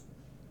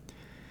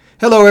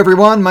Hello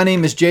everyone, my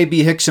name is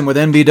J.B. Hixson with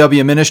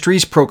NBW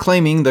Ministries,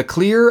 proclaiming the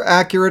clear,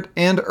 accurate,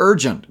 and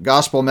urgent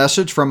gospel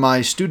message from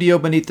my studio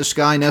beneath the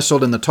sky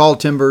nestled in the tall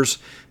timbers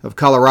of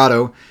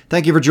Colorado.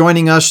 Thank you for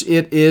joining us.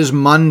 It is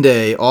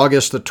Monday,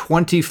 August the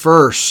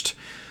 21st,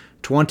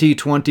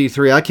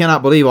 2023. I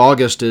cannot believe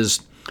August is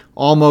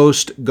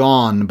almost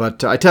gone,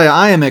 but I tell you,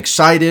 I am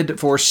excited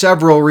for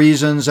several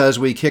reasons as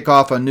we kick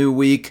off a new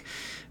week.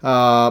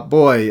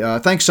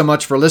 Thanks so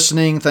much for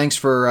listening. Thanks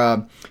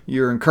for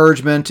your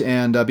encouragement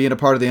and being a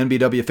part of the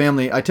NBW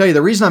family. I tell you,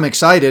 the reason I'm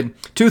excited,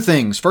 two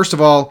things. First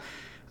of all,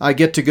 I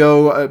get to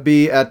go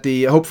be at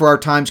the Hope for Our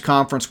Times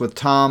conference with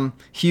Tom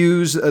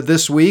Hughes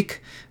this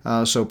week.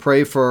 So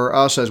pray for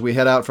us as we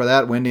head out for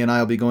that. Wendy and I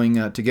will be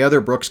going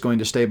together. Brooke's going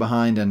to stay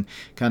behind and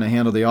kind of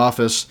handle the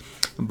office.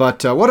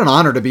 But what an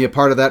honor to be a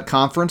part of that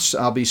conference.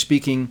 I'll be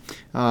speaking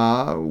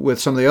with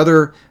some of the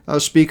other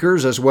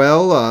speakers as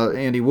well.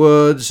 Andy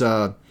Woods,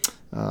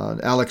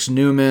 Alex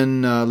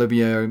Newman,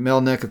 Olivia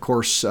Melnick, of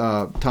course,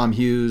 Tom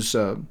Hughes,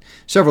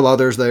 several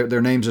others.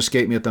 Their names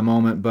escape me at the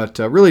moment, but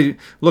really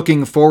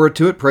looking forward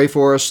to it. Pray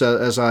for us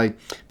as I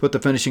put the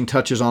finishing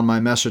touches on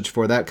my message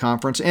for that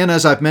conference. And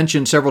as I've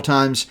mentioned several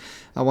times,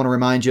 I want to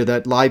remind you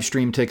that live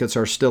stream tickets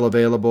are still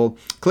available.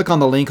 Click on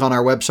the link on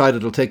our website.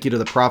 It'll take you to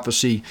the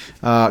Prophecy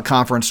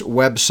Conference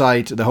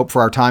website, the Hope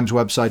for Our Times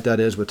website,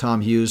 that is, with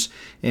Tom Hughes.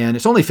 And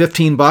it's only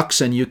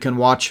 $15, and you can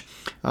watch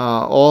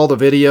all the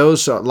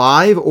videos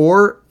live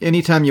or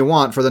anytime you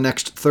want for the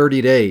next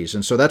 30 days.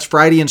 And so that's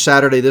Friday and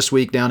Saturday this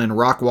week down in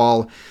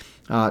Rockwall,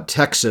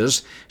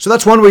 Texas. So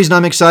that's one reason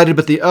I'm excited,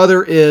 but the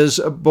other is,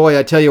 boy,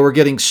 I tell you, we're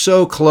getting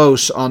so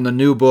close on the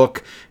new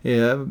book.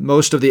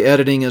 Most of the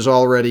editing is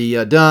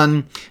already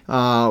done.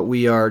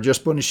 We are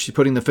just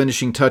putting the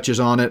finishing touches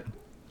on it.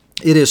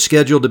 It is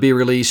scheduled to be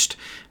released.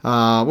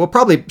 We'll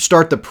probably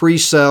start the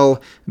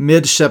pre-sale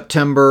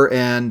mid-September,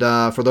 and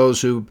for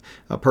those who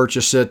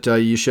purchase it,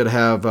 you should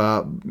have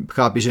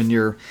copies in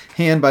your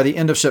hand by the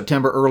end of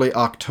September, early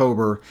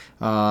October,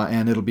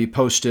 and it'll be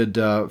posted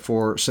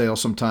for sale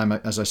sometime,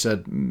 as I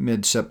said,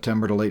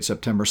 mid-September to late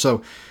September.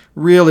 So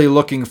really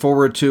looking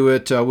forward to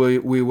it.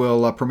 We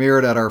will premiere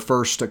it at our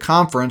first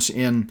conference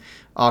in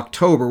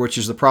October, which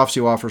is the Prophecy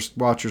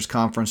Watchers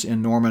Conference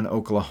in Norman,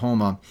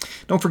 Oklahoma.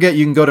 Don't forget,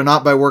 you can go to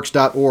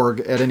notbyworks.org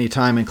at any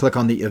time and click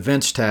on the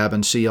Events tab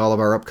and see all of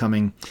our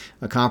upcoming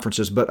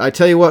conferences. But I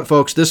tell you what,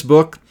 folks, this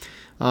book,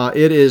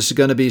 it is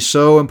going to be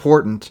so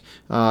important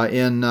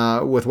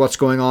with what's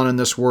going on in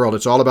this world.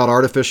 It's all about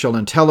artificial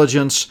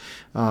intelligence,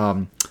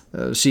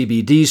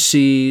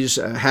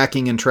 CBDCs,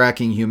 hacking and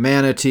tracking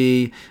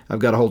humanity. I've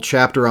got a whole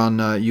chapter on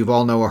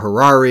Yuval Noah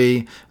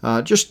Harari,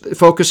 just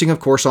focusing, of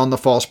course, on the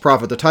false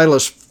prophet. The title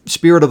is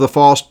Spirit of the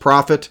False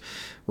Prophet,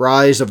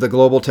 Rise of the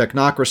Global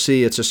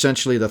Technocracy. It's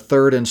essentially the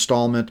third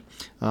installment,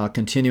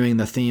 continuing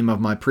the theme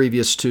of my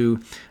previous two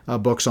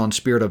books on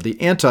Spirit of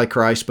the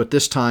Antichrist, but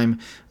this time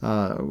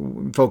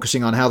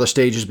focusing on how the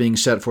stage is being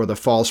set for the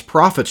false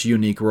prophet's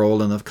unique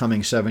role in the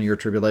coming 7-year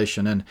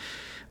tribulation. And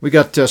we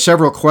got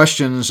several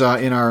questions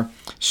in our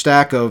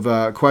stack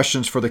of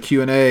questions for the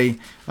Q&A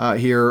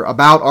here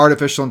about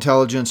artificial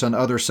intelligence and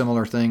other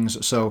similar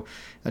things. So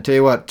I tell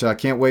you what,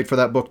 can't wait for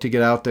that book to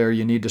get out there.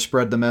 You need to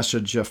spread the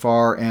message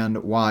far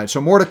and wide. So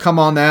more to come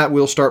on that.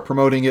 We'll start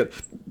promoting it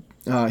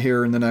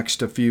here in the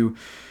next few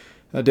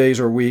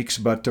days or weeks,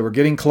 but we're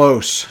getting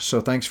close.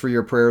 So thanks for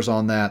your prayers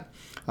on that.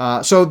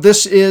 So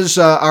this is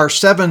our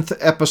 7th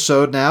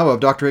episode now of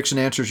Dr. Hixson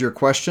Answers Your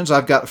Questions.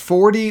 I've got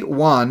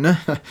 41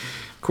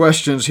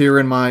 questions here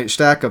in my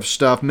stack of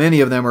stuff.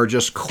 Many of them are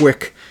just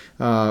quick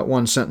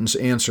one-sentence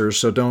answers,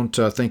 so don't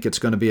think it's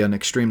going to be an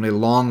extremely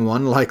long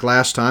one like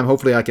last time.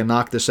 Hopefully I can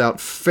knock this out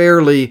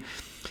fairly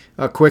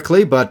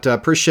quickly, but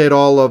appreciate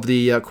all of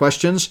the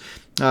questions.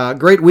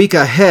 Great week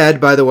ahead,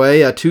 by the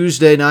way.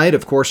 Tuesday night,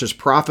 of course, is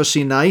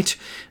Prophecy Night.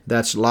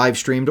 That's live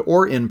streamed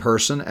or in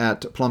person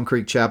at Plum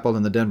Creek Chapel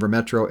in the Denver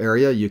metro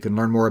area. You can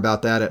learn more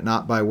about that at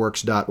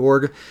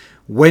notbyworks.org.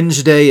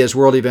 Wednesday is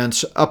World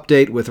Events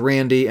Update with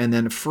Randy, and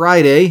then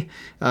Friday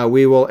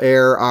we will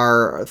air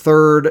our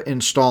third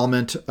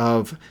installment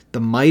of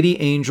The Mighty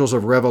Angels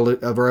of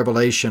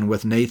Revelation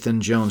with Nathan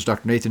Jones.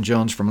 Dr. Nathan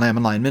Jones from Lamb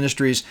and Lion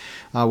Ministries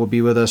will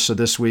be with us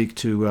this week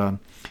to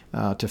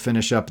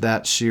finish up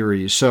that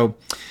series. So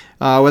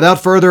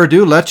without further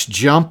ado, let's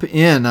jump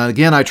in.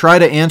 Again, I try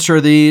to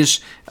answer these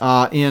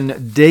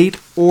in date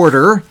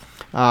order.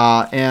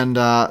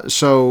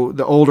 So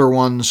the older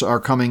ones are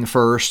coming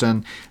first.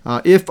 And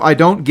if I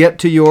don't get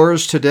to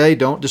yours today,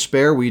 don't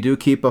despair. We do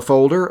keep a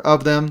folder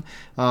of them,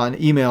 an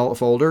email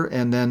folder,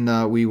 and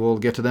then we will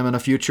get to them in a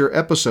future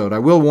episode. I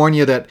will warn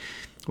you that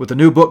with the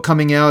new book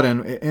coming out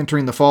and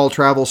entering the fall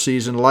travel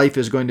season, life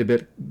is going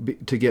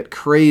to get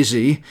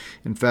crazy.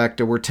 In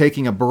fact, we're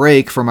taking a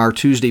break from our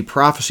Tuesday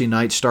prophecy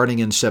night starting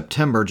in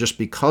September just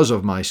because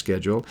of my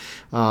schedule.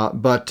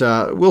 But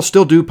we'll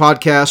still do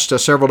podcasts,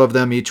 several of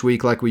them each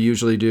week like we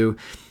usually do.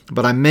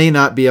 But I may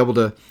not be able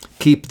to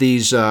keep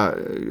these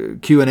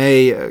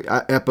Q&A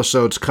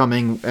episodes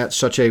coming at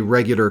such a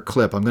regular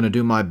clip. I'm going to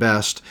do my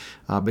best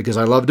because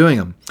I love doing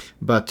them.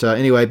 But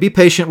anyway, be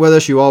patient with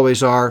us. You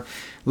always are.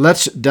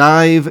 Let's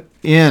dive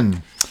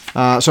in.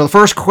 So the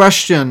first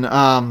question,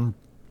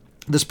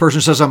 this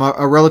person says, I'm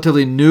a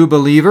relatively new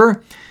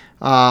believer,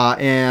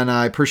 and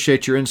I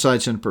appreciate your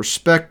insights and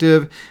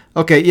perspective.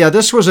 Okay, yeah,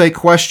 this was a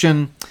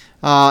question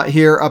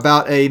here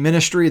about a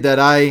ministry that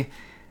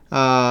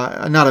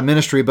not a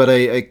ministry, but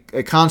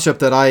a concept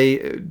that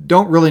I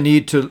don't really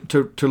need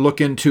to look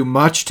into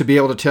much to be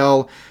able to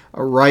tell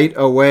right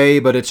away,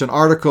 but it's an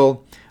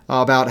article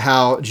about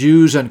how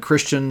Jews and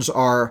Christians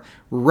are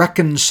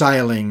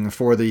reconciling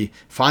for the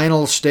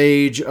final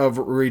stage of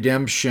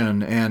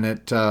redemption.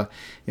 And I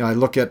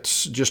look at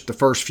just the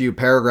first few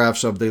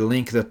paragraphs of the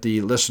link that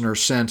the listener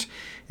sent,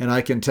 and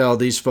I can tell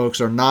these folks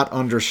are not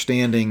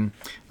understanding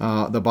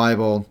the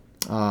Bible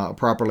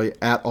properly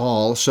at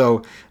all.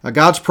 So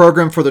God's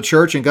program for the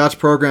church and God's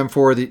program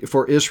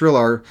for Israel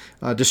are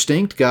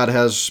distinct. God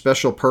has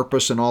special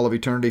purpose in all of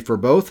eternity for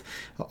both.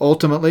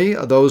 Ultimately,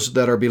 those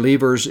that are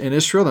believers in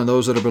Israel and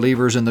those that are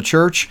believers in the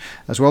church,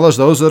 as well as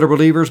those that are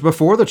believers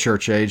before the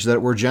church age,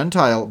 that were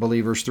Gentile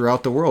believers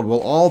throughout the world,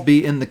 will all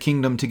be in the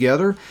kingdom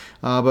together,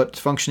 but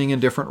functioning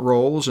in different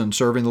roles and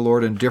serving the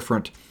Lord in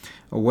different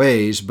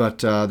ways. But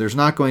there's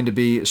not going to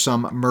be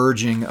some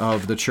merging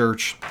of the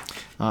church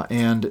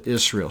and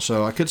Israel.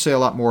 So I could say a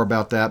lot more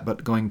about that,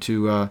 but going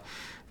to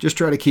just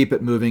try to keep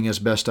it moving as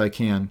best I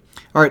can.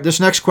 All right, this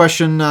next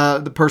question,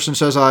 the person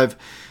says, I've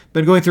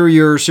been going through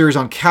your series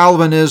on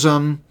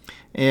Calvinism,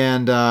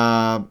 and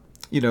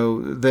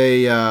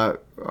they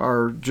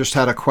are just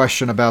had a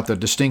question about the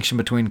distinction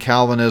between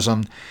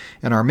Calvinism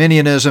and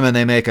Arminianism, and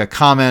they make a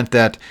comment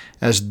that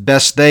as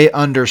best they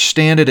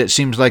understand it, it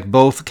seems like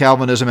both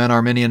Calvinism and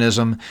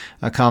Arminianism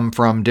come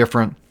from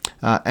different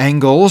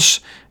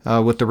angles,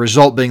 with the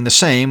result being the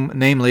same,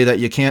 namely that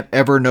you can't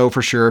ever know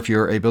for sure if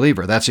you're a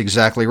believer. That's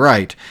exactly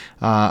right.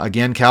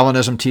 Again,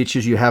 Calvinism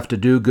teaches you have to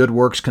do good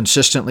works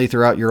consistently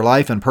throughout your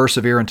life and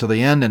persevere until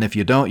the end, and if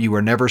you don't, you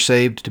were never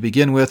saved to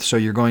begin with, so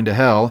you're going to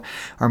hell.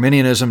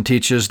 Arminianism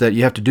teaches that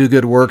you have to do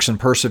good works and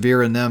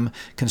persevere in them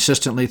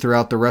consistently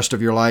throughout the rest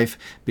of your life,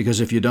 because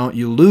if you don't,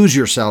 you lose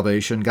your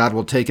salvation. God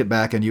will take it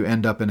back and you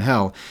end up in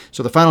hell.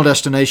 So the final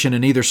destination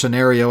in either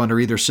scenario under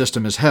either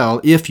system is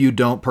hell if you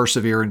don't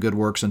persevere in good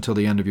works until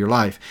the end of your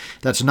life.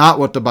 That's not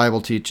what the Bible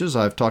teaches.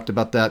 I've talked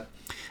about that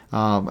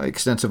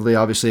extensively.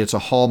 Obviously, it's a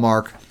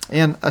hallmark,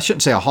 and I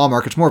shouldn't say a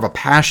hallmark, it's more of a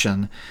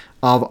passion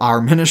of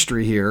our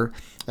ministry here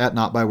at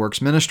Not By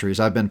Works Ministries.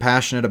 I've been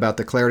passionate about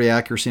the clarity,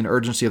 accuracy, and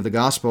urgency of the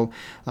gospel,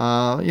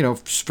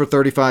 for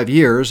 35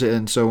 years,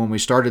 and so when we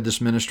started this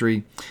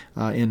ministry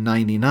in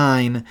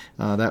 99,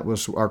 that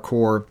was our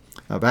core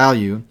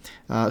value.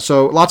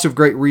 So lots of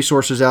great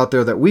resources out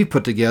there that we've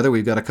put together.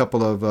 We've got a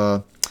couple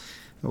of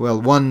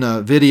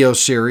one video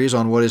series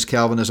on what is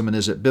Calvinism and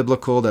is it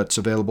biblical that's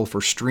available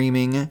for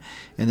streaming.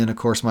 And then, of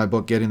course, my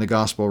book, Getting the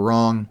Gospel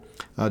Wrong,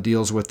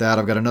 deals with that.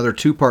 I've got another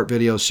 2-part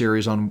video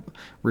series on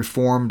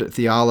Reformed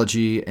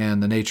theology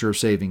and the nature of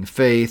saving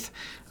faith.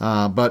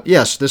 But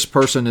yes, this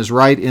person is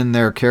right in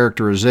their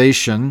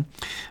characterization.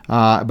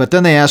 But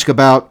then they ask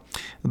about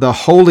the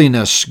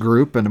holiness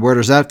group, and where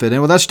does that fit in?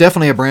 Well, that's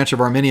definitely a branch of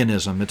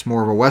Arminianism. It's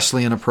more of a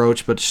Wesleyan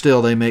approach, but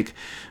still they make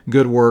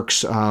good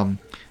works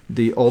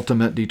the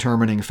ultimate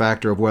determining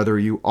factor of whether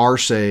you are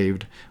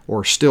saved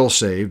or still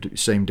saved.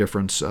 Same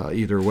difference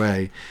either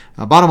way.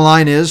 Bottom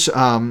line is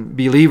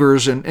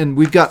believers, and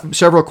we've got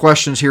several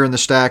questions here in the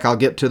stack. I'll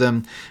get to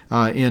them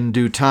in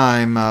due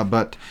time,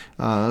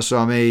 so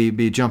I may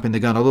be jumping the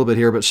gun a little bit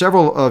here, but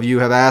several of you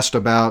have asked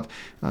about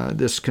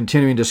this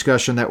continuing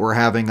discussion that we're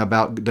having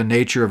about the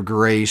nature of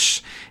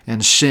grace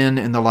and sin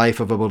in the life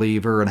of a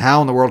believer, and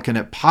how in the world can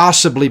it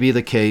possibly be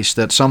the case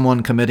that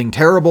someone committing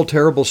terrible,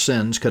 terrible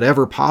sins could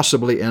ever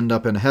possibly end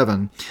up in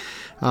heaven.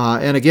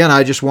 And again,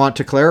 I just want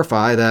to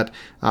clarify that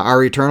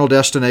our eternal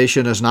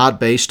destination is not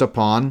based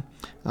upon,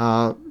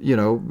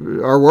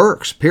 our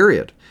works,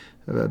 period.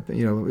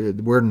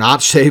 We're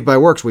not saved by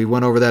works. We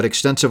went over that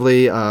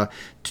extensively a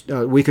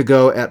week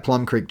ago at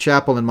Plum Creek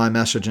Chapel in my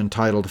message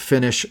entitled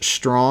Finish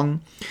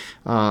Strong.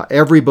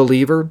 Every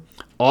believer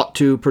ought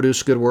to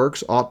produce good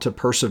works, ought to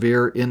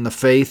persevere in the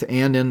faith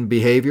and in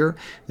behavior.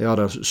 They ought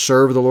to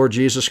serve the Lord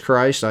Jesus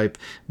Christ. I've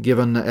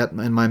given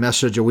in my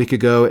message a week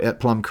ago at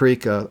Plum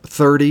Creek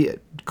 30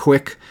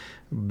 quick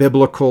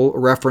biblical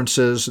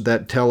references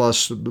that tell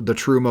us the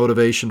true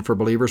motivation for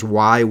believers,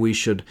 why we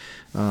should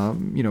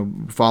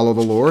follow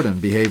the Lord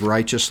and behave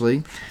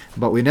righteously.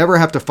 But we never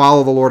have to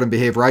follow the Lord and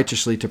behave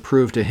righteously to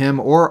prove to Him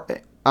or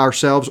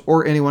ourselves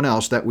or anyone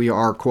else that we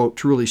are, quote,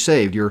 truly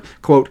saved. You're,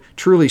 quote,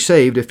 truly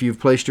saved if you've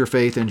placed your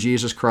faith in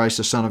Jesus Christ,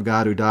 the Son of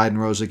God, who died and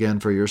rose again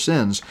for your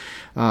sins.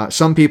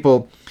 Some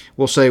people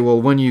will say,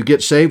 well, when you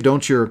get saved,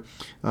 don't your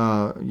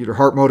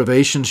heart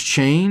motivations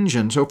change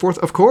and so forth?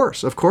 Of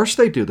course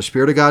they do. The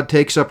Spirit of God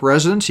takes up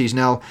residence. He's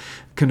now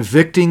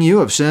convicting you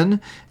of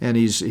sin, and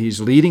He's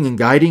leading and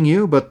guiding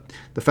you. But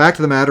the fact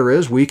of the matter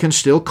is, we can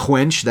still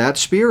quench that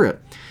Spirit.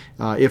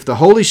 If the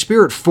Holy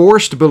Spirit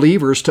forced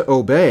believers to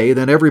obey,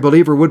 then every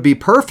believer would be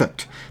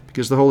perfect,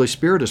 because the Holy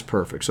Spirit is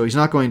perfect. So He's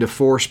not going to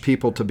force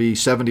people to be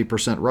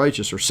 70%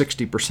 righteous or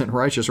 60%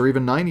 righteous or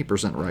even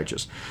 90%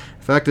 righteous.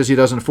 The fact is, He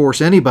doesn't force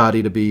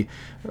anybody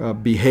to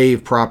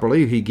behave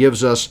properly. He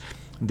gives us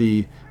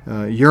the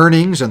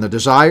yearnings and the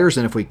desires,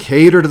 and if we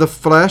cater to the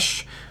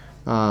flesh,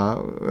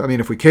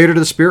 if we cater to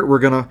the Spirit, we're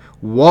going to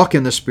walk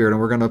in the Spirit,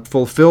 and we're going to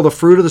fulfill the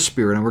fruit of the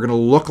Spirit, and we're going to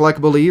look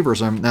like believers.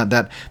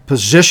 That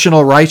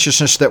positional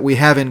righteousness that we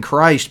have in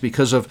Christ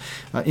because of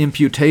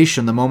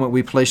imputation, the moment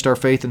we placed our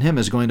faith in Him,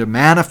 is going to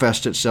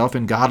manifest itself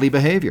in godly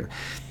behavior.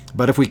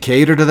 But if we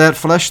cater to that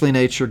fleshly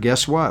nature,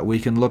 guess what? We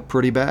can look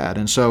pretty bad.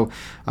 And so,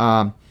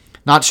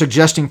 not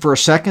suggesting for a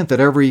second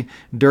that every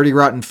dirty,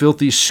 rotten,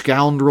 filthy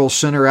scoundrel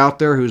sinner out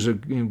there who's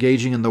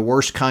engaging in the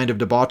worst kind of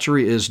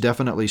debauchery is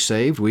definitely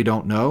saved. We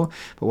don't know.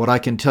 But what I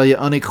can tell you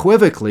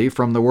unequivocally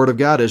from the Word of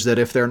God is that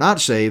if they're not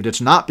saved, it's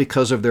not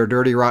because of their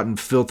dirty, rotten,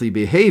 filthy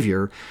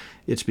behavior.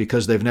 It's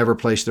because they've never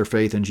placed their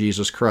faith in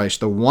Jesus Christ.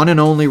 The one and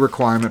only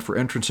requirement for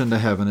entrance into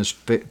heaven is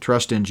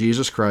trust in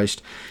Jesus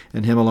Christ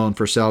and Him alone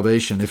for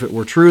salvation. If it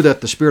were true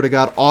that the Spirit of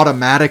God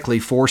automatically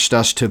forced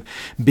us to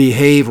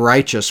behave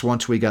righteous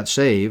once we got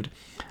saved,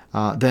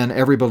 then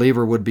every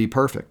believer would be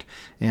perfect.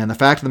 And the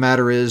fact of the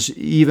matter is,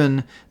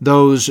 even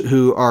those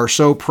who are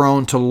so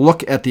prone to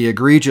look at the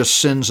egregious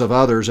sins of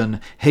others and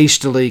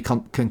hastily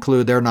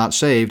conclude they're not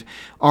saved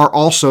are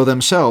also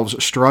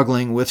themselves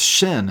struggling with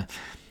sin.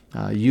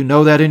 You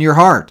know that in your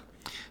heart.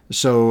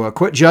 So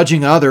quit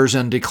judging others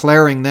and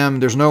declaring them,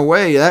 there's no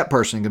way that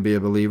person can be a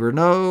believer.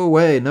 No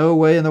way in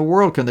the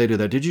world can they do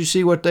that. Did you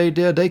see what they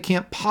did? They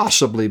can't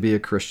possibly be a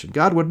Christian.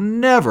 God would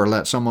never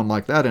let someone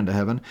like that into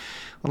heaven.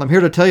 Well, I'm here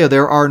to tell you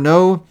there are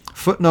no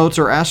footnotes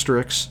or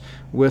asterisks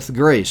with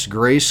grace.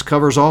 Grace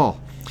covers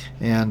all.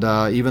 And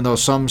even though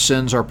some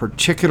sins are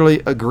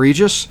particularly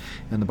egregious,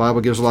 and the Bible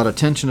gives a lot of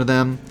attention to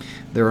them,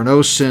 there are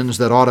no sins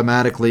that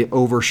automatically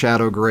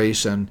overshadow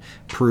grace and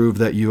prove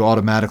that you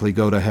automatically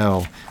go to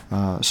hell.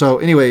 So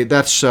anyway,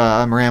 that's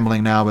I'm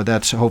rambling now, but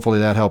hopefully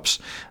that helps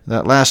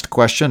that last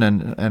question,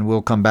 and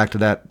we'll come back to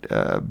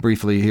that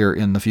briefly here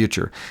in the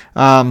future.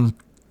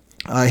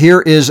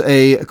 Here is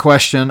a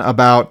question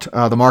about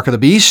the mark of the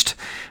beast.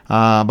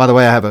 By the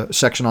way, I have a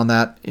section on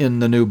that in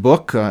the new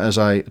book as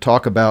I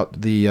talk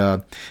about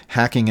the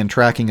hacking and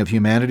tracking of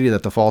humanity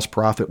that the false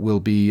prophet will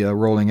be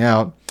rolling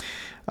out.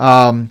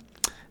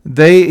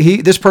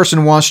 This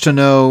person wants to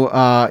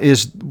know,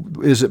 is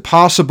it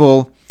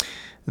possible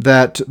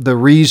that the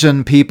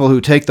reason people who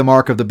take the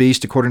mark of the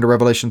beast, according to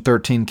Revelation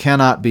 13,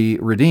 cannot be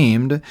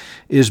redeemed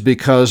is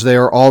because they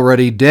are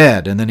already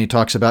dead? And then he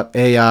talks about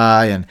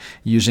AI and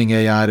using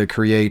AI to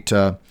create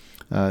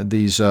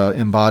these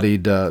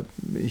embodied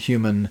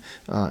human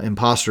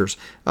imposters.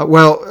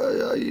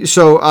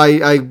 So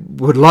I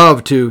would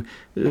love to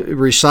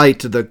recite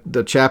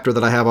the chapter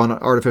that I have on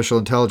artificial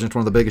intelligence,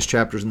 one of the biggest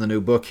chapters in the new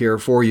book here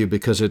for you,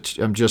 because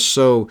I'm just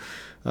so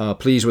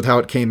pleased with how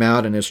it came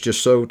out, and it's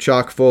just so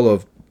chock full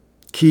of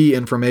key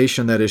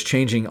information that is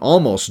changing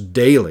almost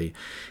daily.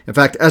 In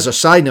fact, as a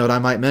side note, I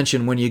might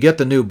mention, when you get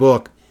the new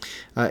book,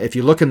 if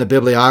you look in the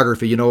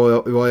bibliography, we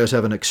always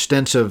have an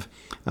extensive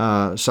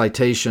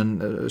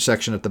citation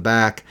section at the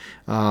back,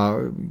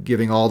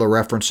 giving all the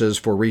references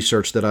for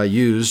research that I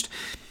used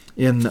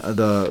in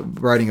the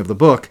writing of the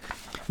book.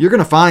 You're going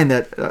to find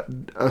that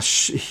a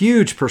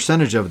huge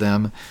percentage of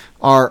them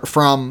are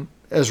from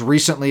as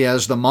recently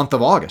as the month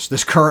of August,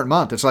 this current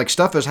month. It's like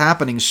stuff is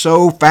happening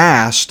so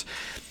fast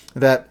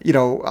that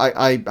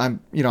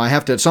I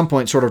have to at some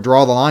point sort of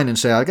draw the line and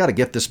say, I got to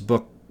get this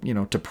book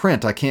to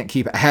print. I can't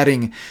keep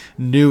adding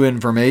new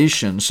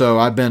information. So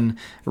I've been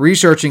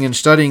researching and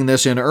studying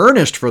this in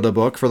earnest for the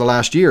book for the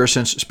last year,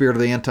 since Spirit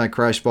of the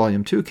Antichrist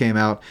Volume 2 came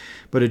out.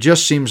 But it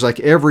just seems like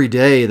every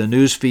day the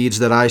news feeds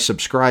that I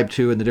subscribe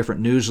to and the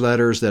different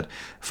newsletters that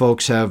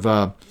folks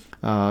have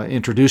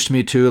introduced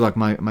me to, like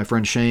my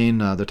friend Shane,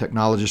 the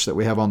technologist that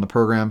we have on the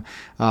program.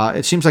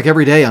 It seems like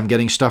every day I'm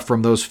getting stuff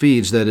from those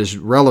feeds that is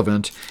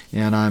relevant,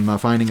 and I'm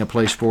finding a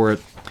place for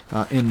it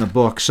in the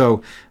book.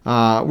 So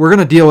we're going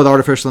to deal with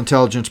artificial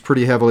intelligence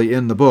pretty heavily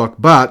in the book.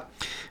 But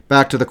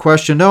back to the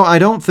question, no, I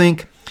don't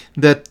think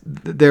that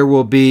there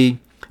will be...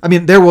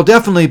 there will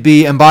definitely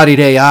be embodied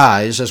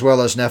AIs as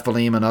well as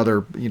Nephilim and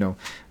other,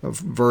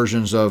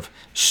 versions of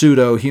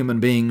pseudo-human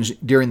beings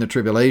during the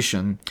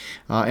tribulation.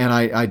 And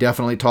I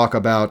definitely talk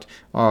about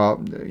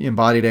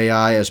embodied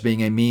AI as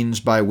being a means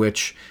by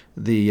which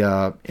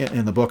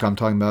in the book I'm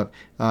talking about,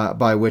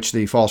 by which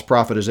the false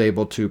prophet is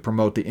able to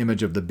promote the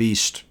image of the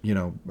beast,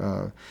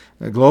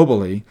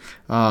 globally.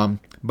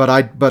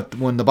 But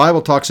when the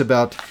Bible talks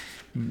about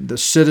the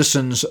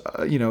citizens,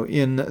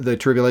 in the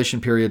tribulation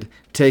period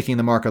taking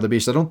the mark of the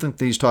beast. I don't think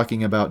he's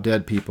talking about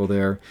dead people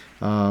there.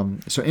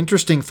 So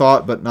interesting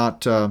thought, but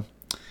not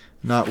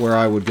where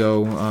I would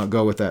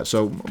go with that.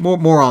 So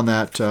more on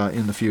that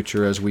in the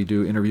future as we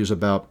do interviews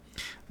about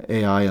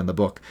AI in the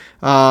book.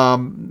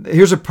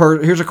 Here's a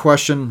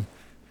question.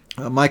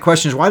 My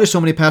question is, why do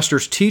so many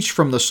pastors teach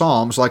from the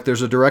Psalms like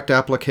there's a direct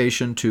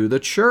application to the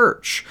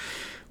church?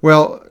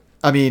 Well,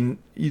 I mean,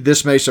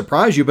 this may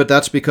surprise you, but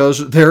that's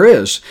because there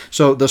is.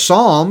 So the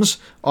Psalms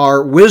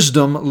are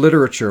wisdom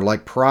literature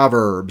like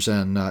Proverbs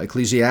and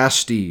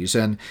Ecclesiastes,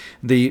 and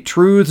the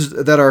truths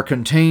that are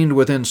contained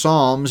within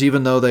Psalms,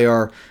 even though they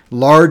are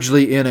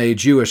largely in a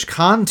Jewish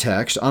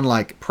context,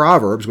 unlike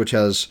Proverbs, which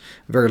has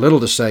very little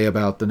to say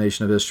about the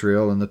nation of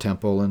Israel and the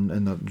temple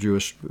and the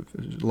Jewish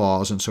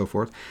laws and so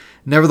forth,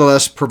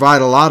 nevertheless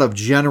provide a lot of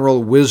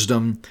general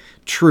wisdom,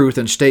 truth,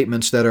 and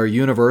statements that are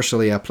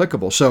universally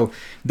applicable. So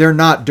they're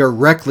not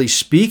directly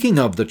speaking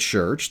of the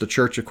church. The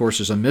church, of course,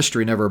 is a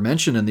mystery never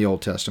mentioned in the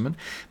Old Testament,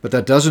 but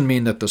that doesn't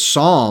mean that the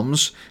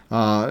Psalms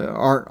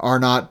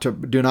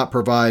do not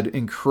provide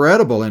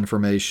incredible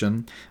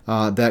information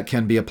that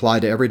can be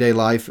applied to everyday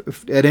life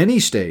at any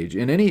stage,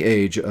 in any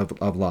age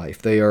of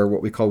life. They are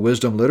what we call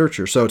wisdom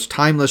literature. So it's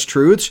timeless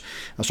truths.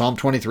 Psalm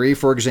 23,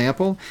 for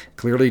example,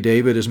 clearly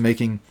David is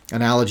making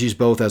analogies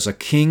both as a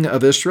king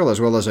of Israel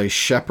as well as a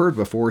shepherd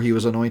before he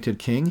was anointed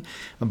king.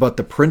 But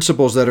the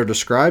principles that are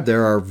described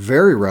there are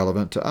very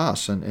relevant to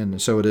us,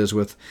 and so it is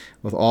with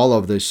all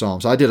of these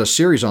Psalms. I did a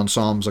series on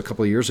Psalms a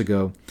couple of years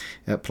ago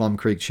at Plum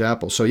Creek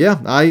Chapel. So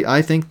yeah,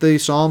 I think the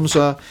Psalms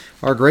are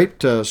a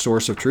great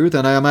source of truth.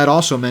 And I might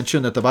also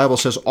mention that the Bible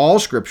says all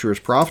Scripture is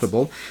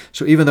profitable.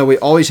 So even though we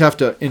always have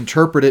to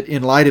interpret it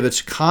in light of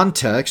its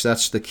context,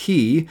 that's the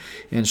key,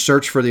 and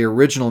search for the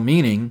original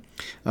meaning,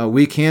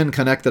 we can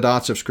connect the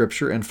dots of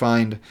Scripture and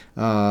find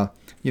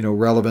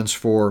relevance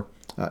for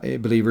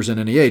believers in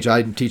any age.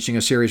 I'm teaching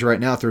a series right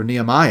now through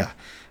Nehemiah,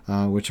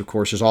 which of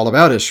course is all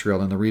about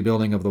Israel and the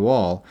rebuilding of the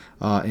wall,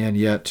 and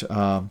yet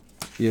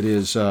it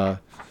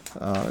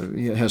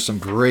has some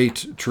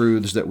great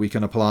truths that we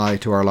can apply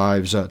to our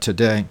lives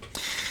today.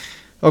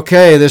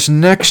 Okay, this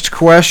next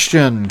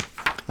question.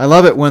 I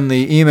love it when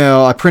the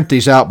email, I print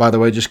these out, by the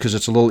way, just because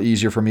it's a little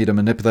easier for me to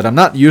manipulate. I'm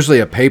not usually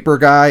a paper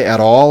guy at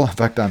all. In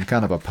fact, I'm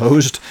kind of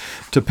opposed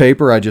to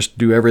paper. I just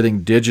do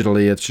everything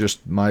digitally. It's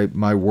just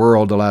my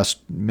world the last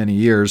many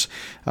years.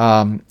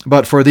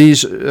 But for these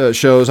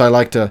shows, I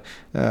like to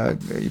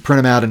print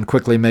them out and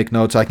quickly make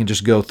notes. I can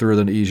just go through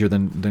them easier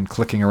than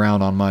clicking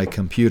around on my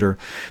computer.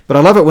 But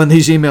I love it when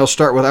these emails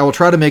start with, I will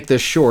try to make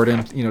this short,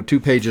 and 2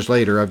 pages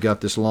later, I've got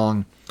this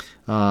long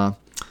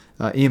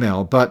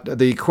email. But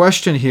the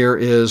question here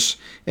is,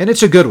 and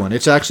it's a good one.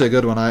 It's actually a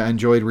good one. I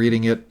enjoyed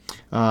reading it,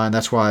 and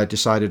that's why I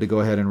decided to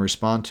go ahead and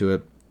respond to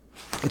it.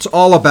 It's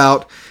all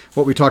about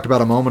what we talked about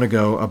a moment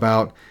ago,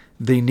 about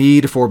the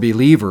need for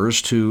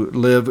believers to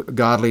live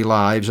godly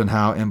lives and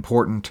how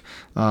important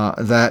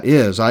that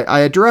is. I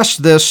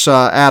addressed this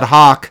ad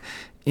hoc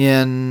I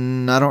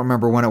don't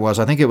remember when it was.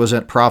 I think it was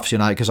at Prophecy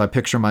Night, because I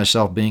picture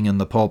myself being in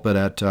the pulpit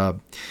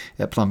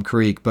at Plum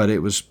Creek, but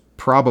it was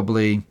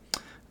probably...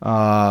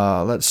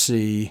 let's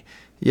see.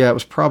 Yeah, it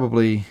was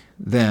probably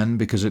then,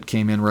 because it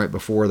came in right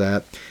before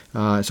that,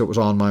 so it was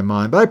on my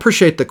mind. But I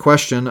appreciate the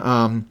question.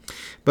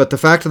 But the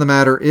fact of the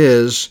matter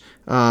is,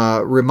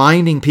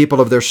 reminding people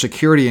of their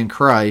security in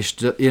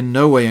Christ in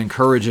no way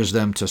encourages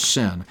them to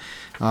sin.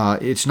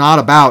 It's not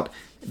about...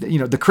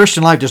 the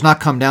Christian life does not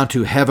come down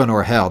to heaven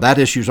or hell. That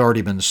issue's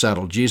already been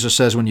settled. Jesus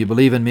says, when you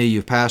believe in me,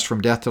 you've passed from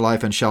death to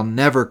life and shall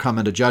never come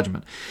into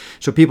judgment.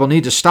 So people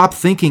need to stop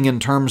thinking in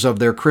terms of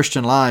their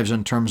Christian lives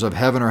in terms of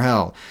heaven or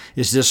hell.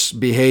 Is this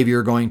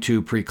behavior going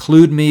to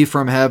preclude me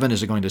from heaven?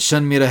 Is it going to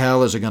send me to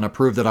hell? Is it going to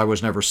prove that I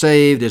was never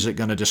saved? Is it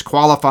going to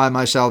disqualify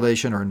my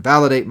salvation or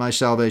invalidate my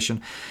salvation?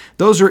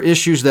 Those are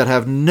issues that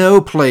have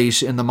no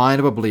place in the mind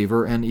of a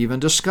believer, and even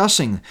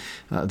discussing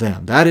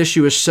them. That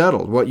issue is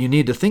settled. What you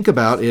need to think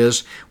about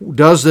is,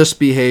 does this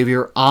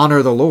behavior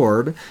honor the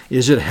Lord?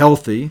 Is it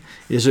healthy?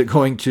 Is it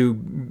going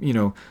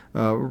to,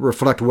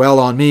 reflect well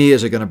on me?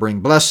 Is it going to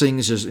bring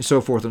blessings? So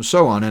forth and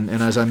so on. And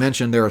as I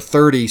mentioned, there are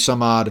 30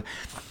 some odd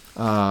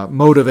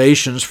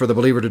motivations for the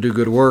believer to do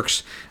good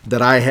works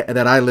that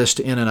I list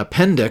in an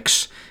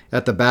appendix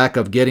at the back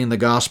of Getting the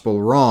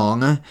Gospel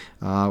Wrong,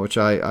 which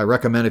I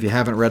recommend. If you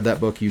haven't read that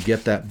book, you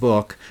get that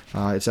book.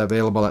 It's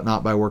available at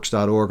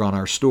notbyworks.org on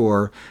our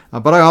store.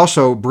 But I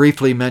also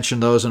briefly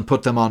mentioned those and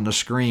put them on the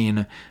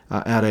screen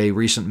at a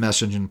recent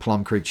message in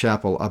Plum Creek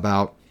Chapel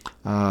about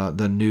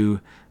the new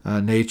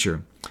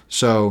nature.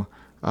 So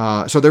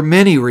there are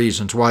many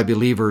reasons why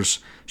believers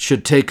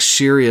should take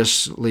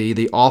seriously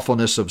the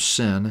awfulness of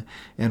sin,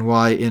 and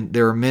why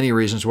there are many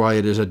reasons why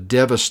it is a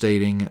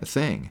devastating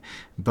thing.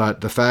 But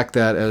the fact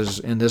that, as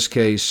in this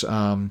case,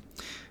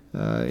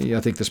 I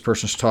think this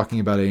person's talking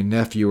about a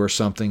nephew or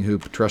something who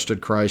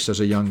trusted Christ as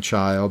a young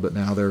child, but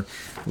now they're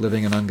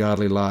living an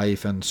ungodly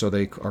life, and so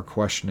they are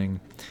questioning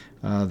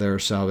their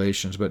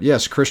salvations. But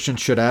yes,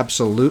 Christians should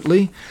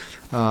absolutely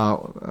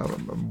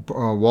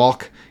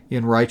walk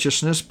in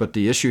righteousness, but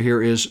the issue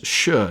here is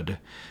should,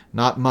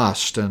 not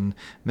must. And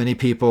many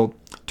people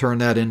turn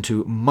that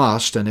into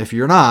must, and if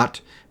you're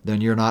not,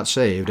 then you're not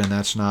saved, and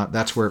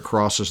that's where it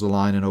crosses the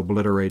line and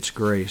obliterates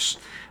grace.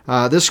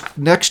 This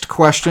next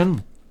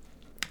question,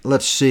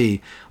 let's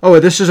see. Oh,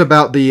 this is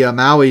about the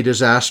Maui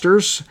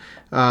disasters,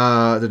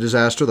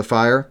 the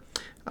fire.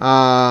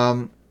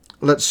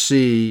 Let's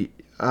see.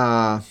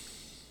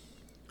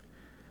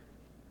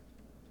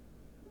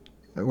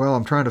 Well,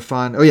 I'm trying to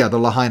find... Oh, yeah, the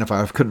Lahaina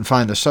fire. I couldn't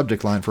find the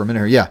subject line for a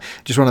minute here. Yeah,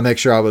 just want to make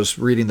sure I was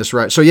reading this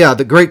right. So, yeah,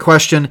 the great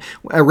question.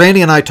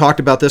 Randy and I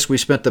talked about this. We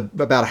spent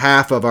about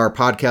half of our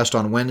podcast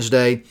on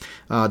Wednesday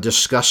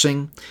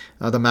discussing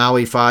the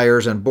Maui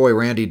fires. And, boy,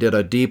 Randy did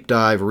a deep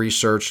dive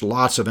research,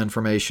 lots of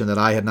information that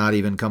I had not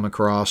even come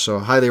across. So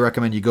I highly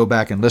recommend you go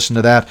back and listen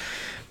to that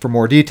for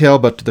more detail.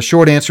 But the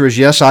short answer is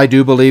yes, I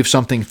do believe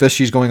something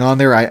fishy is going on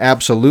there. I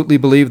absolutely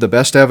believe the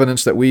best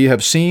evidence that we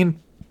have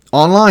seen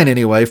online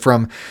anyway,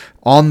 from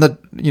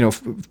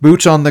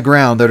boots on the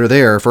ground that are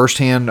there,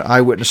 firsthand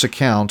eyewitness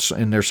accounts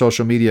in their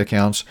social media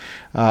accounts,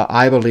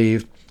 I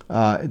believe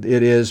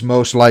it is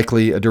most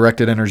likely a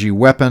directed energy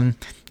weapon.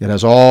 It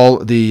has all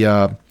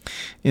the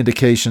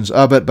indications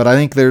of it, but I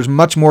think there's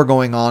much more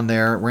going on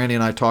there. Randy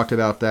and I talked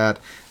about that.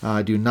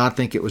 I do not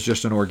think it was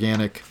just an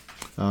organic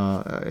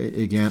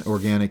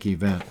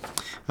event.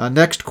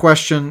 Next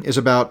question is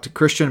about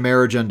Christian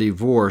marriage and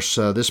divorce.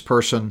 This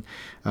person,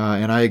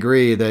 and I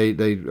agree,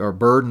 they are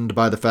burdened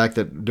by the fact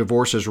that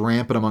divorce is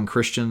rampant among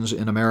Christians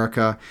in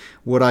America.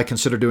 Would I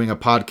consider doing a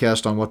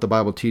podcast on what the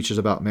Bible teaches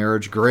about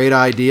marriage? Great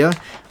idea.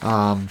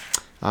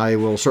 I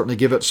will certainly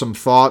give it some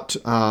thought.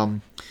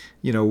 On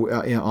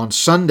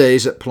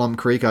Sundays at Plum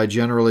Creek, I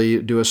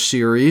generally do a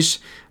series,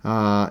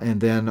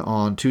 and then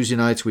on Tuesday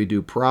nights we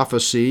do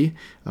prophecy,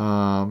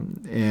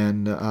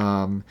 and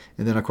then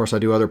of course I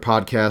do other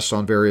podcasts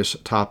on various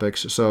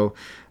topics. So,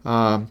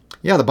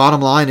 the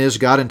bottom line is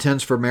God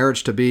intends for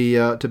marriage to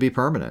be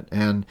permanent,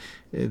 and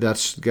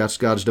that's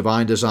God's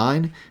divine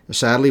design.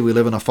 Sadly, we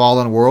live in a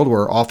fallen world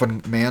where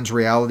often man's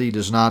reality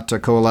does not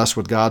coalesce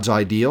with God's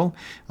ideal,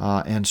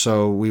 and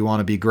so we want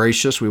to be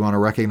gracious. We want to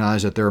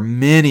recognize that there are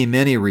many,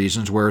 many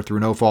reasons where, through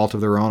no fault of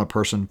their own, a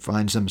person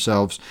finds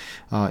themselves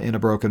in a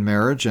broken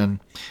marriage, and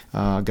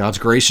God's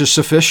grace is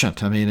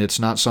sufficient. I mean, it's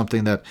not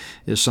something that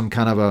is some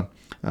kind of a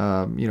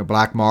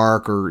black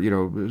mark or,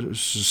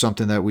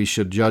 something that we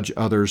should judge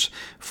others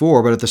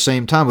for. But at the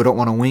same time, we don't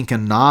want to wink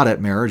and nod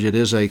at marriage. It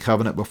is a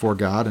covenant before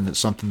God, and it's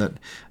something that,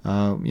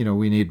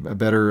 we need a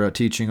better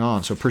teaching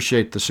on. So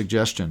appreciate the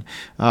suggestion.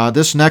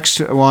 This next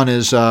one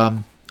is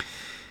a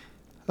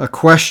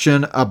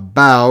question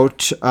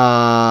about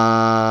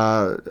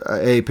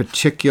a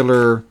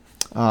particular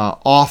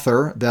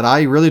author that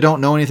I really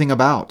don't know anything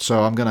about.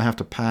 So I'm going to have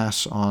to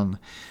pass on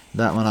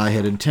that one. I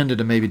had intended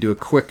to maybe do a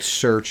quick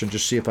search and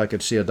just see if I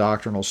could see a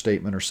doctrinal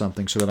statement or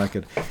something so that I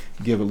could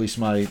give at least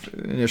my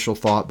initial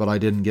thought, but I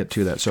didn't get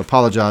to that. So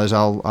apologize.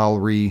 I'll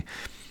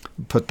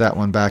put that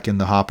one back in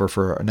the hopper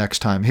for next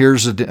time.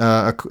 Here's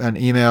an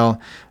email.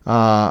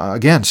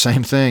 Again,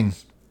 same thing.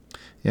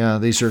 Yeah,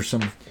 these are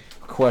some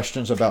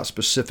questions about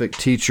specific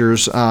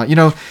teachers. I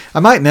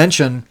might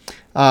mention,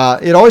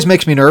 it always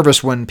makes me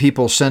nervous when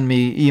people send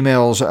me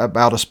emails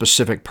about a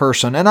specific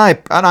person, and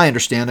I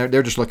understand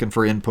they're just looking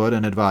for input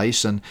and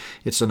advice, and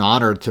it's an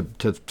honor to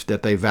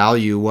that they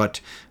value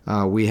what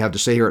we have to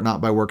say here at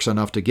Not by Works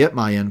enough to get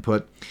my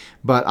input.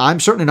 But I'm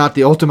certainly not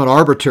the ultimate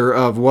arbiter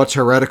of what's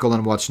heretical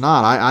and what's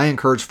not. I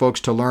encourage folks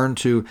to learn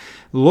to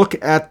look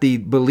at the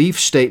belief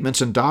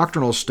statements and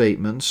doctrinal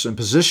statements and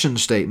position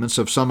statements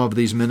of some of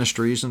these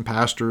ministries and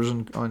pastors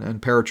and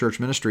parachurch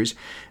ministries,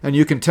 and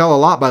you can tell a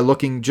lot by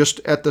looking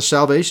just at the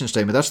salvation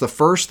statement. That's the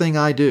first thing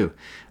I do.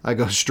 I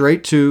go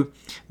straight to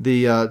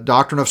the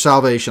doctrine of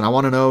salvation. I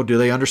want to know, do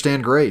they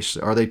understand grace?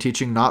 Are they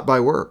teaching not by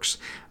works?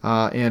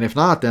 And if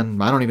not,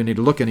 then I don't even need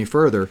to look any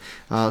further.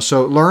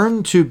 So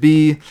learn to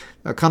be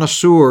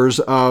connoisseurs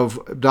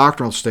of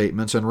doctrinal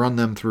statements and run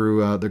them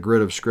through the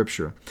grid of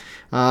Scripture.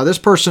 This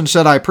person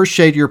said, I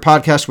appreciate your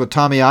podcast with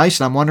Tommy Ice,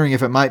 and I'm wondering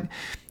if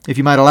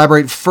you might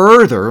elaborate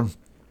further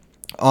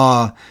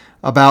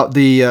about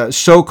the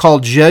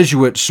so-called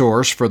Jesuit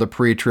source for the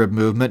pre-trib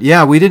movement.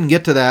 Yeah, we didn't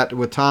get to that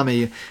with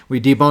Tommy. We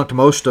debunked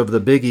most of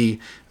the biggie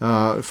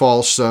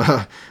false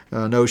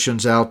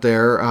notions out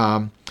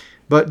there.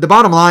 But the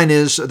bottom line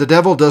is the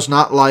devil does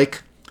not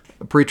like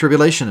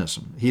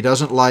pre-tribulationism. He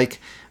doesn't like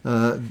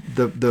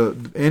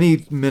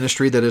any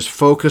ministry that is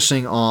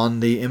focusing on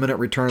the imminent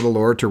return of the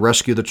Lord to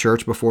rescue the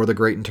church before the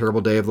great and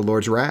terrible day of the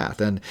Lord's wrath.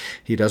 And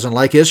he doesn't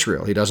like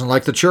Israel. He doesn't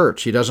like the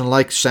church. He doesn't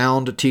like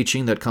sound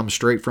teaching that comes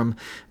straight from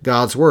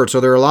God's word. So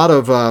there are a lot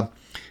of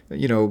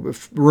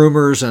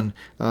rumors and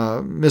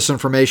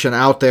misinformation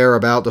out there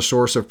about the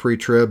source of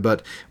pre-trib,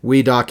 but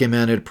we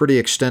documented pretty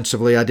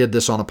extensively. I did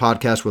this on a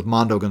podcast with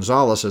Mondo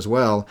Gonzalez as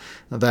well,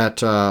 that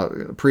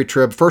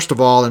pre-trib, first of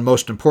all, and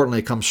most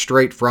importantly, comes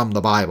straight from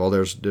the Bible.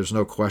 There's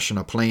no question.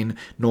 A plain,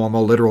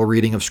 normal, literal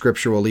reading of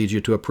Scripture will lead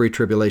you to a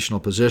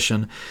pre-tribulational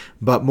position.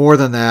 But more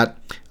than that,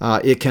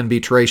 it can be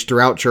traced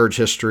throughout church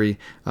history.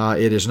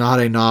 It is not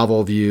a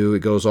novel view. It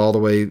goes all the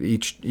way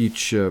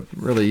each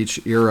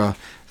era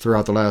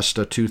throughout the last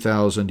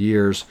 2,000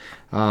 years.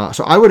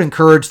 So I would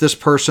encourage this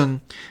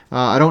person.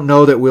 I don't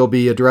know that we'll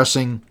be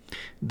addressing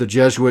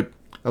the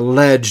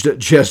alleged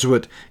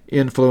Jesuit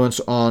influence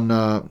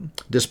on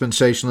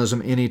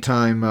dispensationalism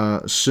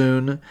anytime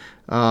soon.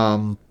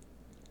 But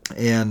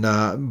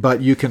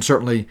you can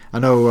certainly, I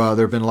know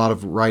there have been a lot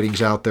of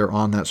writings out there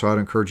on that, so I'd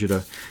encourage you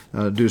to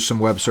do some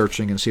web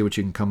searching and see what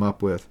you can come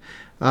up with.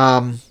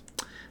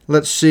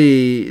 Let's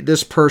see,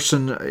 this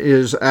person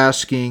is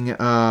asking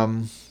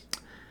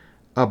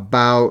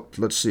about,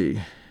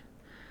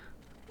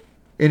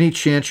 any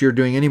chance you're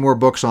doing any more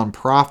books on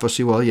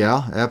prophecy? Well,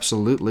 yeah,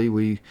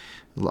 absolutely.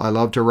 I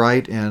love to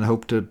write and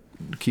hope to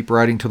keep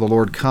writing till the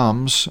Lord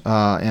comes.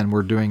 And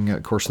we're doing,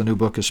 of course, the new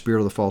book is Spirit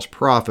of the False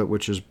Prophet,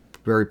 which is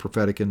very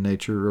prophetic in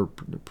nature, or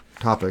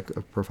topic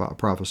of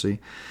prophecy.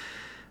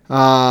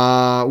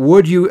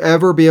 Would you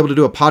ever be able to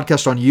do a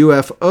podcast on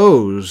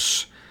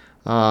UFOs?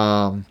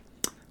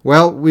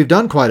 Well, we've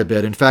done quite a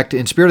bit. In fact,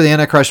 in Spirit of the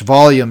Antichrist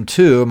Volume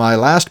 2, my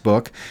last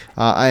book,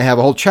 I have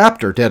a whole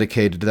chapter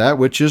dedicated to that,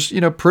 which is,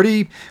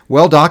 pretty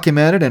well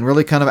documented and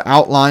really kind of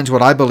outlines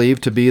what I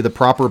believe to be the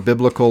proper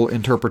biblical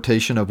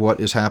interpretation of what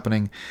is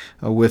happening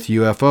with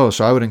UFOs.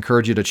 So I would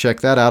encourage you to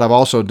check that out. I've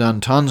also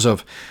done tons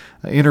of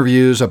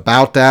interviews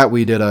about that.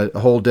 We did a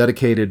whole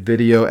dedicated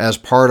video as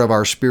part of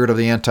our Spirit of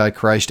the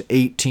Antichrist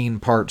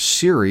 18-part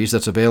series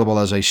that's available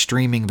as a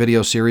streaming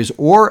video series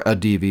or a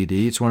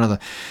DVD. It's one of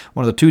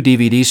the two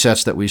DVD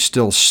sets that we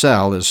still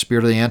sell is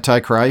Spirit of the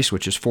Antichrist,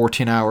 which is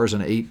 14 hours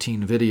and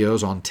 18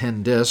 videos on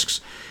 10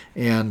 discs,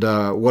 and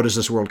What Is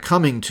This World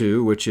Coming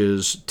To, which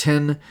is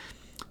 8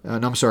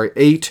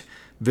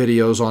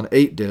 videos on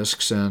 8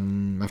 discs,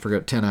 and I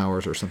forget, 10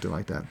 hours or something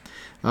like that.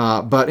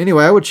 But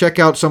anyway, I would check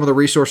out some of the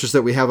resources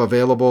that we have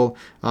available.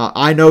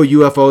 I know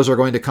UFOs are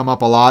going to come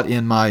up a lot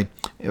in my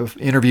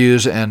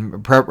interviews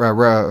and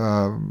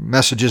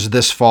messages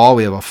this fall.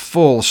 We have a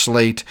full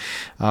slate.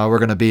 We're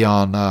going to be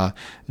on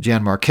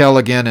Jan Markell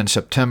again in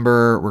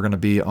September. We're going to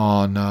be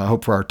on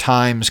Hope for Our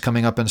Times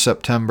coming up in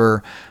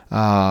September.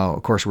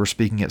 Of course, we're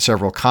speaking at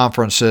several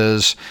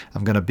conferences.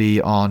 I'm going to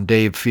be on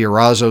Dave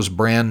Fiorazzo's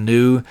brand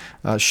new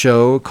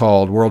show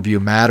called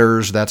Worldview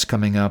Matters. That's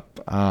coming up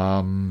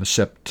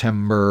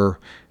September,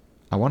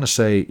 I want to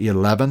say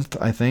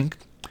 11th, I think,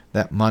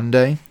 that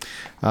Monday.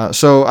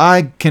 So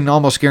I can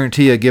almost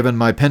guarantee you, given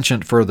my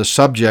penchant for the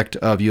subject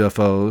of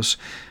UFOs,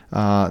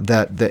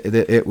 that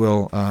it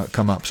will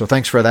come up. So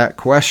thanks for that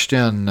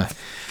question.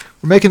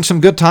 We're making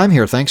some good time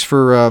here. Thanks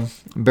for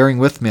bearing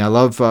with me. I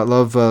love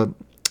the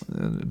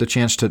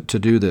chance to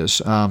do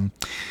this.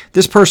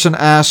 This person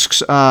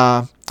asks,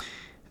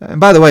 and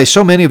by the way,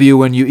 so many of you,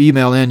 when you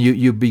email in,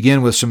 you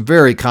begin with some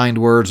very kind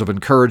words of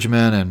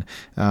encouragement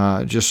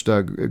and just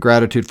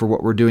gratitude for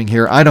what we're doing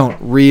here. I don't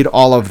read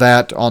all of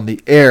that on the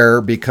air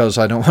because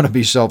I don't want to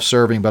be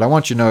self-serving, but I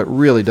want you to know it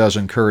really does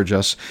encourage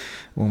us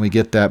when we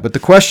get that. But the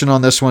question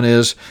on this one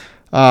is,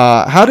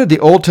 how did the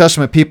Old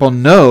Testament people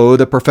know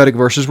the prophetic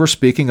verses were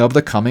speaking of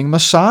the coming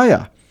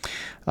Messiah?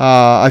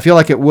 I feel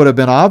like it would have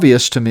been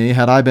obvious to me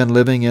had I been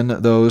living in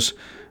those.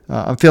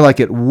 I feel like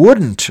it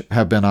wouldn't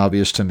have been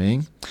obvious to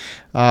me.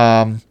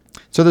 So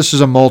this is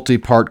a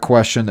multi-part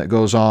question that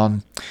goes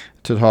on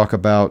to talk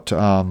about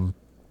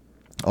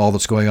all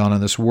that's going on in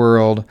this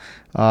world.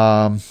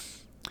 Let's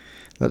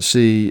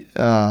see.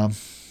 Will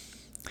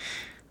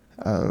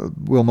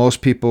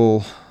most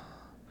people...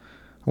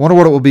 I wonder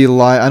what it will be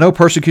like. I know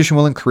persecution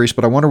will increase,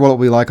 but I wonder what it will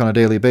be like on a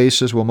daily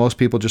basis. Will most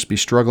people just be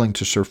struggling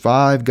to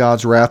survive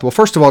God's wrath? Well,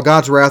 first of all,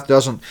 God's wrath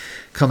doesn't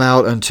come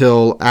out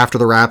until after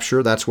the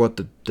rapture. That's what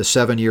the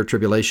 7-year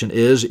tribulation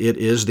is. It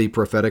is the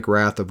prophetic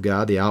wrath of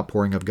God, the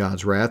outpouring of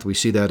God's wrath. We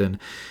see that in,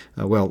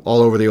 all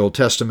over the Old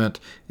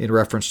Testament in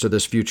reference to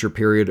this future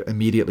period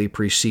immediately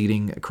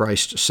preceding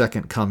Christ's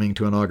second coming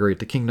to inaugurate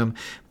the kingdom.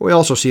 But we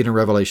also see it in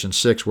Revelation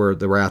 6 where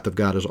the wrath of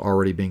God is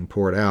already being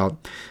poured out.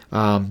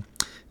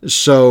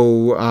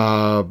 So,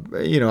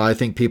 I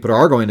think people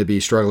are going to be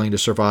struggling to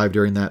survive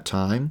during that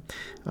time.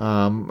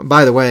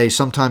 By the way,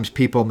 sometimes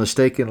people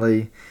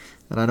mistakenly,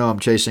 and I know I'm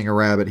chasing a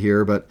rabbit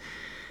here, but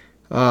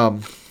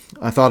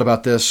I thought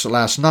about this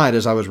last night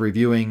as I was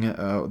reviewing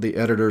the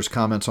editor's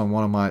comments on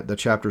one of the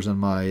chapters in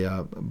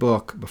my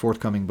book, the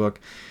forthcoming book.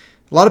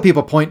 A lot of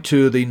people point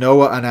to the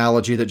Noah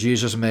analogy that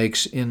Jesus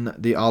makes in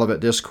the Olivet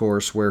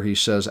Discourse, where he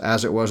says,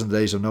 as it was in the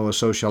days of Noah,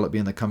 so shall it be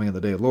in the coming of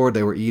the day of the Lord.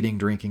 They were eating,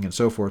 drinking, and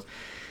so forth.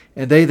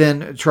 And they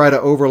then try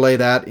to overlay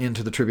that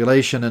into the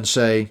tribulation and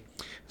say,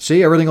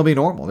 see, everything will be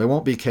normal. It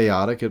won't be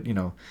chaotic.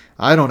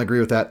 I don't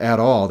agree with that at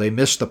all. They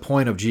miss the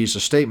point of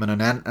Jesus' statement.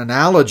 An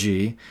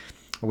analogy,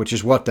 which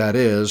is what that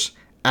is,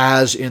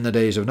 as in the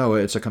days of Noah.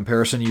 It's a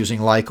comparison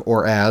using like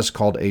or as,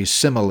 called a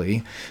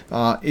simile,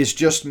 is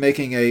just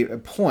making a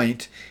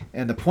point.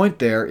 And the point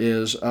there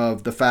is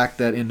of the fact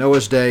that in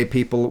Noah's day,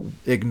 people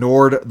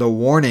ignored the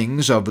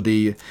warnings of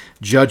the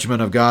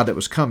judgment of God that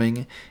was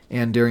coming,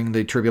 and during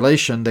the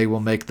tribulation, they will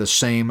make the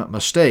same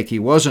mistake. He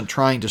wasn't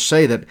trying to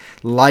say that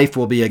life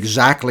will be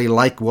exactly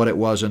like what it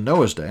was in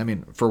Noah's day. I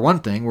mean, for one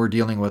thing, we're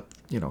dealing with,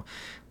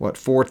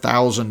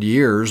 4,000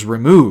 years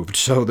removed.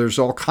 So there's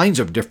all kinds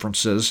of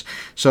differences.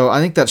 So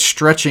I think that's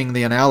stretching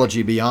the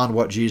analogy beyond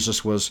what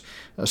Jesus was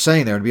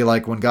saying there. It'd be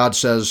like when God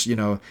says,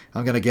 I'm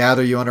going to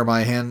gather you under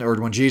my hand, or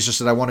when Jesus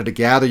said, I wanted to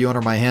gather you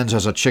under my hands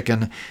as a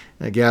chicken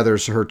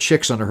gathers her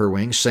chicks under her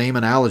wings. Same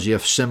analogy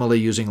of simile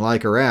using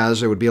like or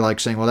as. It would be like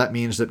saying, well, that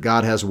means that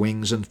God has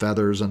wings and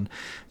feathers and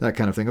that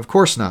kind of thing. Of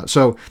course not.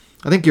 So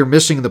I think you're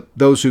missing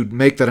those who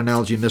make that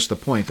analogy miss the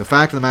point. The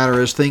fact of the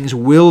matter is things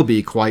will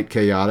be quite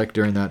chaotic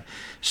during that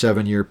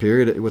 7-year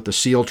period with the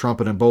seal,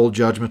 trumpet, and bowl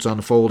judgments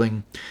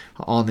unfolding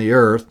on the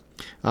earth.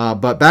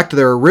 But back to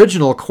their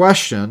original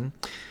question,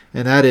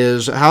 and that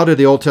is, how did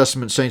the Old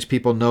Testament saints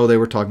people know they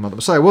were talking about the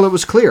Messiah? Well, it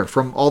was clear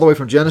all the way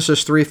from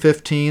Genesis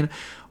 3:15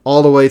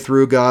 all the way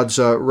through God's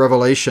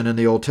revelation in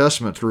the Old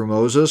Testament through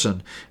Moses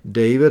and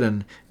David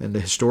and the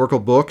historical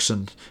books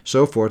and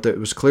so forth. It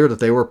was clear that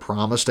they were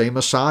promised a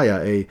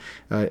Messiah,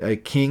 a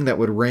king that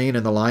would reign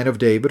in the line of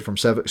David from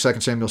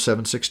 2 Samuel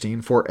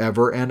 7:16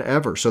 forever and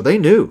ever. So they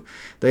knew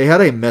they had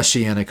a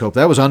messianic hope.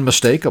 That was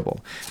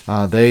unmistakable.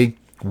 They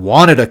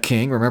wanted a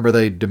king. Remember,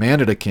 they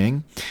demanded a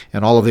king,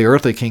 and all of the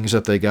earthly kings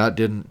that they got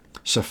didn't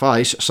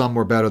suffice. Some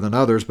were better than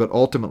others, but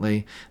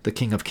ultimately the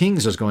King of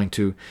Kings is going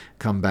to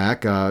come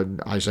back.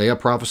 Isaiah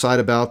prophesied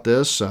about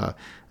this.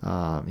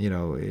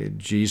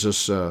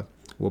 Jesus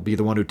will be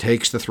the one who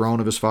takes the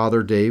throne of his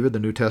father David, the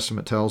New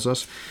Testament tells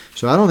us.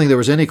 So I don't think there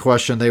was any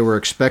question they were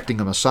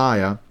expecting a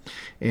Messiah,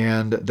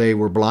 and they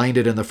were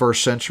blinded in the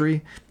first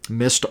century,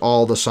 missed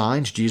all the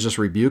signs. Jesus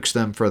rebukes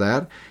them for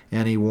that,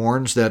 and he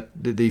warns that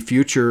the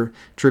future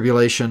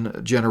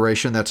tribulation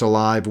generation that's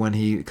alive when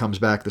he comes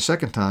back the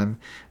second time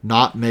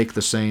not make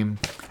the same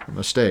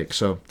mistake.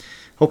 So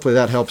hopefully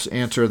that helps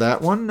answer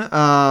that one.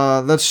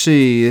 Let's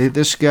see.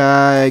 This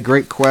guy,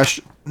 great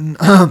question.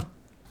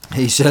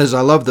 He says,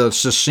 I love the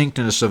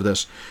succinctness of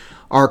this.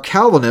 Are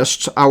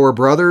Calvinists our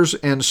brothers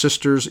and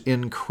sisters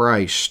in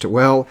Christ?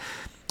 Well,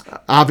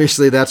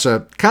 obviously that's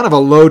a kind of a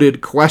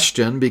loaded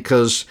question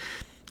because,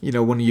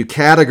 when you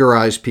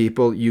categorize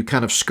people, you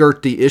kind of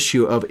skirt the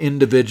issue of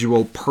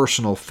individual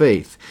personal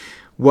faith.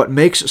 What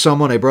makes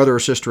someone a brother or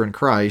sister in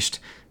Christ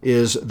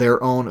is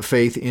their own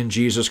faith in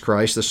Jesus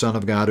Christ, the Son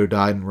of God who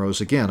died and rose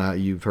again.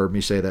 You've heard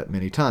me say that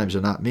many times,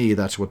 and not me.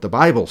 That's what the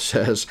Bible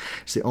says.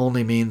 It's the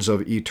only means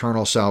of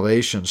eternal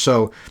salvation.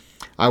 So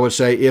I would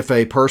say if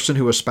a person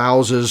who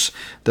espouses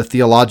the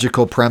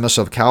theological premise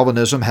of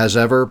Calvinism has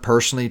ever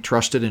personally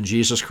trusted in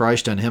Jesus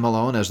Christ and Him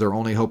alone as their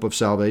only hope of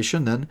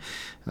salvation, then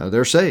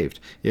they're saved.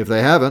 If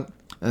they haven't,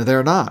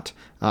 they're not.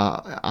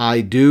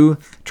 I do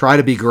try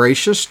to be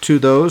gracious to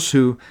those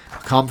who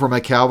come from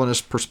a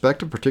Calvinist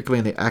perspective, particularly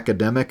in the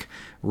academic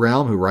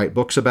realm, who write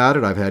books about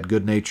it. I've had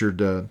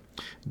good-natured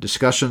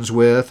discussions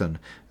with and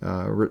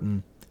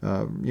written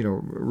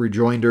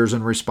rejoinders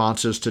and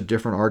responses to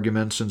different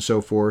arguments and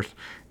so forth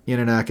in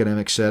an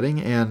academic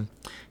setting, and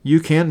you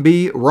can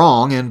be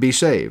wrong and be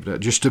saved.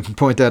 Just to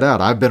point that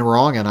out, I've been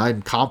wrong and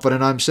I'm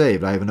confident I'm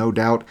saved. I have no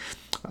doubt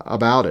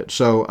about it.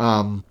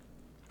 So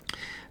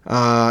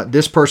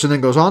this person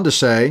then goes on to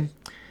say,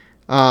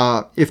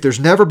 if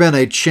there's never been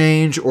a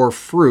change or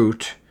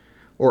fruit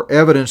or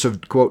evidence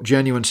of, quote,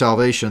 genuine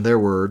salvation, their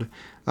word,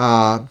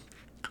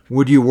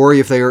 would you worry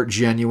if they are a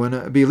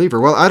genuine believer?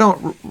 Well, I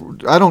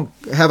don't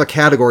have a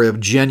category of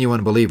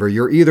genuine believer.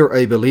 You're either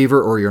a believer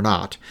or you're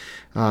not.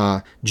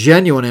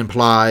 Genuine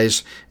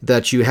implies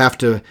that you have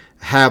to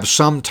have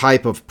some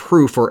type of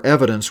proof or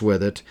evidence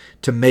with it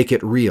to make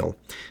it real.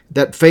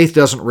 That faith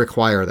doesn't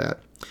require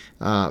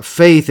that.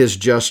 Faith is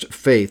just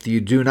faith.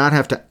 You do not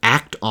have to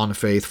act on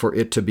faith for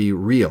it to be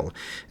real.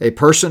 A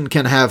person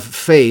can have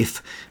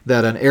faith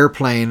that an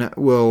airplane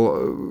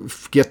will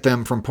get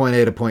them from point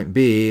A to point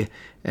B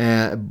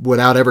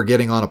without ever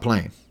getting on a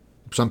plane.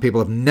 Some people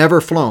have never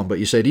flown, but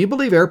you say, do you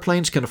believe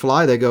airplanes can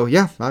fly? They go,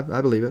 yeah,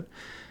 I believe it.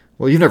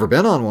 Well, you've never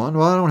been on one.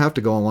 Well, I don't have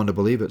to go on one to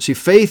believe it. See,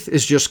 faith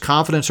is just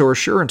confidence or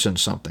assurance in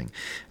something.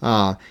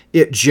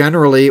 It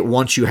generally,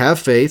 once you have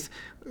faith,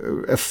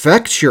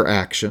 affects your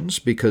actions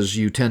because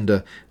you tend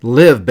to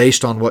live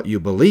based on what you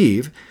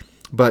believe,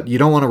 but you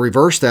don't want to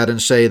reverse that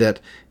and say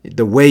that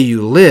the way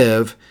you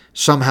live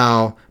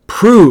somehow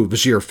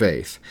proves your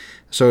faith.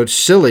 So it's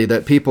silly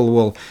that people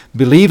will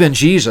believe in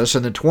Jesus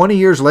and then 20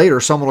 years later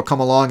someone will come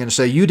along and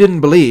say, you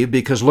didn't believe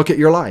because look at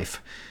your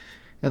life.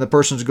 And the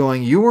person's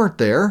going, you weren't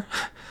there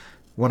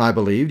when I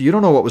believed. You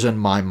don't know what was in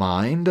my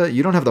mind.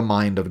 You don't have the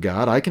mind of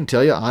God. I can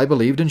tell you I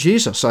believed in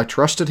Jesus. I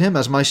trusted Him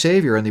as my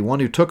Savior and the one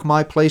who took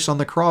my place on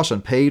the cross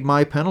and paid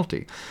my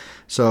penalty.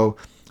 So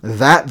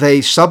that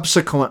they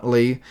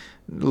subsequently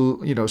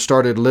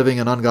started living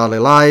an ungodly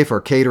life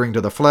or catering to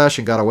the flesh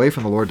and got away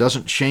from the Lord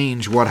doesn't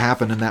change what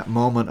happened in that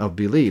moment of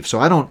belief. So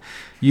I don't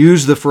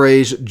use the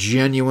phrase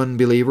genuine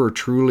believer or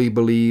truly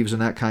believes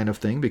and that kind of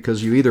thing,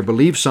 because you either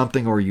believe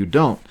something or you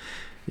don't.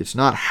 It's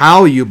not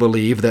how you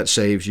believe that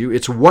saves you,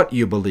 it's what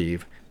you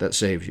believe that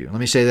saves you. Let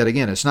me say that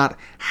again. It's not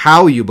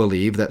how you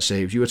believe that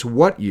saves you, it's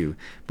what you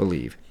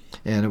believe.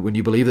 And when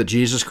you believe that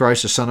Jesus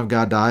Christ, the Son of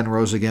God, died and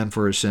rose again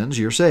for his sins,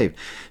 you're saved.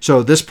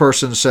 So this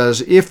person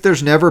says, if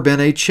there's never been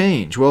a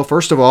change, well,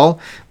 first of all,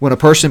 when a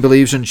person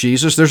believes in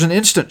Jesus, there's an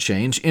instant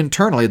change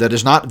internally that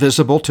is not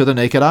visible to the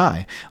naked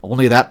eye.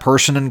 Only that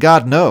person and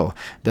God know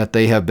that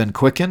they have been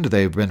quickened,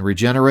 they've been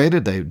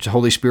regenerated, the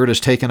Holy Spirit has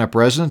taken up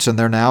residence, and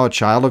they're now a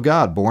child of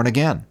God, born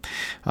again.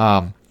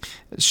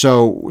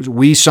 So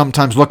we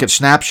sometimes look at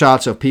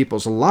snapshots of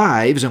people's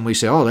lives and we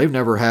say, oh, they've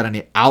never had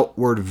any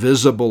outward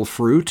visible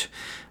fruit.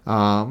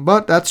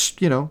 But that's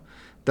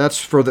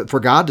for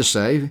God to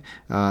say.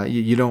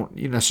 You don't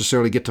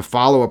necessarily get to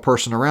follow a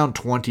person around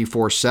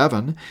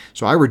 24/7.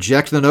 So I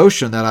reject the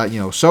notion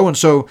that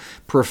so-and-so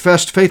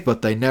professed faith,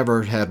 but they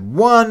never had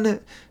one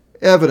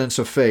evidence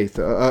of faith,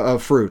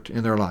 of fruit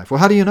in their life. Well,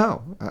 how do you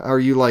know? Are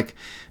you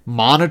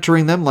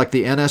monitoring them like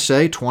the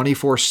NSA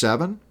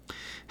 24/7?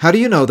 How do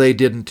you know they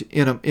didn't,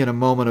 in a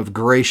moment of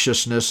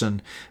graciousness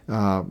and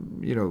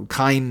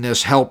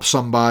kindness, help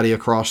somebody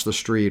across the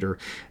street? Or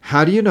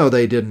how do you know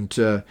they didn't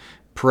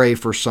pray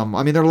for some?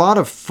 I mean, there are a lot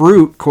of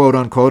fruit, quote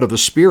unquote, of the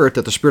Spirit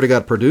that the Spirit of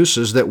God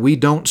produces that we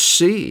don't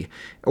see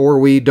or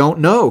we don't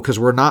know because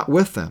we're not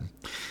with them.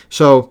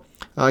 So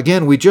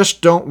again, we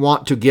just don't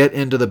want to get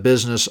into the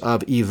business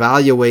of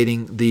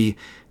evaluating the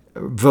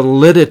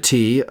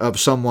validity of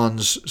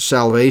someone's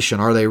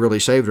salvation, are they really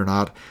saved or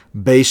not,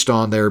 based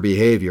on their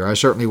behavior. I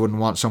certainly wouldn't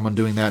want someone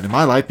doing that in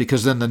my life,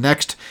 because then the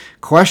next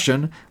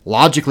question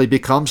logically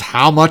becomes,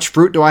 how much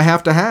fruit do I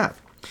have to have?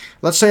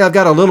 Let's say I've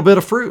got a little bit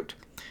of fruit.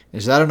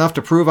 Is that enough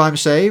to prove I'm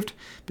saved?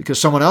 Because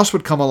someone else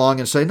would come along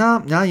and say,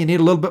 no, you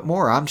need a little bit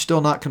more. I'm still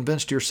not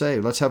convinced you're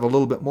saved. Let's have a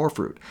little bit more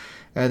fruit.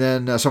 And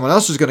then someone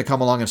else is going to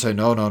come along and say,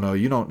 no,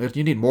 you don't.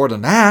 You need more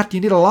than that.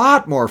 You need a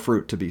lot more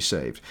fruit to be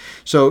saved.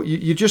 So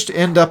you just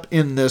end up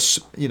in this,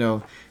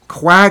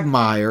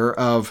 quagmire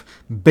of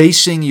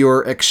basing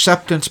your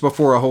acceptance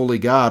before a holy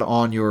God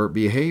on your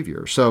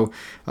behavior. So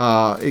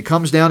it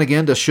comes down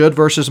again to should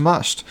versus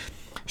must.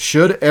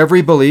 Should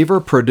every believer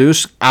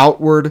produce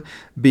outward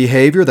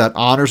behavior that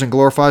honors and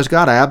glorifies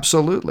God?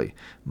 Absolutely.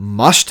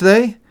 Must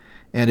they?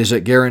 And is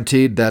it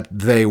guaranteed that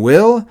they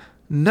will?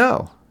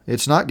 No.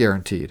 It's not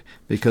guaranteed,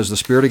 because the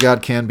Spirit of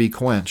God can be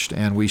quenched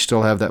and we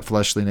still have that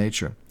fleshly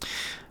nature.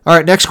 All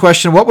right, next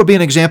question. What would be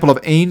an example of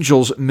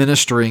angels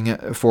ministering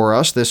for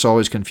us? This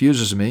always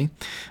confuses me.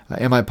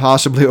 Am I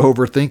possibly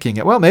overthinking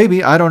it? Well,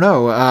 maybe. I don't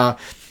know.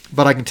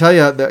 But I can tell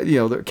you that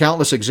there are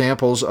countless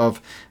examples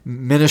of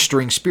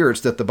ministering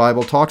spirits that the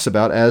Bible talks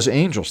about as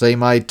angels. They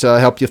might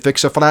help you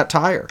fix a flat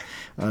tire.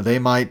 They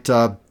might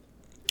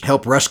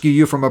help rescue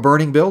you from a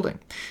burning building.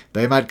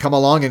 They might come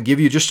along and give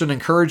you just an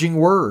encouraging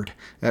word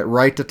at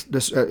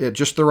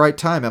just the right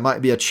time. It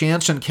might be a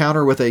chance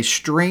encounter with a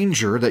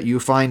stranger that you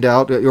find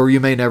out, or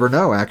you may never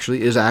know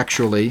actually, is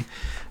actually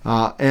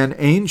an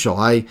angel.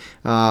 I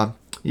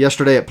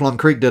yesterday at Plum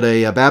Creek did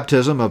a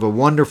baptism of a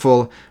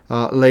wonderful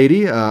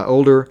lady,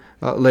 older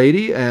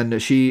lady,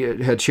 and she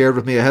had shared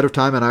with me ahead of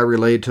time, and I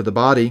relayed to the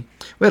body.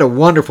 We had a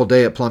wonderful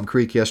day at Plum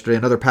Creek yesterday,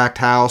 another packed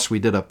house. We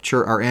did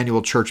our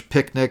annual church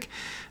picnic.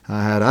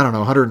 I had,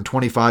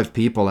 125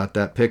 people at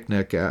that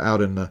picnic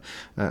out in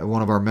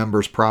one of our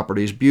members'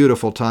 properties.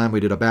 Beautiful time. We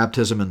did a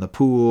baptism in the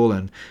pool,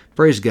 and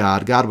praise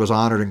God. God was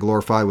honored and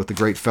glorified with the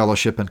great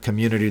fellowship and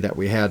community that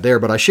we had there.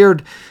 But I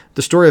shared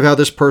the story of how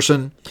this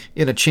person,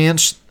 in a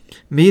chance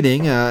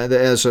meeting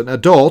as an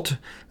adult,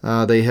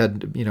 they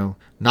had,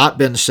 not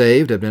been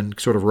saved, had been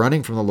sort of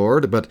running from the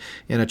Lord, but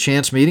in a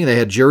chance meeting, they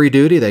had jury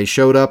duty. They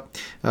showed up,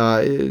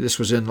 this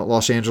was in the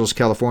Los Angeles,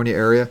 California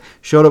area,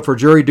 showed up for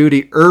jury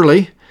duty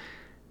early,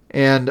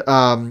 and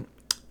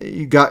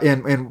got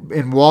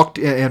and walked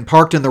and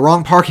parked in the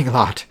wrong parking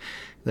lot.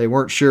 They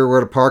weren't sure where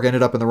to park,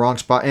 ended up in the wrong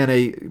spot, and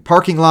a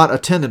parking lot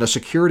attendant, a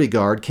security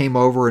guard, came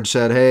over and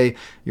said, "Hey,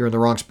 you're in the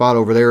wrong spot.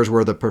 Over there is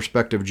where the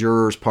prospective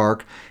jurors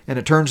park." And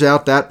it turns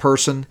out that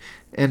person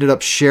ended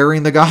up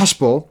sharing the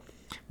gospel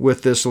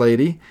with this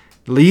lady,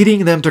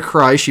 leading them to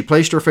Christ. She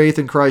placed her faith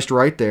in Christ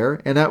right there,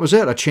 and that was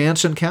it, a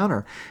chance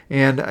encounter.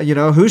 And,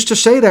 who's to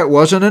say that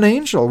wasn't an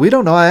angel? We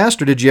don't know. I asked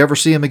her, did you ever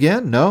see him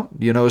again? No.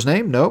 Do you know his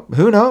name? Nope.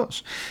 Who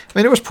knows? I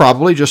mean, it was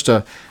probably just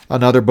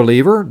another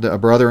believer, a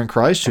brother in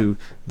Christ who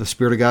the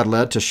Spirit of God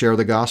led to share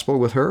the gospel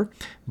with her.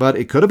 But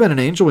it could have been an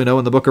angel. We know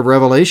in the book of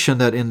Revelation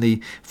that in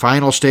the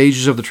final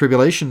stages of the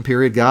tribulation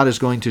period, God is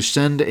going to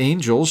send an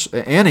angel,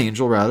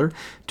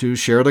 to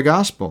share the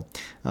gospel.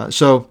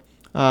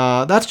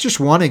 That's just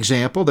one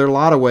example. There are a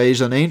lot of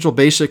ways an angel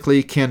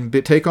basically can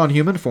take on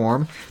human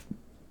form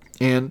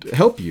and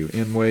help you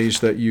in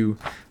ways that you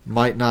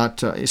might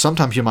not,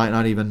 sometimes you might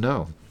not even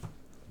know.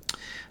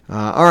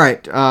 All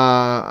right,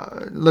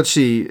 let's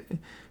see.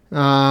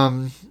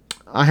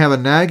 I have a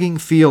nagging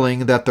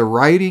feeling that the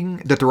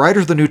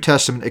writers of the New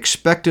Testament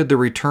expected the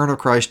return of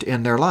Christ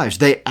in their lives.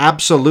 They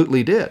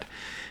absolutely did.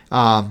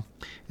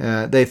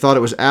 They thought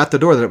it was at the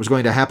door, that it was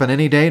going to happen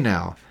any day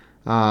now.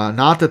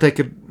 Not that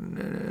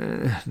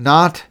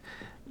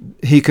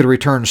he could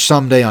return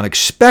someday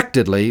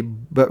unexpectedly,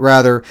 but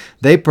rather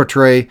they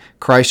portray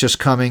Christ's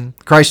coming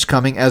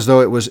as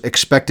though it was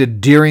expected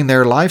during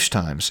their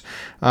lifetimes.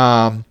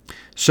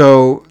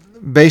 So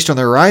based on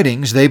their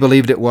writings, they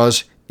believed it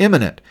was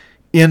imminent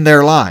in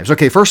their lives.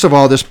 Okay, first of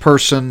all, this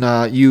person,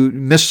 you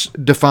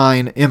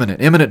misdefine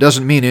imminent. Imminent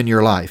doesn't mean in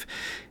your life.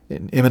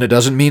 Imminent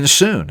doesn't mean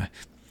soon.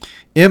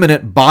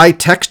 Imminent, by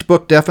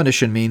textbook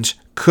definition, means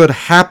could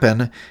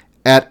happen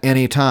at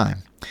any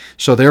time.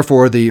 So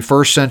therefore, the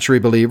first century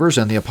believers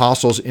and the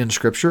apostles in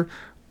Scripture,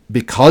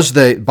 because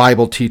the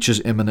Bible teaches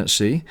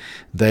imminency,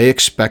 they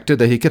expected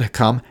that he could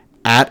come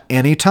at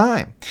any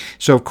time.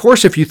 So of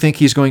course, if you think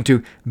he's going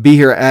to be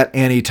here at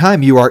any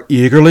time, you are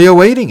eagerly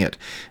awaiting it.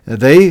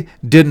 They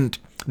didn't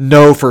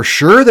know for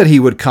sure that he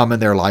would come in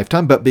their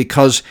lifetime, but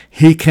because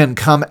he can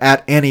come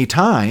at any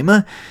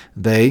time,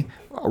 they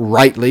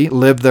rightly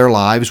lived their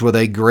lives with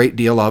a great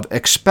deal of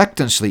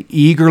expectancy,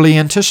 eagerly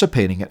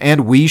anticipating it,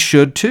 and we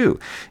should too.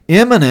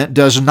 Imminent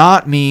does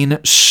not mean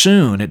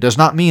soon. It does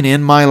not mean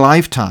in my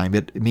lifetime.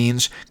 It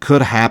means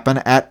could happen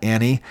at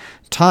any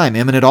time.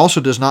 Imminent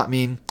also does not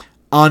mean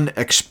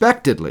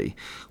unexpectedly.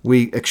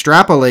 We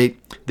extrapolate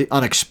the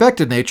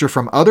unexpected nature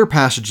from other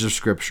passages of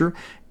Scripture,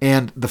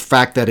 and the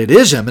fact that it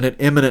is imminent.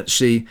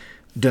 Imminency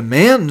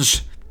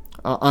demands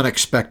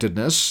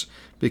unexpectedness,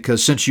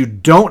 because since you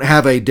don't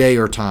have a day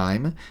or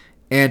time,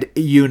 and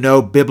you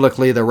know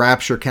biblically the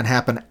rapture can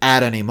happen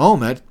at any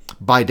moment,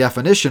 by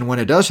definition, when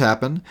it does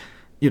happen,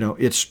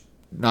 it's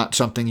not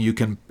something you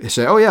can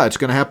say, oh yeah, it's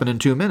going to happen in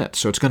 2 minutes.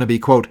 So it's going to be,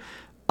 quote,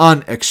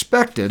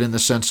 unexpected in the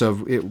sense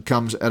of it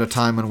comes at a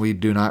time when we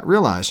do not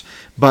realize.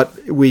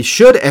 But we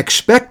should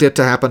expect it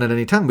to happen at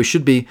any time. We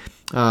should be,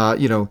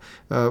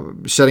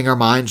 setting our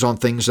minds on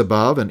things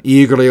above and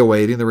eagerly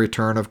awaiting the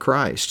return of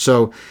Christ.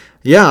 So,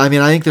 yeah, I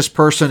think this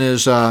person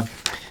is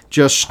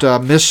just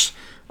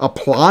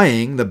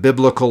misapplying the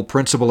biblical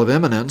principle of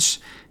imminence,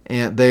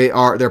 and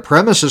their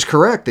premise is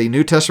correct. The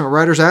New Testament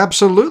writers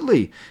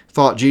absolutely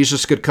thought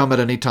Jesus could come at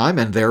any time,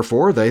 and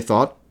therefore they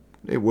thought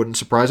it wouldn't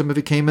surprise them if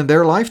he came in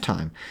their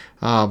lifetime.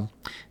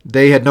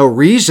 They had no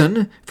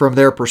reason, from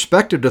their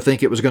perspective, to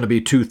think it was going to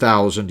be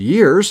 2,000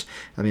 years.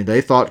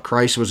 They thought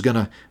Christ was going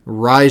to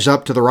rise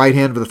up to the right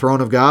hand of the throne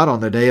of God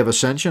on the day of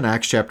ascension,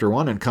 Acts chapter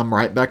 1, and come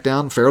right back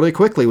down fairly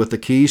quickly with the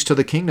keys to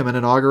the kingdom and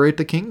inaugurate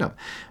the kingdom.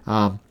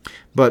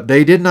 But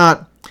they did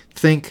not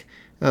think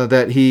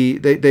that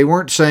they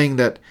weren't saying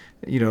that,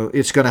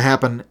 it's going to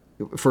happen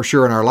for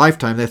sure in our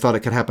lifetime. They thought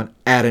it could happen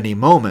at any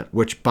moment,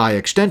 which by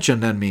extension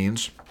then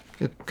means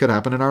it could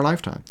happen in our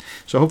lifetime.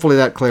 So hopefully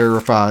that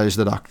clarifies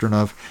the doctrine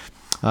of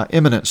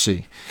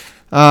imminency.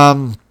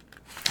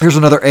 Here's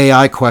another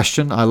AI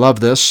question. I love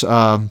this.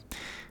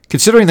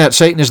 Considering that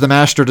Satan is the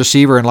master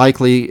deceiver and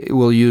likely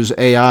will use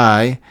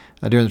AI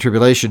during the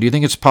tribulation, do you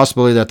think it's a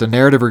possibility that the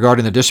narrative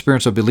regarding the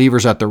disappearance of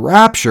believers at the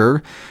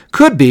rapture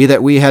could be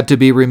that we had to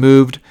be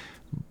removed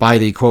by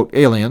the, quote,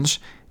 aliens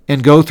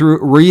and go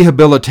through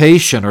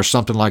rehabilitation or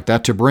something like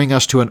that to bring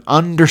us to an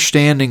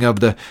understanding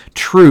of the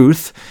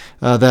truth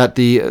that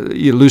the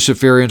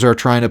Luciferians are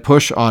trying to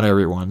push on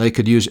everyone? They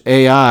could use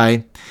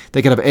AI.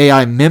 They could have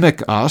AI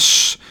mimic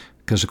us,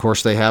 because, of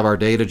course, they have our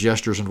data,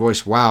 gestures, and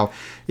voice. Wow.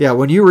 Yeah,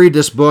 when you read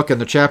this book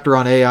and the chapter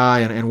on AI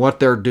and what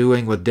they're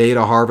doing with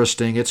data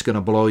harvesting, it's going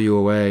to blow you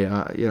away.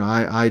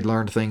 I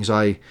learned things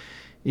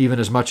even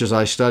as much as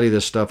I study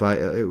this stuff,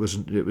 it was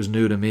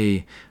new to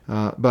me.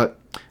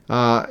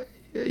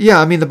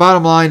 Yeah, the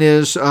bottom line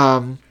is,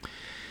 who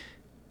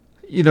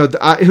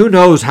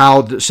knows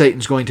how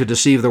Satan's going to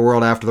deceive the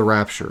world after the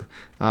rapture.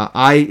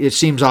 It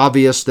seems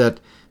obvious that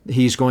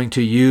he's going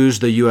to use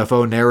the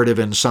UFO narrative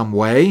in some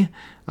way,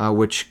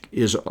 which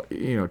is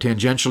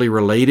tangentially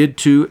related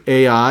to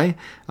AI.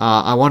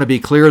 I want to be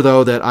clear,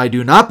 though, that I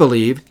do not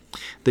believe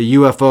the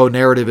UFO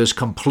narrative is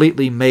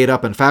completely made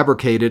up and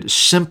fabricated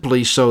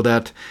simply so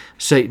that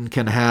Satan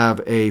can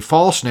have a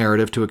false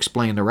narrative to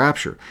explain the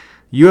rapture.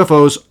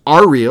 UFOs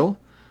are real.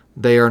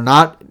 They are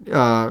not,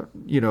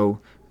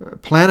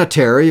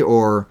 planetary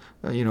or,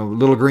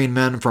 little green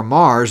men from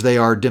Mars. They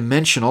are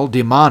dimensional,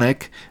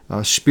 demonic,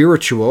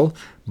 spiritual,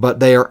 but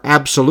they are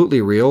absolutely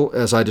real,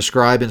 as I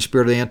describe in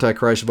Spirit of the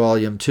Antichrist,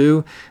 Volume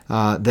 2.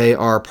 They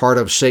are part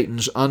of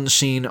Satan's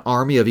unseen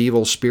army of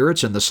evil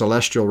spirits in the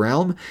celestial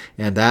realm,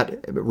 and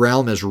that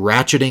realm is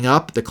ratcheting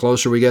up the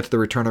closer we get to the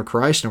return of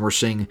Christ, and we're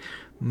seeing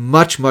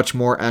much, much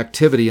more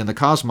activity in the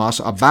cosmos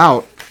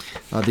about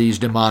these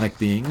demonic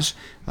beings.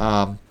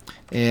 And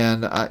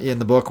in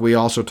the book, we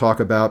also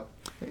talk about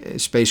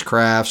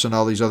spacecrafts and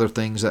all these other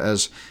things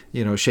as,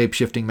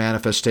 shape-shifting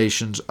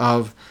manifestations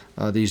of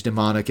these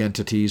demonic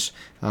entities.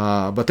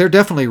 But they're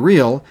definitely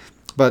real,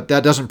 but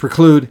that doesn't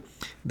preclude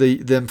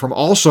them from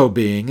also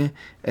being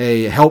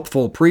a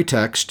helpful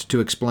pretext to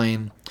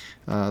explain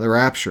the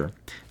rapture.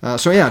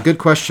 So yeah, good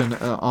question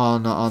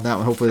on that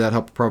one. Hopefully that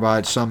helped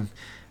provide some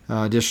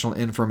additional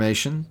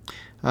information.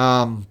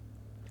 All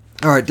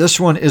right, this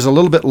one is a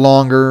little bit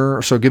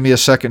longer, so give me a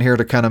second here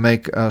to kind of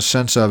make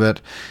sense of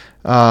it.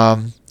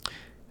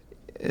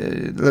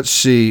 Let's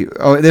see.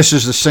 Oh, this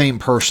is the same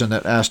person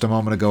that asked a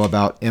moment ago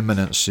about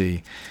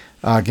imminency.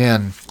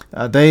 Again,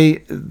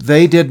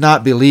 they did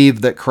not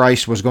believe that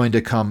Christ was going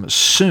to come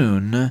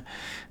soon.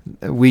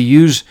 We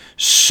use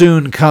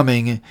soon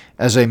coming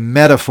as a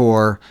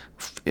metaphor,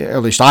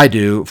 at least I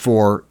do,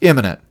 for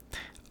imminent.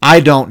 I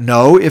don't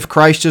know if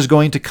Christ is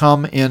going to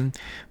come in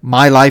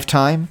my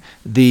lifetime.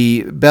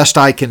 The best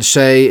I can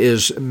say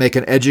is make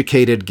an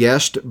educated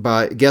guess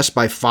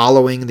by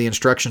following the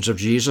instructions of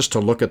Jesus to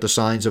look at the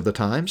signs of the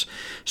times.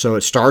 So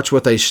it starts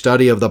with a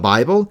study of the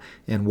Bible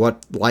and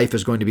what life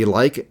is going to be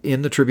like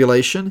in the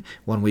tribulation.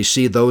 When we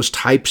see those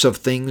types of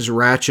things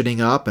ratcheting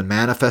up and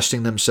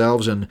manifesting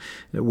themselves in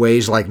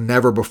ways like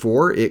never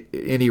before,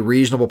 any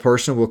reasonable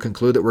person will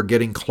conclude that we're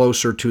getting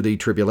closer to the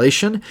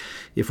tribulation.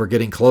 If we're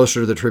getting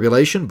closer to the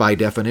tribulation, by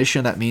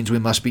definition, that means we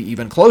must be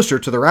even closer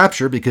to the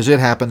rapture because it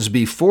happens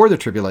before the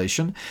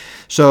tribulation.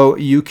 So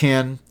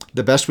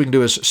the best we can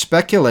do is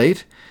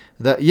speculate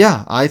that,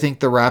 yeah, I think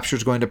the rapture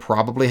is going to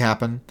probably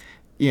happen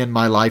in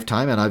my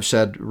lifetime, and I've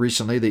said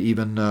recently that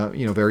even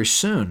very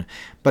soon.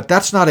 But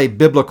that's not a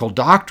biblical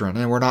doctrine,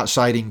 and we're not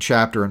citing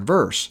chapter and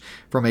verse.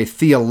 From a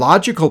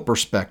theological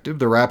perspective,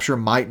 the rapture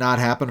might not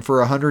happen for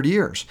 100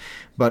 years.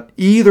 But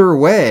either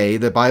way,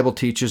 the Bible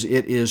teaches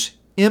it is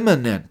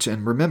imminent.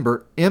 And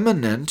remember,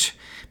 imminent.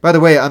 By the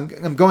way,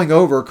 I'm going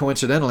over,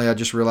 coincidentally, I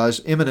just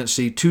realized,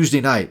 imminency Tuesday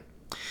night,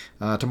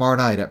 tomorrow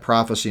night at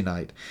Prophecy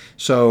Night.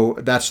 So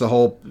that's the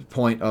whole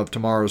point of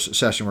tomorrow's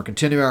session. We're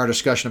continuing our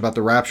discussion about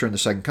the rapture and the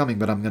second coming,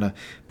 but I'm going to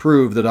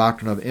prove the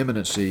doctrine of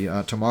imminency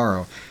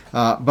tomorrow.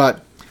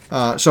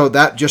 So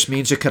that just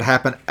means it could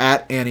happen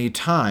at any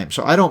time.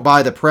 So I don't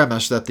buy the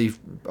premise that the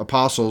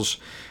apostles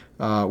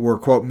were,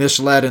 quote,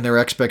 misled in their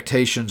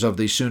expectations of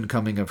the soon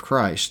coming of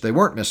Christ. They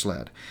weren't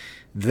misled.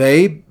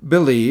 They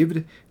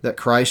believed that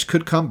Christ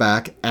could come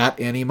back at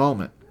any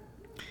moment.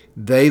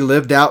 They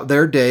lived out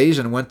their days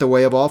and went the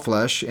way of all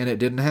flesh, and it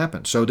didn't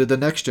happen. So did the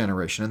next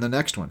generation and the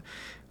next one.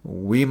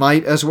 We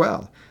might as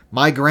well.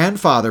 My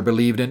grandfather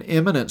believed in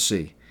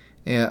imminency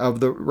of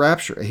the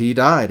rapture. He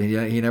died.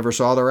 He never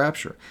saw the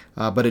rapture.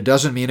 But it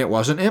doesn't mean it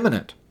wasn't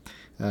imminent.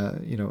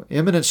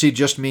 Imminency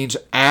just means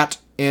at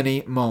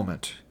any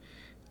moment.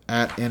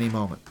 At any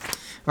moment.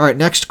 All right,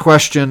 next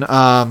question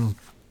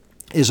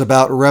is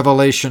about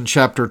Revelation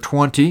chapter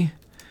 20.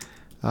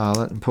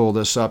 Let me pull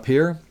this up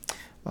here.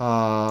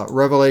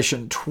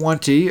 Revelation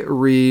 20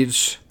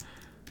 reads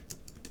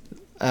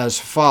as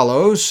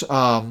follows.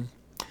 And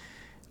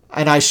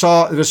I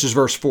saw, this is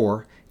verse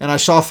 4, and I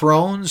saw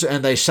thrones,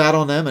 and they sat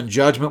on them, and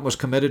judgment was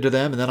committed to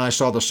them. And then I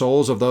saw the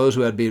souls of those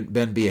who had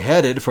been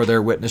beheaded for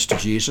their witness to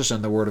Jesus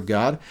and the word of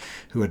God,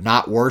 who had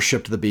not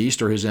worshipped the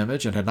beast or his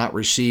image, and had not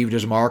received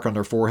his mark on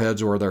their foreheads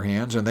or their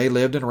hands. And they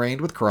lived and reigned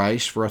with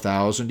Christ for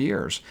 1,000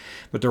 years.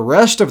 But the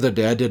rest of the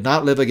dead did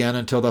not live again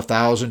until the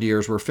 1,000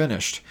 years were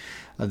finished.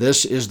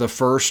 This is the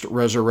first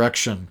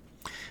resurrection.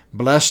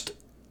 Blessed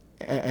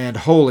and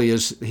holy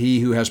is he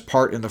who has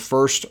part in the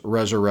first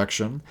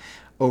resurrection.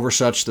 Over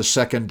such the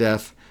second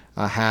death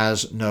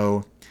has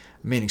no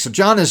meaning. So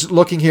John is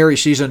looking here. He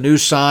sees a new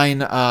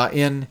sign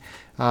in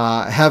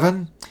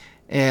heaven,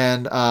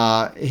 and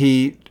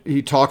he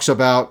talks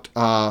about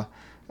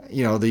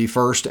the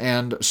first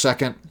and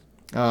second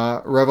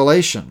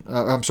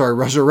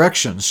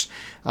resurrections.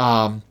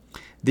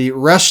 The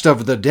rest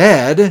of the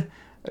dead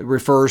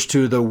refers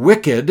to the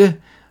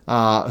wicked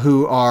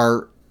who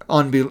are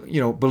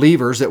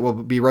believers that will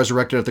be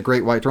resurrected at the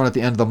great white throne at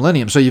the end of the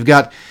millennium. So you've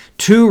got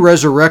two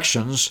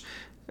resurrections,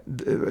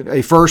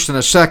 a first and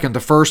a second, the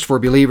first for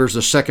believers,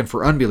 the second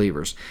for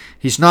unbelievers.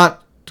 He's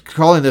not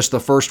calling this the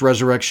first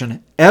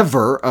resurrection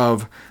ever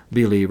of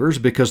believers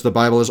because the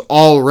Bible has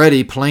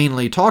already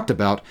plainly talked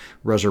about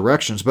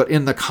resurrections. But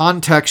in the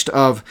context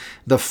of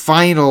the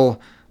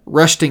final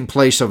resting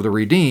place of the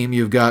redeemed,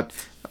 you've got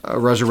a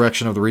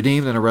resurrection of the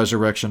redeemed and a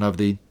resurrection of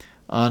the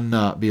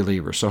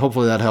unbelievers. So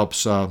hopefully that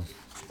helps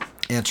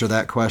answer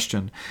that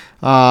question.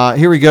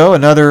 Here we go.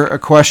 Another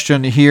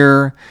question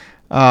here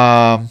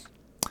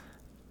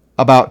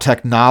about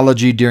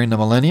technology during the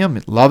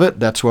millennium. Love it.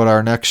 That's what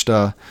our next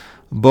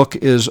book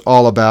is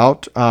all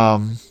about.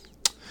 Let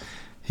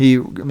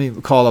me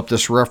call up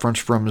this reference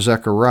from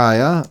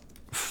Zechariah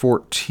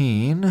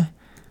 14.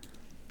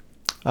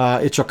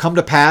 It shall come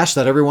to pass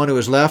that everyone who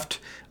is left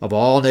of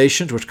all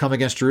nations which come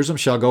against Jerusalem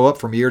shall go up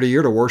from year to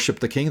year to worship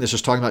the King. This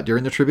is talking about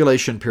during the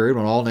tribulation period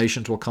when all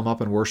nations will come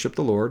up and worship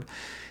the Lord.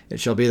 It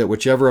shall be that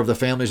whichever of the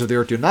families of the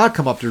earth do not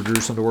come up to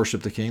Jerusalem to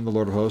worship the King, the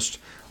Lord of hosts,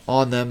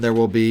 on them there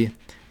will be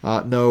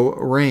no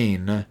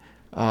rain.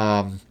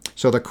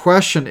 So the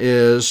question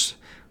is,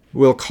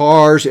 will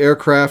cars,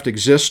 aircraft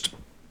exist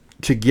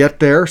to get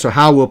there? So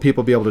how will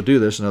people be able to do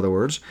this, in other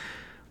words?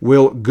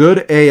 Will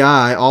good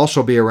AI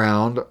also be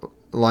around,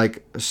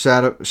 like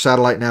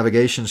satellite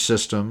navigation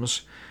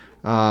systems,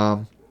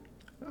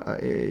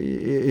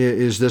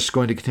 is this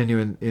going to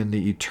continue in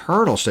the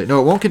eternal state?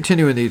 No, it won't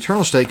continue in the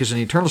eternal state, because in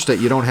the eternal state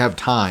you don't have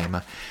time,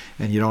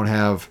 and you don't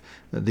have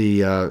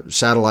the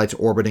satellites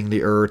orbiting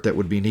the Earth that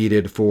would be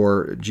needed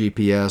for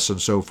GPS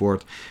and so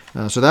forth.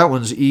 So that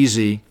one's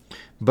easy.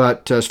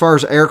 But as far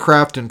as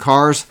aircraft and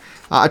cars,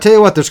 I tell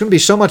you what, there's going to be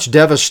so much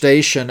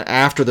devastation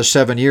after the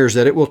 7 years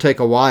that it will take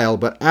a while.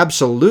 But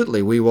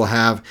absolutely, we will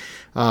have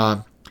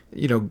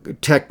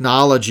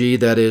technology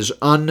that is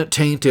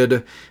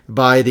untainted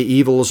by the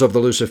evils of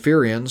the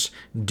Luciferians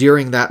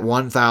during that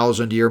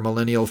 1,000-year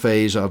millennial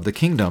phase of the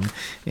kingdom,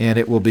 and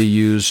it will be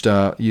used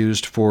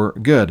for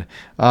good.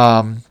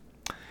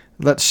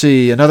 Let's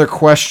see, another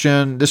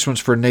question. This one's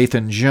for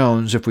Nathan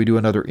Jones if we do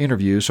another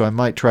interview, so I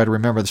might try to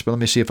remember this, but let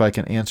me see if I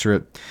can answer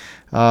it.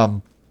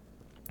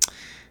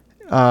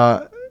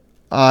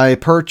 I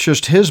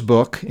purchased his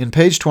book. In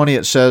page 20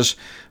 it says,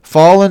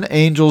 "Fallen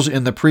angels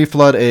in the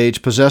pre-flood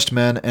age possessed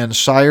men and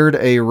sired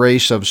a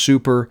race of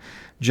super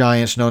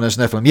giants known as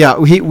Nephilim." Yeah,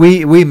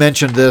 we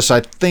mentioned this,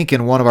 I think,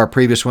 in one of our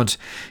previous ones.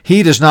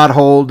 He does not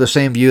hold the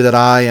same view that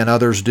I and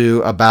others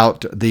do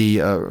about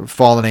the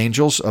fallen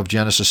angels of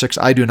Genesis 6.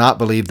 I do not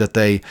believe that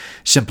they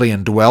simply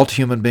indwelt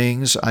human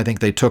beings. I think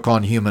they took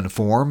on human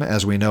form,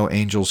 as we know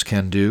angels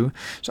can do.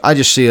 So I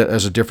just see it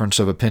as a difference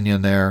of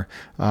opinion there.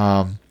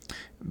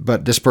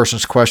 But this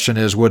person's question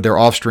is, would their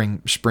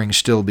offspring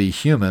still be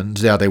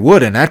humans? Yeah, they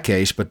would in that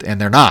case, and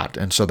they're not.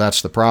 And so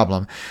that's the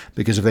problem,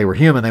 because if they were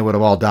human, they would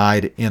have all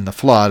died in the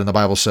flood, and the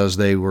Bible says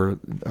they were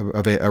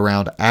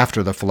around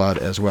after the flood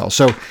as well.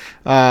 So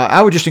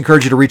I would just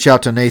encourage you to reach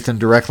out to Nathan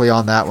directly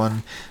on that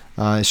one.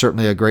 He's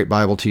certainly a great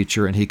Bible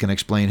teacher, and he can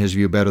explain his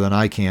view better than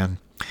I can.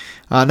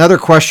 Another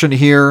question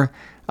here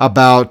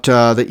about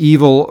the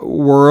evil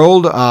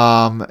world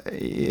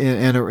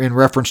in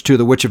reference to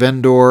the Witch of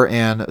Endor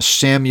and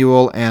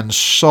Samuel and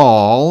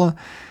Saul.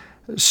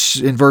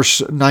 In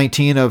verse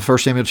 19 of 1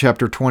 Samuel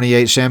chapter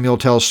 28, Samuel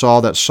tells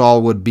Saul that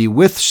Saul would be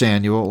with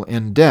Samuel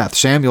in death.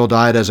 Samuel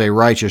died as a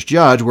righteous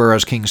judge,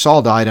 whereas King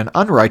Saul died an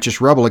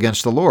unrighteous rebel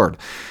against the Lord.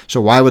 So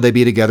why would they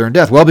be together in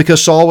death? Well,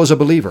 because Saul was a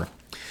believer.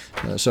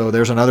 So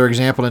there's another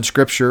example in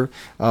Scripture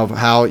of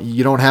how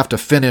you don't have to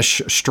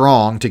finish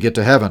strong to get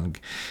to heaven.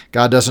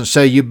 God doesn't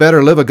say you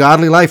better live a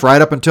godly life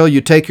right up until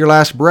you take your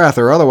last breath,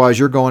 or otherwise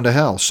you're going to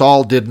hell.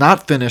 Saul did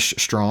not finish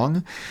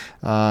strong.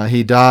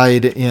 He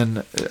died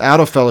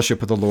out of fellowship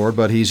with the Lord,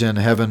 but he's in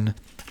heaven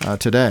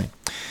today.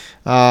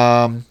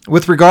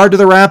 With regard to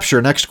the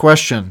rapture, next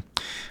question.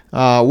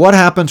 What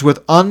happens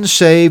with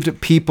unsaved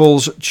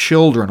people's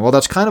children? Well,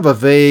 that's kind of a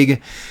vague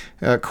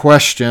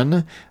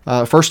question.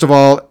 First of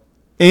all,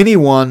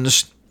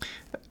 anyone's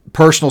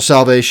personal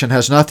salvation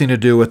has nothing to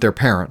do with their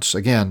parents.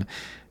 Again,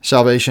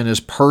 salvation is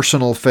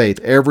personal faith.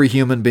 Every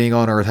human being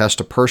on earth has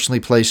to personally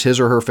place his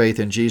or her faith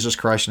in Jesus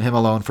Christ and Him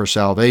alone for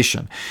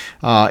salvation.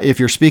 If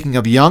you're speaking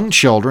of young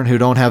children who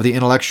don't have the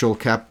intellectual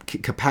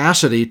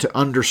capacity to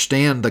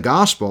understand the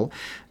gospel,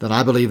 then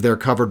I believe they're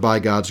covered by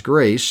God's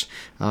grace.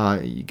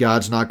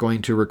 God's not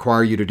going to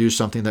require you to do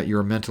something that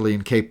you're mentally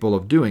incapable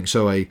of doing.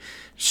 So a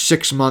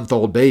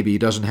 6-month-old baby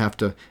doesn't have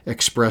to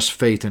express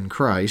faith in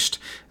Christ,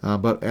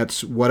 but at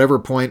whatever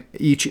point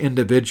each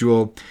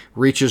individual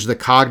reaches the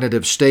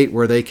cognitive state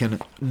where they can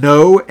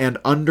know and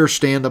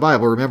understand the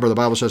Bible. Remember, the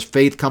Bible says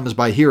faith comes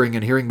by hearing,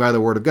 and hearing by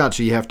the Word of God.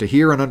 So you have to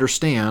hear and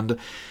understand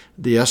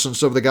the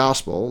essence of the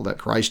gospel, that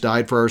Christ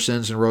died for our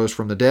sins and rose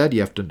from the dead.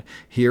 You have to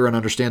hear and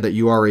understand that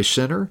you are a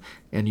sinner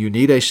and you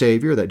need a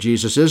Savior, that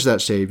Jesus is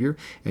that Savior,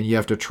 and you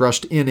have to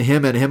trust in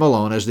Him and Him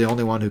alone as the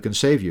only one who can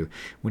save you.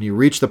 When you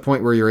reach the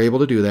point where you're able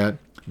to do that,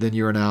 then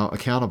you are now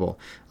accountable.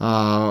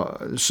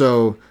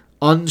 So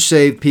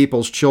unsaved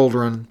people's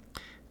children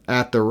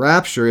at the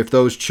rapture, if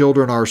those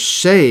children are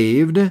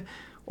saved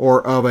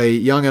or of a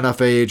young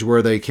enough age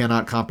where they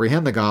cannot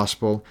comprehend the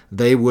gospel,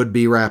 they would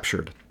be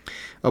raptured.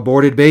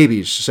 Aborted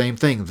babies, same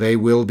thing, they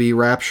will be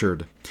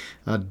raptured.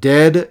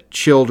 Dead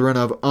children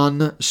of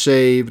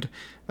unsaved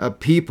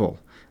people.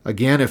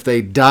 Again, if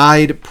they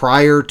died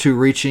prior to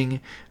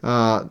reaching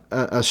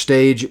a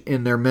stage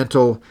in their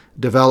mental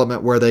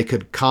development where they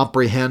could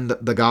comprehend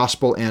the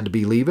gospel and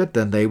believe it,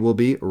 then they will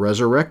be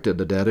resurrected.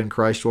 The dead in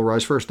Christ will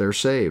rise first. They're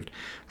saved.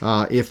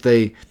 If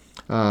they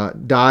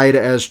died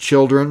as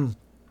children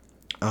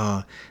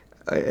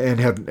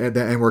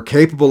and were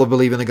capable of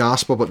believing the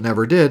gospel but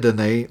never did, then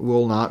they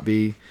will not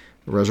be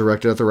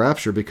resurrected at the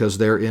rapture because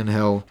they're in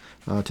hell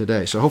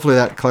today. So hopefully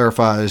that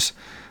clarifies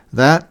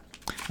that.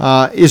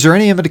 Is there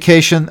any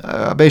indication,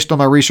 based on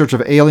my research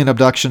of alien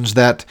abductions,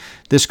 that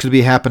this could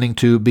be happening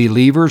to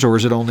believers, or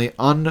is it only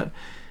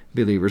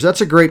unbelievers?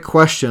 That's a great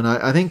question.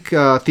 I think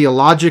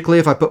theologically,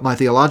 if I put my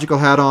theological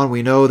hat on,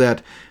 we know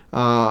that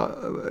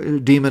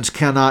demons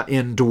cannot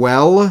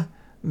indwell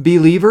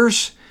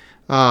believers.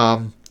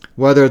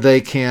 Whether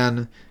they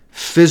can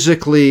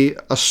physically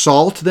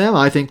assault them,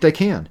 I think they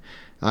can.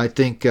 I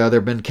think there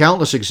have been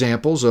countless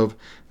examples of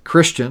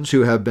Christians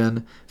who have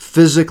been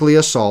physically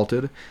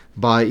assaulted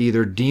by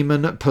either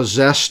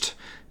demon-possessed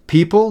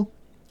people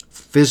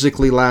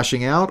physically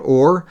lashing out,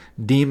 or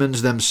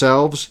demons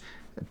themselves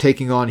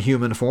taking on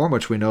human form,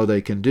 which we know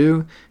they can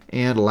do,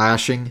 and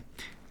lashing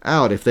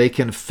out. If they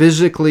can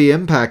physically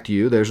impact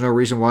you, there's no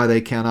reason why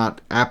they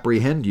cannot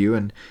apprehend you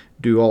and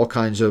do all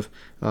kinds of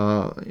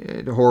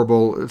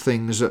horrible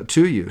things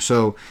to you.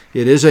 So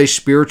it is a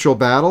spiritual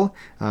battle.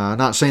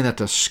 Not saying that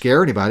to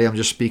scare anybody. I'm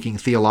just speaking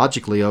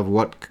theologically of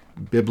what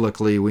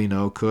biblically we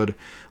know could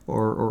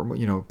or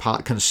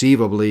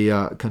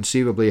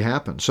conceivably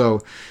happen.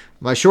 So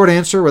my short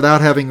answer,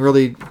 without having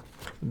really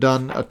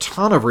done a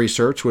ton of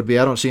research, would be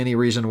I don't see any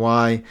reason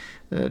why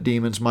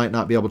demons might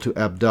not be able to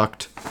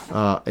abduct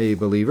a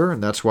believer,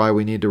 and that's why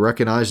we need to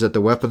recognize that the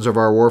weapons of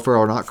our warfare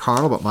are not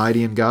carnal but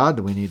mighty in God.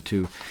 We need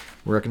to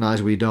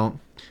recognize we don't,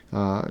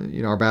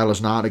 our battle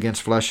is not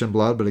against flesh and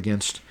blood but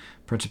against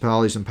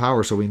principalities and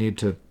powers, so we need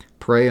to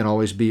pray and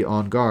always be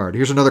on guard.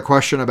 Here's another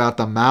question about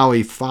the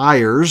Maui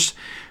fires.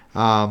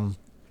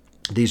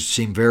 These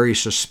seem very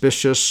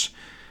suspicious.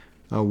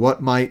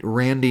 What might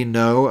Randy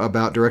know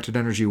about directed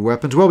energy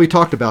weapons? Well, we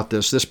talked about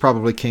this. This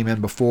probably came in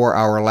before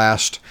our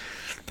last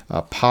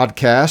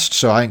podcast,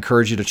 so I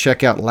encourage you to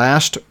check out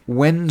last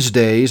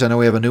Wednesday's. I know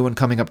we have a new one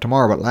coming up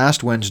tomorrow, but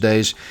last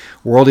Wednesday's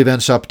World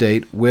Events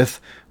Update with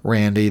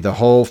Randy, the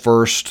whole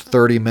first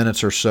 30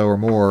 minutes or so or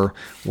more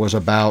was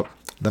about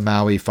the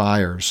Maui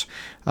fires.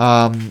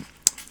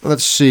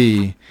 Let's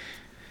see.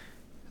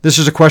 This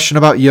is a question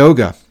about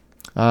yoga.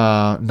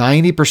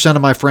 90%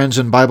 of my friends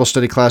in Bible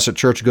study class at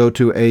church go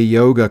to a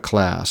yoga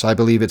class. I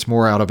believe it's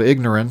more out of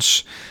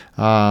ignorance,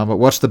 but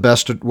what's the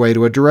best way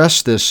to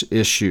address this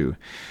issue?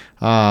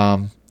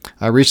 I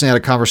recently had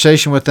a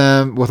conversation with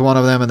one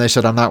of them, and they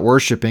said, I'm not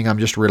worshiping, I'm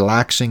just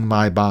relaxing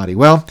my body.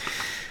 Well,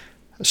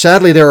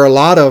 sadly, there are a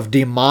lot of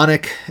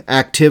demonic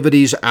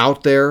activities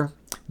out there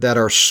that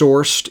are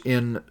sourced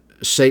in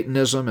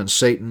Satanism and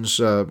Satan's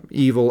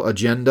evil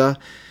agenda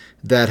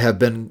that have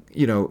been,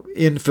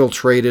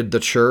 infiltrated the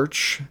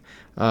church.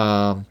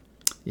 The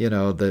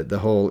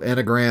whole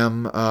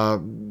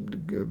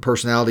Enneagram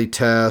personality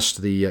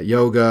test, the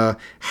yoga,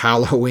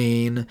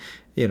 Halloween.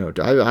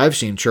 I've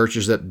seen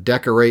churches that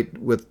decorate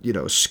with,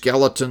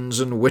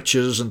 skeletons and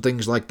witches and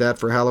things like that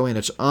for Halloween.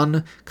 It's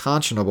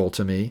unconscionable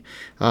to me.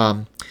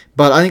 But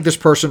I think this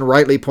person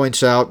rightly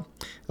points out,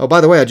 oh, by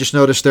the way, I just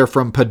noticed they're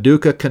from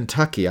Paducah,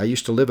 Kentucky. I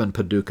used to live in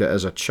Paducah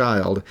as a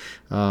child.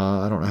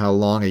 I don't know how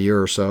long, a year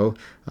or so.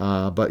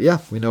 But yeah,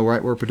 we know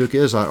right where Paducah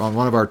is. On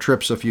one of our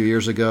trips a few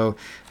years ago,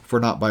 for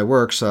Not By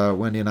Works,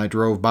 Wendy and I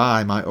drove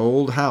by my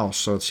old house.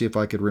 So let's see if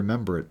I could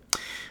remember it.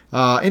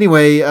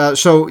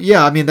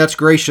 That's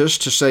gracious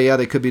to say, yeah,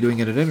 they could be doing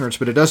it in ignorance,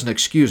 but it doesn't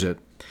excuse it.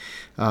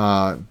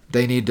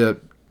 They need to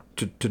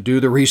do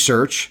the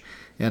research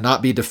and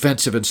not be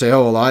defensive and say,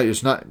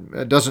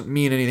 it doesn't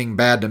mean anything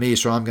bad to me,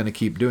 so I'm going to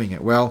keep doing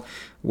it. Well,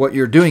 what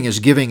you're doing is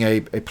giving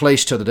a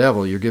place to the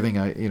devil. You're giving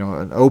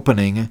an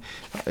opening,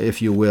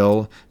 if you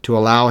will, to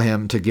allow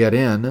him to get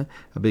in,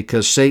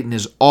 because Satan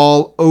is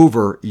all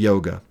over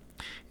yoga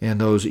and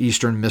those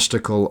Eastern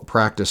mystical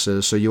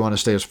practices. So you want to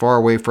stay as far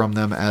away from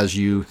them as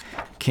you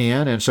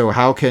can. And so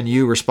how can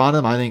you respond to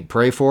them? I think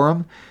pray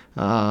for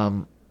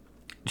them.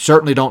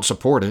 Certainly don't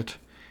support it.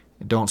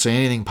 Don't say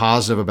anything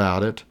positive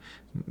about it.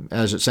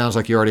 As it sounds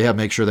like you already have,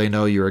 make sure they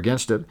know you're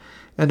against it.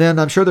 And then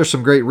I'm sure there's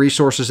some great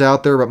resources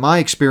out there, but my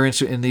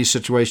experience in these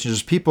situations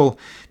is people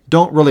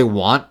don't really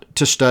want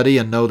to study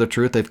and know the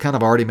truth. They've kind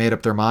of already made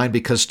up their mind,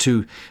 because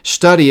to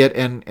study it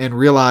and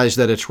realize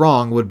that it's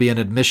wrong would be an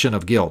admission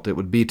of guilt. It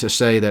would be to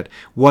say that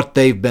what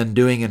they've been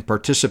doing and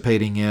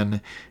participating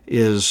in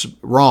is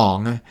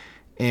wrong,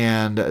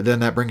 and then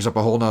that brings up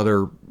a whole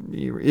other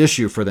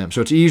issue for them.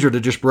 So it's easier to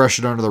just brush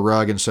it under the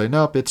rug and say,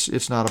 nope,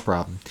 it's not a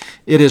problem.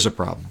 It is a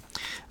problem.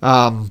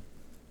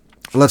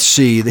 Let's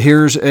see.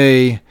 Here's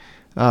a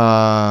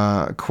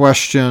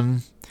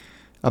question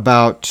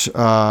about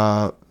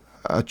a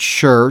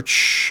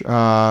church.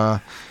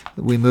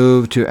 We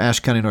moved to Ashe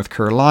County, North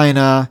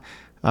Carolina.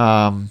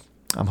 I'm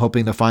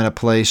hoping to find a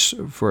place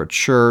for a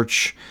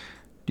church.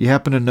 Do you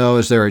happen to know,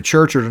 is there a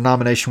church or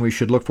denomination we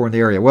should look for in the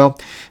area? Well,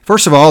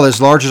 first of all,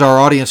 as large as our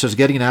audience is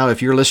getting now,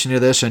 if you're listening to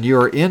this and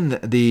you're in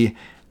the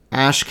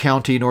Ashe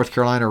County, North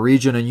Carolina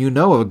region, and you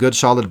know of a good,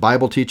 solid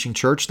Bible teaching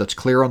church that's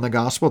clear on the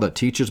gospel, that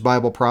teaches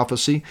Bible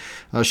prophecy,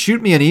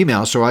 shoot me an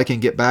email so I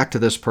can get back to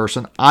this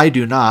person. I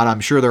do not.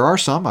 I'm sure there are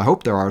some. I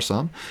hope there are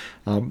some,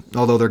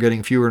 although they're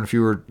getting fewer and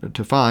fewer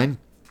to find.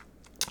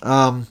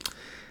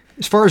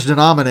 As far as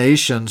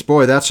denominations,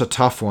 boy, that's a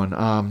tough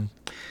one.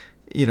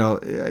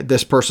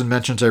 This person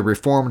mentions a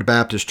Reformed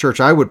Baptist church.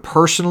 I would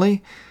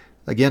personally,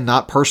 again,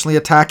 not personally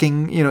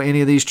attacking,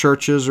 any of these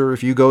churches, or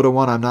if you go to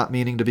one, I'm not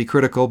meaning to be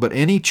critical, but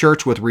any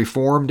church with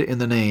Reformed in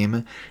the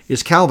name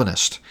is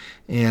Calvinist,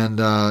 and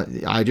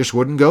I just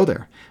wouldn't go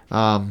there.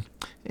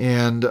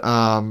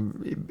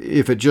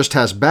 If it just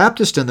has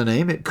Baptist in the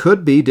name, it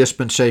could be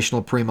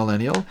dispensational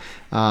premillennial,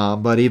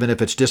 but even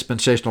if it's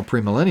dispensational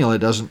premillennial, it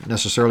doesn't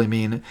necessarily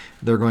mean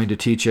they're going to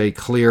teach a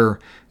clear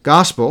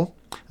gospel.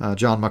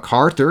 John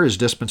MacArthur is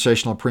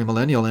dispensational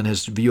premillennial in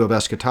his view of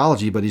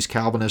eschatology, but he's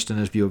Calvinist in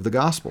his view of the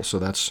gospel. So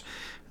that's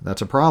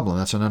a problem.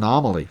 That's an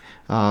anomaly.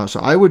 So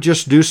I would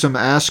just do some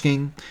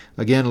asking.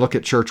 Again, look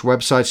at church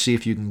websites, see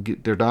if you can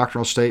get their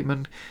doctrinal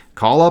statement.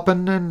 Call up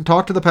and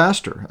talk to the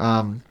pastor.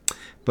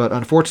 But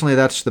unfortunately,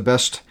 that's the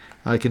best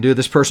I can do.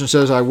 This person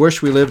says, I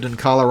wish we lived in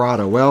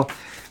Colorado. Well,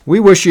 we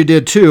wish you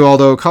did too,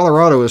 although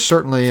Colorado is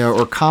certainly,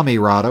 or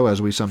Camirado,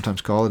 as we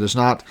sometimes call it, is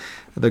not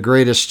the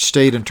greatest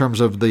state in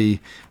terms of the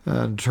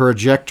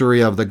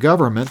trajectory of the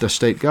government, the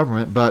state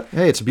government. But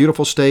hey, it's a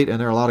beautiful state, and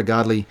there are a lot of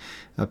godly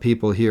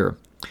people here.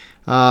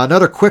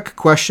 Another quick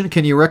question.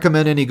 Can you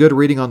recommend any good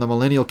reading on the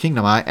millennial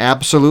kingdom? I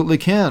absolutely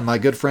can. My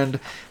good friend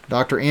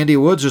Dr. Andy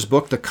Woods'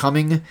 book, The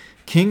Coming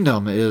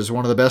Kingdom, is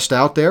one of the best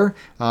out there.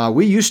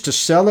 We used to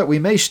sell it. We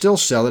may still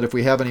sell it if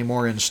we have any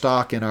more in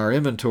stock in our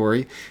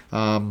inventory.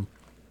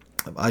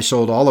 I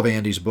sold all of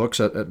Andy's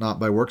books at Not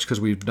by Works because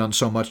we've done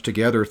so much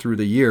together through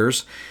the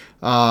years.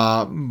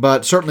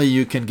 But certainly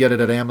you can get it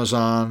at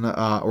Amazon,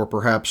 or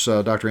perhaps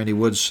Dr. Andy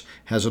Woods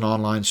has an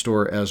online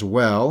store as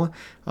well.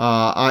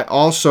 I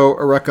also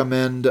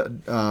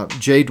recommend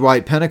J.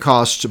 Dwight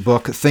Pentecost's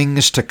book,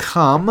 Things to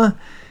Come,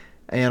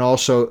 and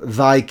also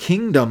Thy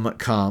Kingdom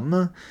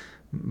Come.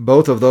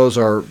 Both of those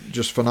are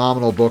just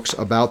phenomenal books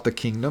about the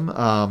kingdom.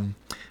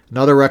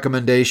 Another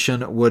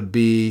recommendation would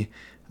be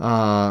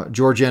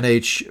George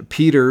N.H.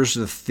 Peters'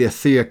 The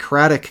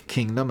Theocratic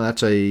Kingdom.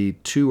 That's a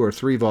 2 or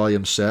 3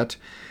 volume set.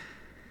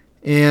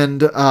 And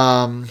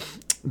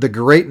The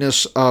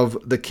Greatness of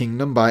the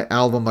Kingdom by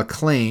Alva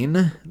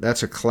McLean.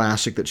 That's a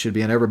classic that should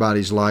be in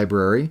everybody's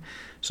library.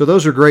 So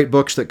those are great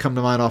books that come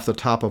to mind off the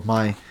top of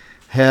my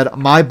head.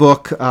 My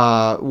book,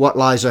 What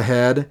Lies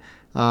Ahead,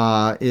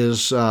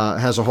 has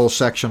a whole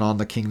section on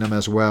the kingdom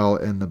as well,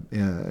 and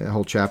a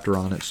whole chapter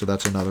on it. So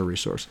that's another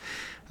resource.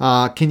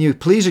 Can you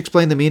please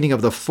explain the meaning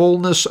of the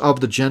fullness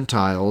of the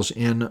Gentiles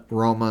in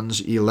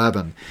Romans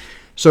 11?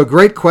 So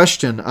great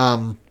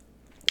question.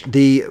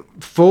 The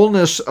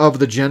fullness of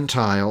the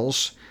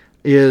Gentiles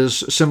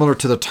is similar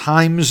to the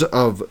times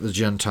of the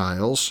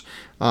Gentiles.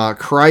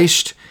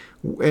 Christ,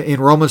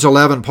 in Romans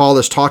 11, Paul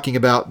is talking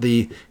about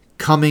the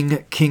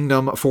coming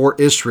kingdom for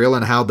Israel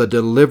and how the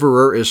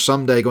deliverer is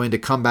someday going to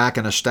come back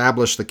and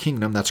establish the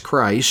kingdom. That's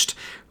Christ,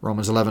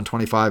 Romans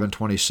 11:25 and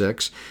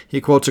 26. He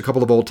quotes a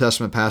couple of Old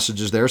Testament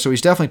passages there, so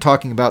he's definitely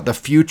talking about the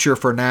future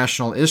for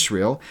national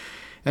Israel.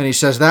 And he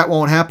says that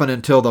won't happen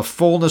until the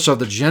fullness of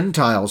the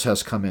Gentiles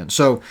has come in.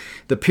 So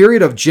the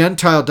period of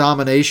Gentile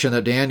domination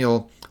that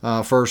Daniel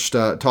first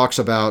talks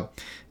about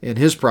in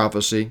his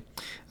prophecy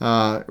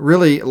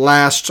really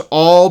lasts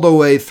all the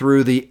way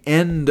through the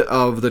end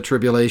of the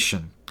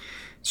tribulation.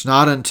 It's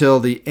not until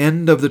the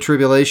end of the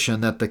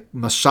tribulation that the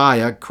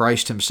Messiah,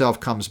 Christ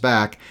himself, comes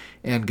back,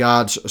 and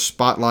God's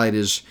spotlight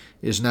is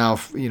now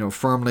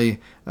firmly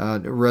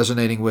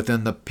resonating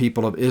within the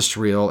people of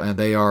Israel, and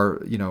they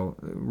are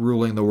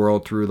ruling the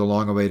world through the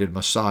long-awaited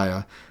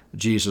Messiah,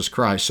 Jesus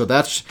Christ. So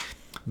that's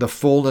the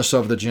fullness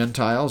of the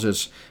Gentiles.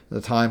 Is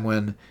the time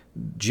when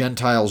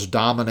Gentiles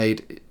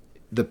dominate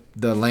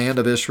the land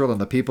of Israel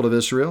and the people of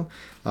Israel.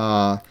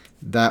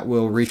 That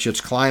will reach its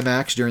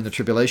climax during the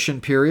tribulation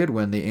period,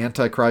 when the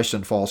Antichrist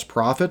and false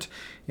prophet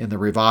in the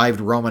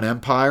revived Roman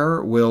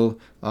Empire will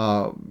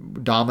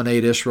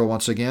dominate Israel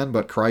once again,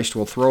 but Christ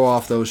will throw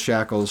off those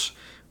shackles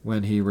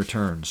when he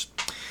returns.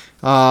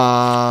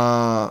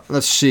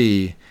 Let's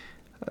see.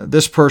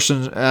 This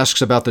person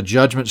asks about the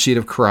judgment seat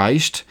of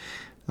Christ.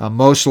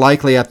 Most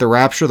likely at the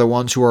rapture, the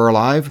ones who are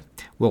alive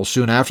will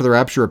soon after the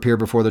rapture appear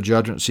before the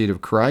judgment seat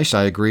of Christ.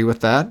 I agree with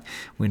that.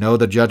 We know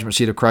the judgment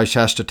seat of Christ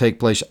has to take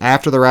place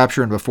after the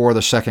rapture and before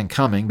the second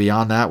coming.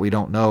 Beyond that, we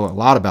don't know a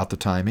lot about the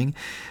timing.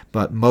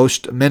 But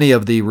many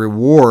of the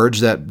rewards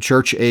that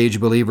church age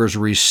believers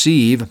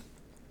receive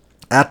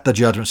at the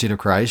judgment seat of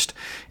Christ,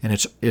 and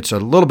it's a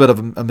little bit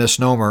of a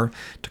misnomer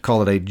to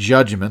call it a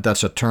judgment.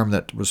 That's a term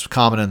that was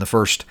common in the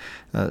first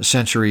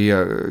century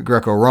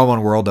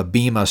Greco-Roman world, a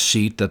bema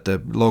seat that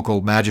the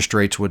local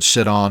magistrates would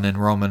sit on in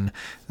Roman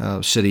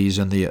cities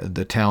in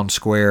the town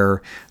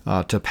square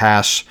to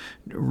pass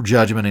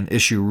judgment and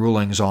issue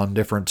rulings on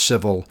different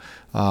civil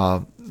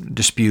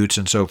disputes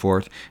and so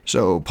forth.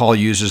 So Paul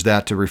uses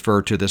that to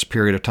refer to this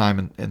period of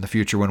time in the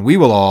future when we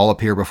will all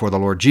appear before the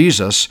Lord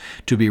Jesus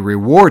to be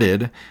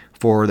rewarded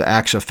for the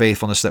acts of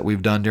faithfulness that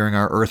we've done during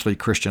our earthly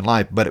Christian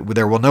life. But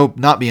there will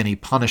not be any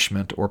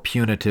punishment or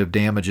punitive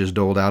damages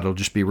doled out. It'll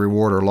just be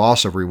reward or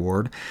loss of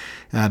reward.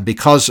 And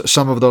because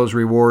some of those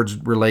rewards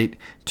relate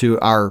to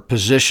our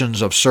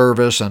positions of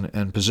service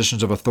and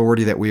positions of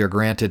authority that we are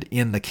granted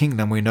in the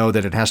kingdom, we know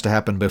that it has to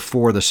happen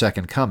before the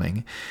second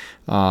coming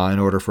in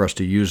order for us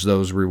to use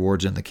those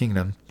rewards in the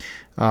kingdom.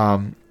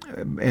 And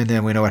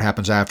then we know what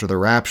happens after the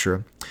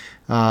rapture.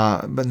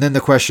 But then the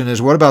question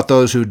is, what about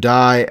those who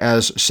die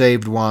as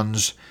saved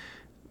ones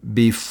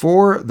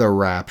before the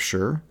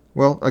rapture?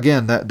 Well,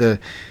 again, the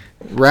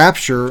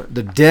rapture,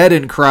 the dead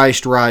in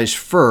Christ rise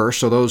first,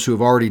 so those who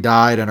have already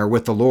died and are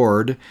with the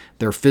Lord,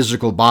 their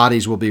physical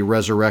bodies will be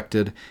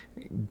resurrected,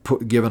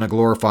 given a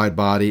glorified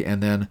body,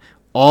 and then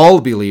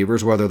all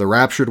believers, whether the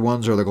raptured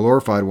ones or the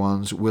glorified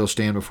ones, will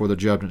stand before the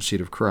judgment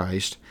seat of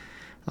Christ.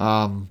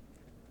 So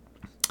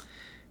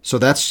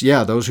that's,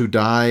 those who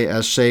die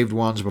as saved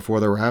ones before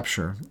the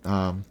rapture.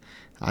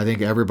 I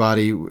think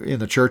everybody in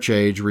the church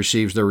age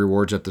receives their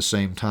rewards at the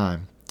same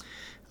time.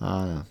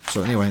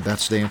 So anyway,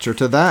 that's the answer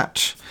to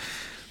that.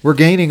 We're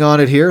gaining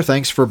on it here.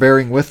 Thanks for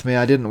bearing with me.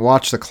 I didn't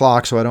watch the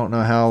clock, so I don't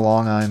know how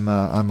long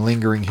I'm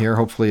lingering here.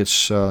 Hopefully,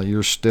 it's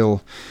you're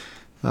still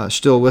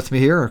with me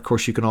here. Of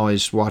course, you can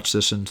always watch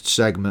this in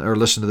segment or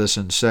listen to this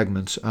in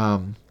segments.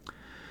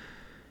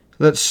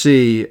 Let's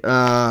see.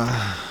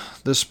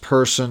 This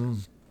person.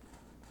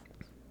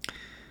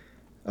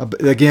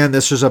 Again,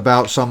 this is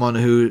about someone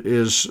who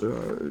is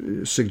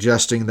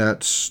suggesting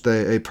that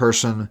a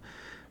person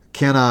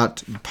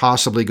cannot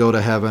possibly go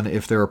to heaven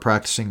if they're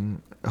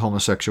practicing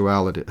homosexual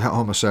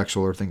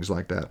or things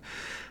like that.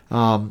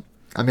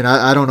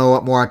 I don't know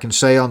what more I can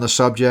say on the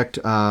subject.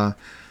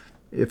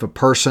 If a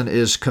person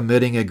is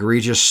committing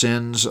egregious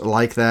sins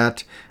like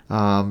that,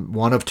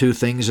 one of two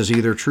things is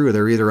either true.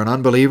 They're either an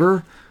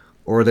unbeliever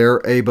or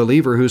they're a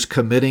believer who's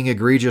committing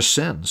egregious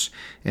sins.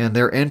 And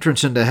their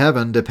entrance into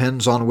heaven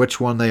depends on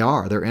which one they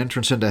are. Their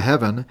entrance into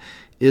heaven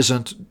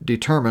isn't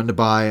determined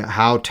by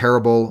how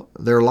terrible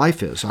their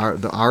life is.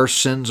 Our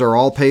sins are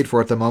all paid for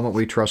at the moment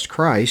we trust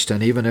Christ,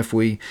 and even if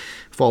we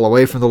fall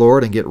away from the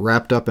Lord and get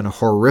wrapped up in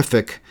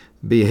horrific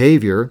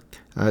behavior,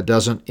 it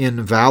doesn't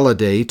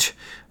invalidate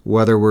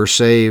whether we're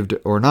saved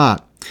or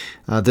not.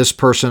 This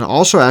person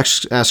also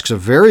asks a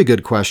very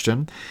good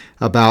question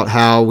about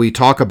how we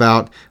talk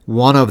about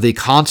one of the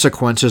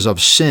consequences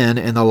of sin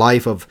in the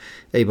life of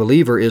a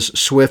believer is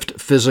swift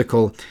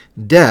physical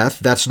death.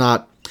 That's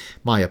not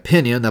my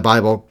opinion. The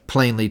Bible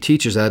plainly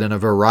teaches that in a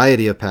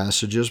variety of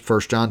passages.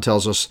 1 John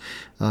tells us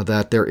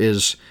that there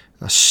is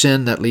a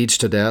sin that leads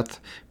to death.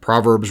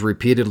 Proverbs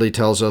repeatedly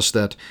tells us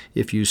that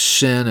if you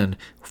sin and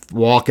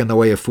walk in the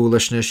way of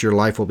foolishness, your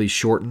life will be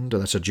shortened.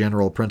 That's a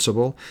general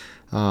principle.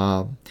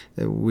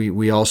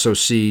 We also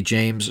see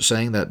James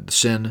saying that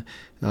sin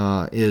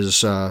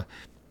is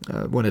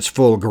when it's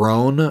full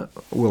grown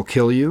will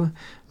kill you.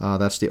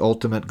 That's the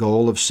ultimate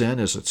goal of sin,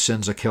 is that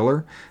sin's a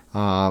killer.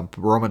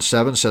 Romans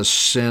 7 says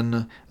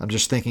sin, I'm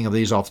just thinking of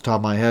these off the top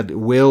of my head,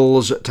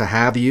 wills to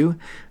have you,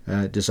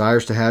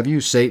 desires to have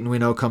you. Satan, we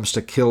know, comes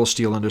to kill,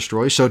 steal, and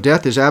destroy. So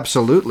death is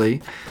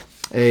absolutely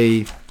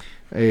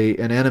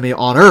an enemy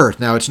on earth.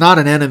 Now, it's not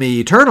an enemy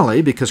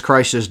eternally because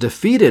Christ has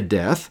defeated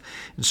death.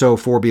 And so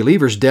for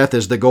believers, death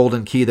is the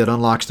golden key that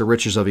unlocks the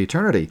riches of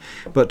eternity.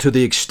 But to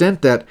the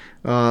extent that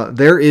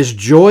there is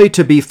joy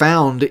to be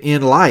found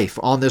in life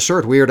on this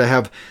earth, we are to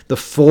have the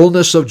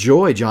fullness of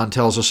joy, John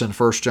tells us in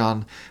 1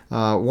 John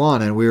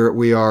 1.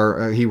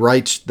 And he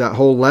writes that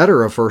whole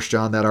letter of 1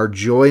 John that our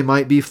joy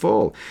might be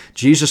full.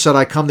 Jesus said,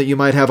 I come that you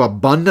might have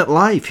abundant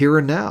life here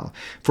and now.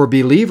 For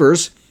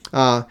believers,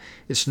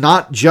 it's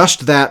not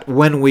just that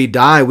when we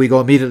die, we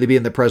go immediately be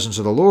in the presence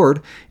of the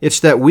Lord. It's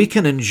that we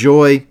can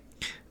enjoy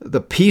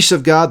the peace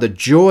of God, the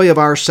joy of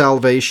our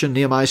salvation.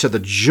 Nehemiah said, the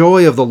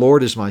joy of the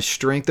Lord is my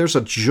strength. There's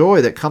a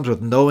joy that comes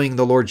with knowing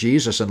the Lord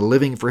Jesus and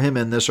living for Him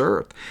in this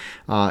earth.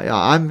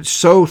 I'm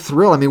so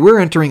thrilled. I mean, we're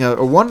entering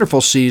a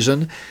wonderful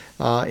season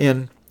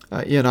in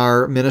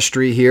our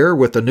ministry here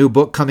with the new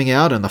book coming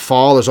out, and the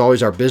fall is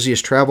always our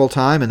busiest travel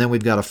time, and then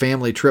we've got a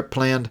family trip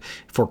planned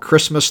for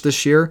Christmas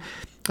this year.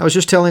 I was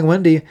just telling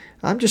Wendy,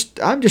 I'm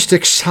just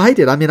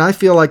excited. I mean, I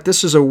feel like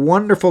this is a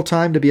wonderful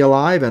time to be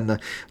alive, and the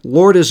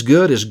Lord is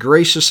good. His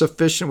grace is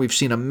sufficient. We've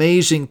seen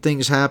amazing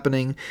things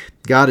happening.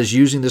 God is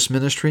using this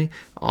ministry.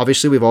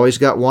 Obviously, we've always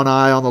got one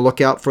eye on the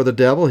lookout for the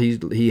devil.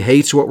 He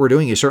hates what we're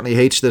doing. He certainly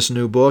hates this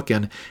new book,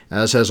 and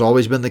as has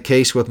always been the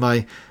case with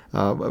my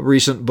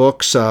recent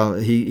books,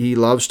 he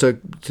loves to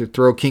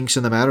throw kinks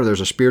in the matter. There's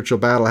a spiritual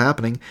battle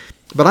happening.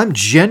 But I'm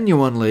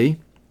genuinely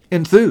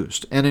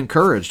enthused and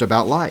encouraged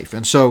about life.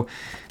 And so,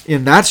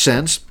 in that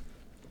sense,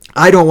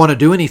 I don't want to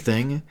do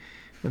anything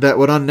that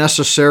would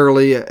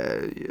unnecessarily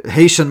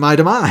hasten my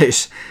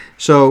demise.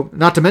 So,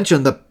 not to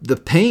mention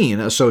the pain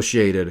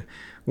associated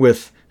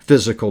with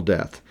physical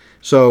death.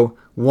 So,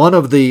 one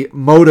of the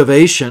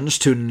motivations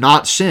to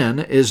not sin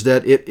is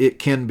that it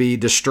can be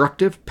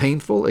destructive,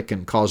 painful, it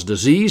can cause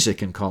disease, it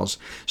can cause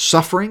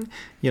suffering,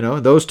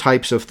 those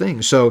types of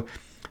things. So,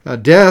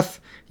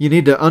 death, you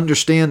need to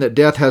understand that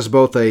death has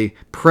both a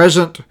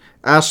present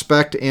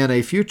aspect and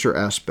a future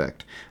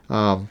aspect.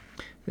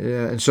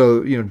 And so,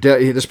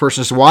 this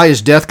person says, why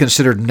is death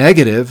considered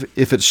negative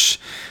if it's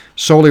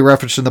solely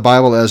referenced in the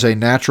Bible as a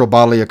natural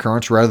bodily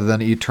occurrence rather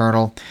than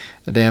eternal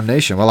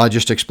damnation? Well, I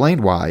just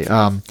explained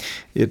why.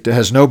 It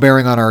has no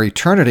bearing on our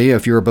eternity.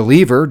 If you're a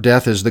believer,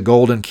 death is the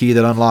golden key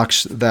that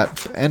unlocks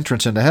that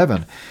entrance into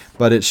heaven.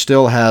 But it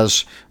still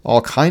has all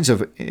kinds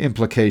of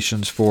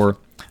implications for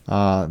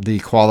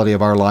the quality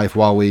of our life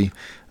while we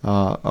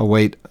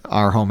await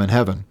our home in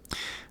heaven.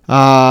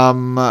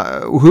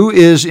 Who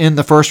is in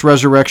the first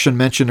resurrection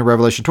mentioned in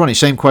Revelation 20?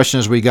 Same question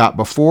as we got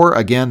before.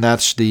 Again,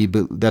 that's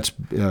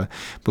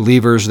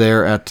believers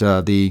there at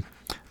the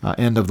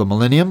end of the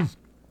millennium.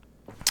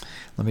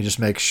 Let me just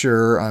make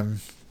sure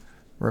I'm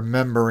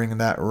remembering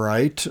that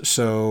right.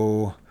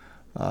 So,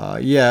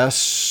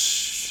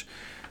 yes,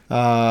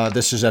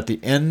 this is at the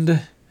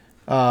end.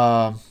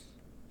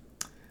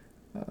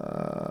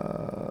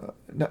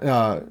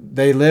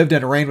 They lived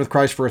and reigned with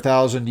Christ for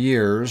 1,000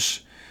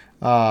 years.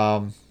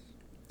 And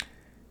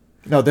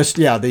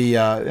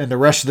the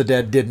rest of the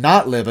dead did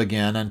not live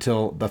again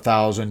until the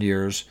 1,000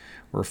 years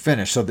were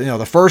finished. So,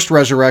 the first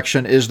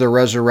resurrection is the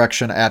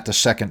resurrection at the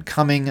second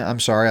coming.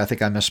 I'm sorry, I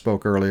think I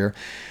misspoke earlier.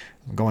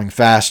 I'm going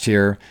fast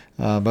here,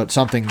 but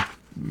something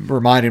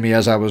reminded me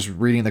as I was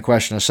reading the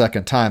question a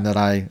second time that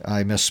I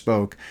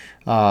misspoke.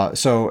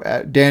 So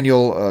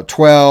Daniel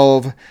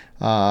 12,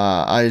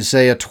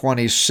 Isaiah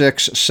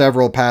 26,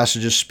 several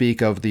passages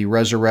speak of the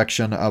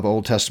resurrection of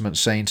Old Testament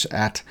saints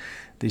at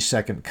the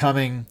second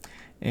coming.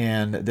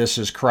 And this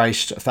is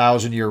Christ's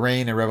 1,000-year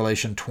reign in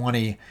Revelation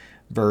 20,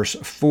 verse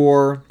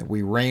 4.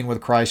 We reign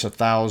with Christ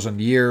 1,000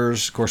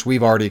 years. Of course,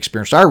 we've already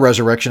experienced our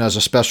resurrection as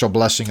a special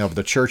blessing of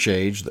the church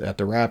age at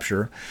the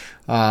rapture.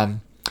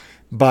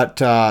 But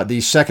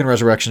the second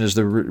resurrection is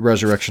the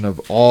resurrection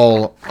of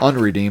all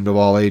unredeemed of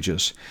all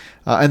ages.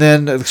 And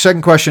then the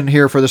second question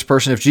here for this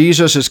person, if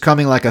Jesus is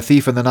coming like a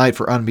thief in the night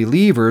for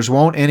unbelievers,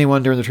 won't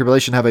anyone during the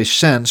tribulation have a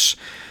sense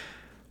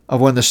of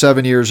when the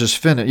 7 years is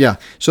finished? Yeah,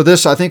 so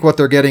this, I think what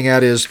they're getting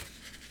at is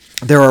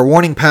there are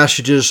warning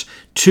passages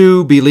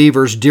to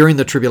believers during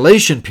the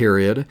tribulation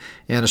period,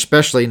 and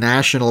especially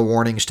national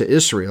warnings to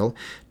Israel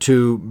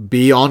to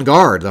be on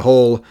guard. The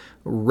whole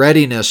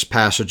readiness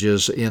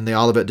passages in the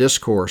Olivet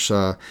Discourse,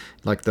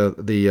 like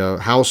the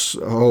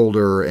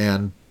householder,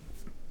 and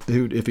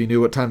if he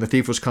knew what time the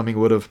thief was coming,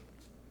 would have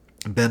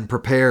been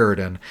prepared,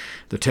 and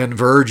the 10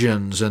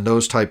 virgins and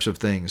those types of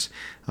things,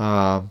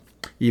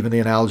 even the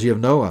analogy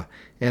of Noah.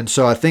 And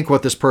so I think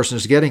what this person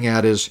is getting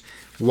at is,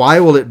 why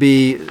will it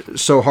be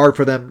so hard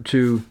for them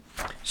to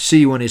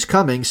see when he's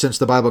coming, since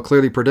the Bible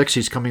clearly predicts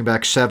he's coming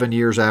back 7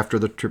 years after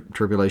the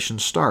tribulation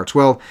starts?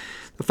 Well,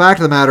 the fact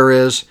of the matter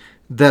is,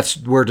 that's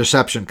where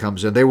deception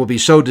comes in. They will be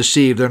so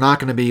deceived, they're not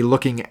going to be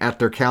looking at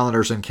their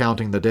calendars and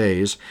counting the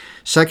days.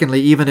 Secondly,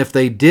 even if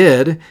they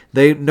did,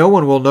 no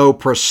one will know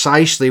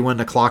precisely when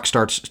the clock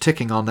starts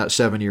ticking on that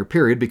 7-year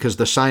period, because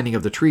the signing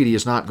of the treaty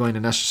is not going to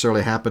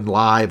necessarily happen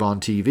live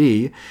on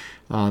TV.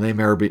 They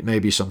may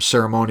be some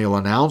ceremonial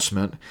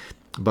announcement,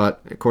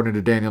 but according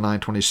to Daniel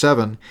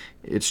 9:27,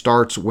 it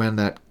starts when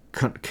that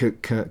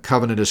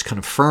covenant is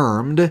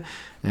confirmed,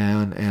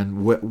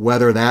 and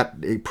whether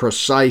that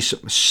precise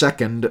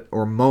second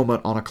or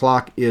moment on a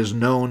clock is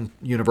known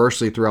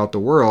universally throughout the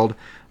world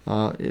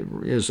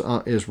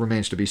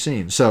remains to be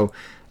seen. So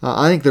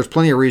I think there's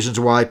plenty of reasons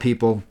why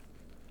people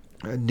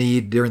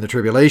need, during the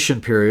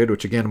tribulation period,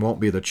 which again won't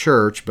be the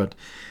church, but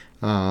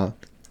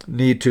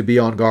need to be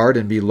on guard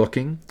and be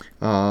looking.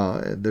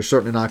 They're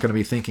certainly not going to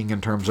be thinking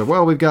in terms of,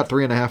 well, we've got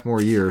 3.5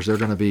 more years. They're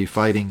going to be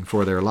fighting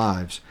for their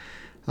lives.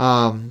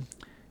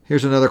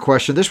 Here's another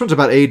question. This one's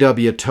about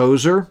A.W.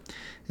 Tozer,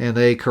 and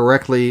they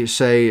correctly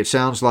say, it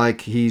sounds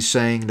like he's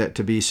saying that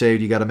to be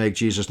saved, you got to make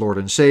Jesus Lord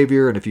and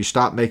Savior, and if you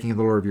stop making him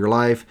the Lord of your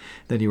life,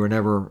 then you were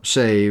never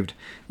saved.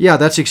 Yeah,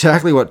 that's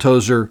exactly what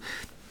Tozer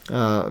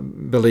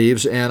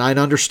believes, and I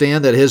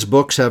understand that his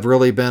books have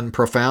really been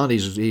profound.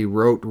 He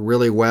wrote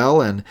really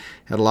well and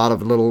had a lot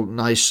of little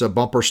nice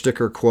bumper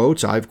sticker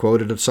quotes. I've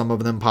quoted some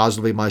of them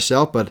positively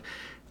myself, but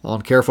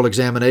on careful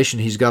examination,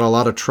 he's got a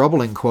lot of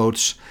troubling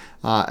quotes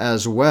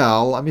as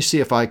well. Let me see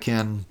if I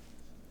can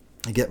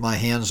get my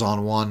hands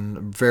on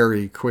one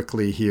very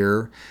quickly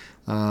here.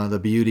 The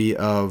beauty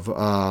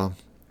of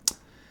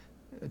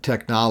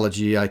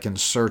technology, I can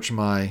search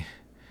my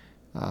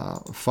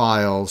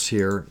files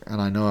here,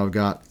 and I know I've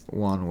got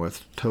one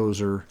with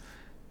Tozer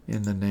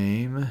in the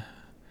name.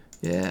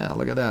 Yeah,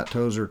 look at that,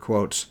 Tozer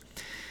quotes.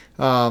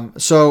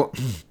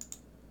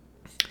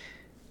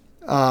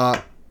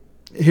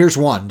 Here's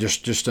one,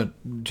 just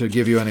to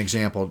give you an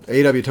example.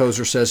 A.W.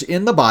 Tozer says,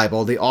 in the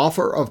Bible, the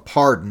offer of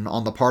pardon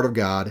on the part of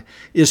God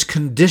is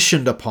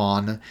conditioned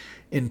upon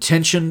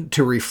intention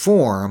to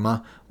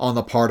reform on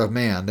the part of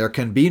man. There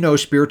can be no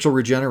spiritual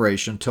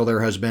regeneration till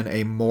there has been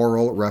a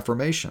moral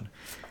reformation.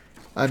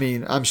 I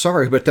mean, I'm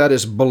sorry, but that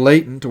is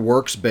blatant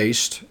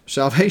works-based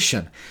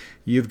salvation.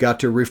 You've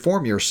got to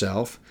reform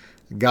yourself.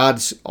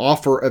 God's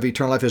offer of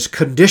eternal life is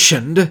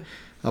conditioned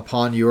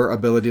upon your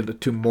ability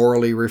to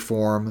morally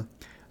reform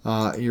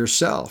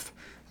yourself.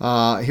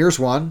 Here's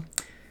one.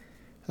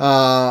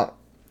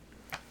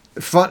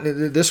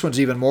 This one's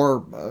even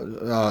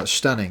more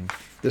stunning.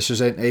 This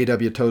is an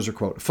A.W. Tozer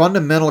quote.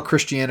 Fundamental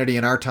Christianity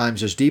in our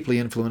times is deeply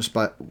influenced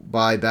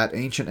by that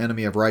ancient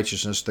enemy of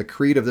righteousness. The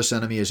creed of this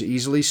enemy is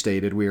easily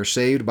stated. We are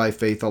saved by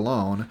faith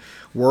alone.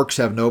 Works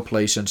have no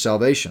place in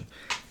salvation.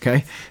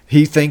 Okay?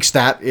 He thinks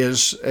that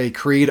is a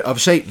creed of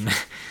Satan.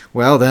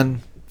 Well,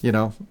 then,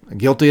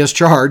 guilty as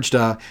charged.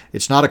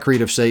 It's not a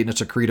creed of Satan.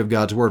 It's a creed of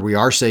God's word. We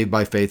are saved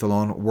by faith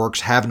alone.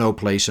 Works have no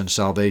place in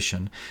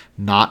salvation.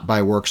 Not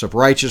by works of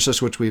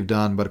righteousness, which we've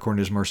done, but according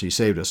to his mercy, he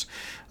saved us.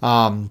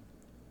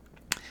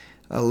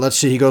 Let's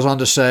see, he goes on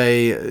to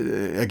say,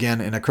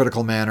 again, in a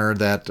critical manner,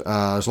 that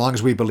as long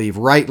as we believe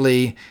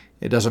rightly,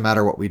 it doesn't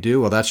matter what we do.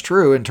 Well, that's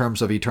true in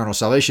terms of eternal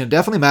salvation. It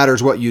definitely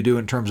matters what you do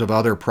in terms of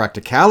other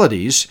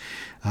practicalities,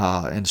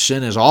 and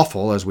sin is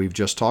awful, as we've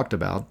just talked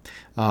about.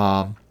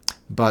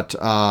 But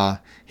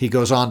he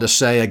goes on to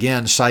say,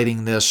 again,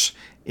 citing this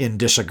in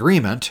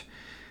disagreement,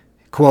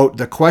 quote,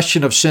 "The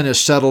question of sin is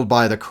settled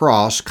by the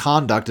cross.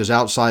 Conduct is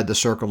outside the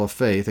circle of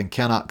faith and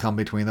cannot come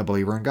between the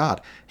believer and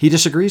God." He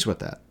disagrees with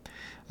that.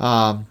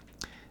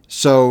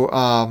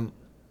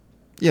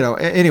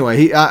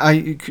 Anyway,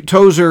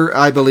 Tozer,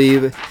 I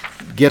believe,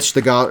 got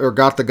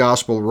the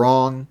gospel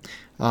wrong.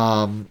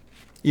 I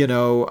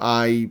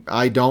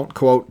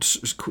don't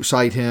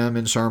cite him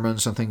in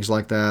sermons and things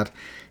like that.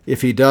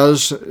 If he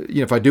does,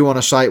 if I do want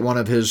to cite one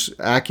of his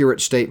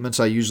accurate statements,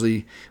 I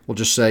usually will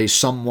just say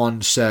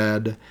 "someone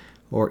said"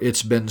 or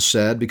 "it's been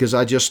said," because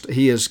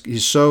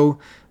he's so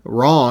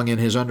wrong in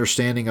his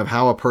understanding of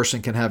how a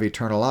person can have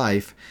eternal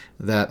life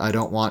that I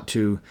don't want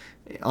to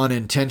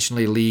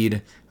unintentionally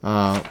lead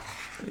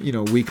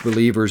weak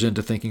believers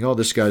into thinking, "Oh,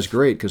 this guy's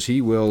great," because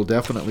he will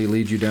definitely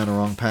lead you down the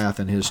wrong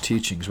path in his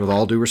teachings, with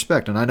all due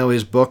respect. And I know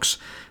his books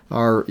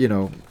are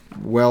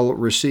well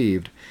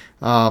received,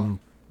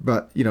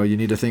 but you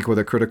need to think with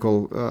a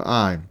critical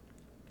eye.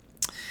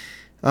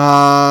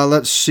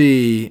 Let's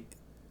see.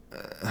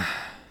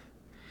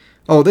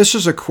 This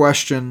is a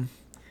question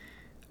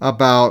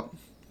about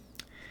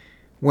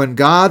when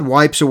God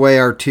wipes away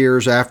our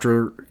tears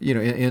after,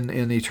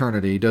 in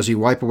eternity. Does he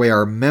wipe away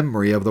our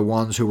memory of the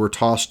ones who were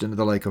tossed into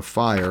the lake of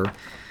fire?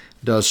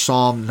 Does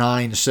Psalm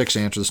 9:6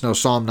 answer this? No,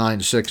 Psalm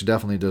 9:6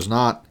 definitely does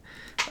not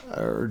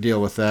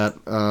deal with that.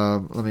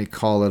 Let me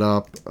call it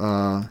up.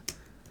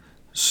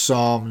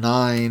 Psalm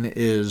 9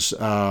 is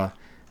a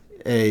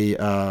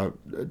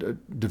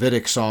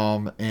Davidic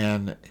psalm,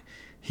 and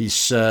he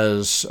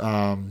says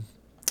in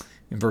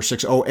verse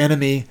 6, "O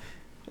enemy,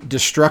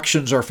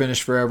 destructions are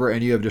finished forever,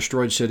 and you have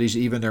destroyed cities,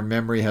 even their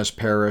memory has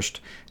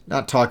perished."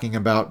 Not talking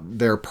about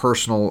their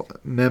personal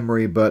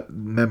memory, but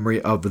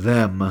memory of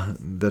them,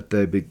 that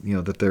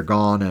that they're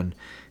gone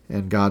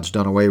and God's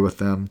done away with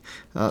them.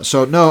 I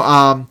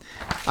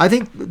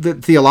think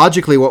that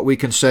theologically what we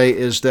can say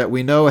is that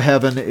we know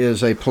heaven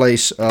is a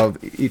place of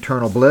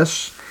eternal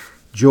bliss,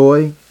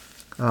 joy,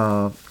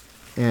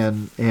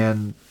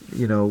 and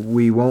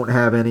we won't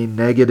have any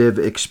negative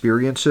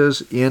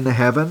experiences in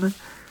heaven.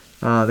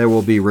 There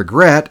will be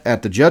regret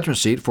at the judgment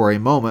seat for a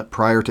moment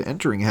prior to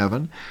entering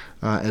heaven,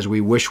 as we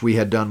wish we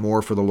had done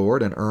more for the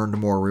Lord and earned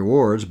more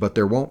rewards, but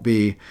there won't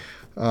be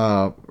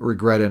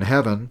regret in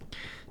heaven.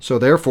 So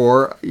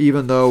therefore,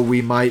 even though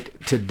we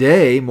might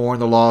today mourn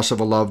the loss of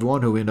a loved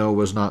one who we know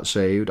was not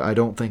saved, I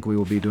don't think we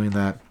will be doing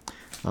that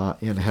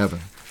in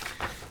heaven.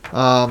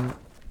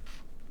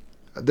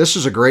 This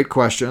is a great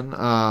question.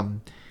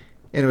 And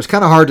it was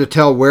kind of hard to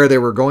tell where they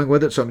were going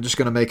with it, so I'm just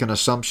going to make an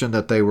assumption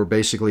that they were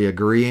basically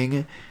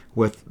agreeing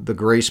with the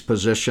grace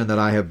position that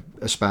I have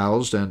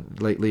espoused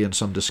and lately in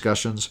some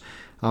discussions.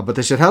 But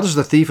they said, how does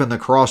the thief and the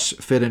cross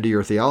fit into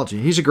your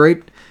theology? He's a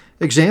great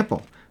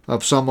example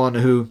of someone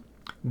who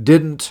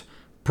didn't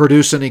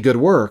produce any good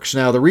works.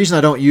 Now, the reason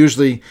I don't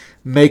usually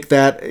make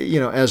that,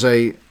 as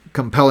a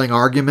compelling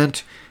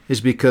argument is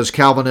because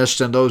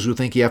Calvinists and those who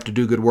think you have to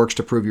do good works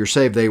to prove you're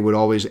saved, they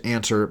always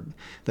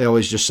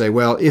just say,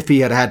 well, if he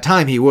had had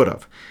time, he would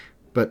have.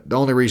 But the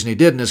only reason he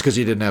didn't is because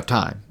he didn't have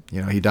time.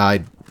 He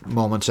died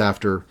moments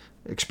after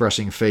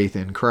expressing faith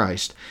in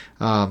Christ.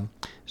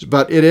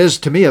 But it is,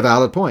 to me, a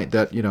valid point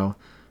that,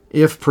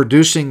 if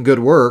producing good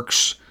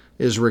works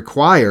is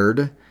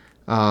required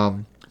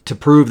to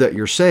prove that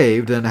you're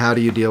saved, then how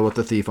do you deal with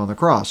the thief on the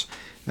cross?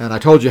 And I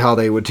told you how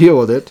they would deal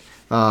with it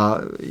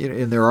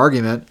in their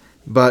argument.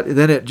 But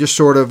then it just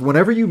sort of,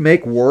 whenever you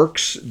make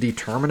works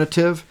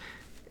determinative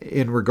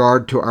in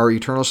regard to our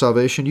eternal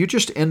salvation, you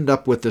just end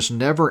up with this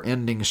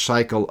never-ending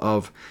cycle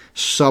of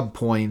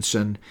subpoints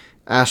and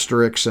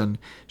asterisks. And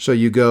so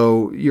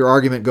your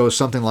argument goes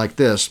something like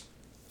this.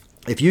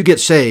 If you get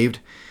saved,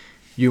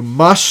 you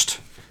must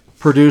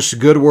produce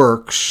good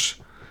works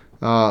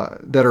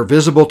that are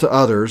visible to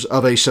others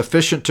of a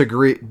sufficient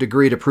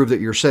degree to prove that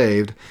you're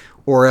saved,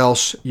 or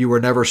else you were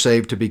never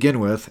saved to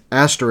begin with,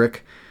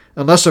 asterisk,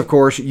 unless, of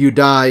course, you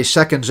die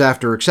seconds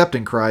after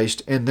accepting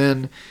Christ, and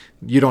then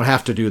you don't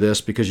have to do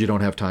this because you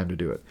don't have time to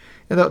do it.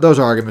 And those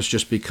arguments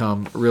just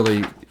become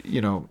really,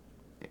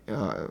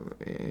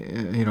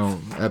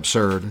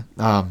 absurd.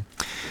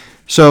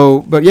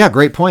 But yeah,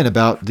 great point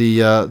about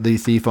the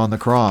thief on the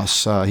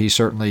cross. He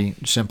certainly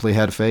simply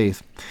had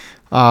faith.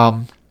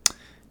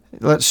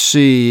 Let's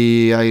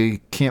see. I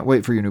can't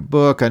wait for your new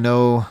book. I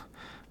know.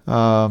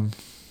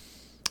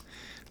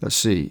 Let's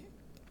see.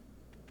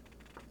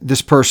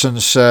 This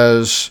person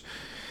says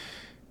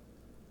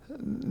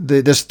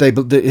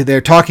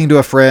they're talking to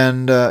a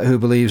friend who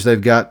believes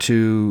they've got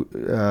to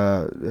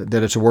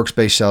that it's a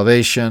works-based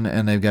salvation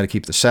and they've got to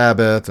keep the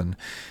Sabbath and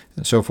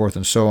so forth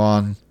and so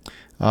on.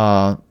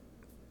 And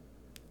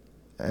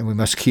we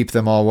must keep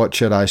them all. What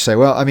should I say?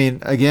 Well, I mean,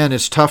 again,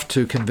 it's tough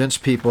to convince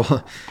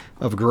people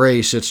of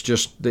grace. It's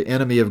just the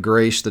enemy of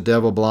grace. The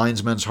devil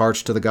blinds men's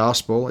hearts to the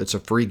gospel. It's a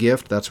free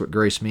gift. That's what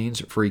grace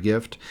means, a free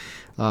gift.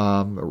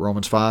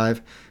 Romans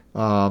 5.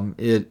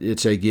 It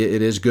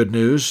is good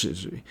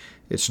news.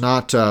 It's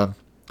not.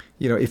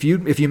 If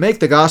you make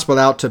the gospel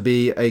out to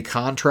be a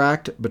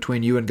contract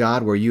between you and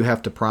God, where you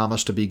have to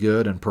promise to be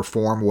good and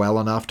perform well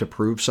enough to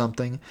prove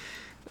something,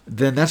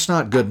 then that's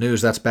not good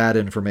news. That's bad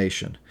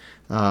information.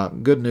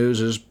 Good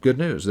news is good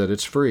news, that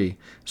it's free.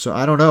 So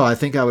I don't know. I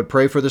think I would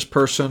pray for this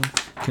person,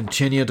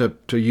 continue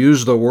to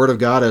use the Word of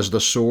God as the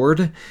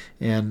sword,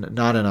 and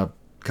not in a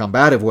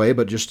combative way,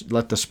 but just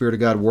let the Spirit of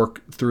God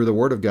work through the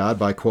Word of God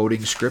by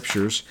quoting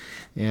Scriptures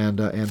and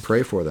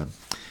pray for them.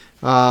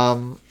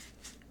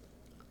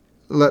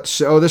 Let's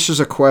see. Oh, this is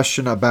a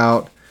question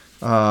about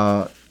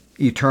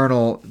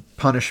eternal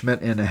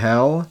punishment in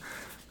hell.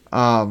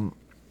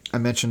 I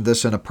mentioned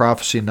this in a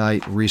prophecy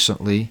night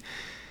recently.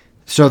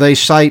 So they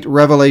cite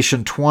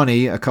Revelation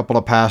 20, a couple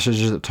of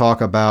passages that talk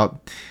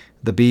about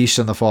the beast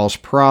and the false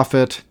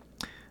prophet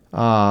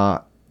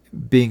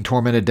being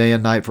tormented day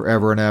and night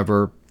forever and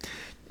ever,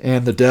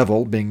 and the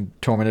devil being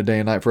tormented day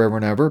and night forever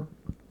and ever.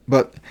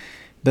 But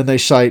then they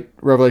cite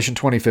Revelation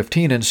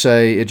 20:15 and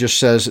say, it just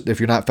says,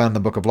 if you're not found in the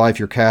book of life,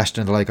 you're cast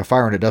into the lake of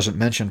fire, and it doesn't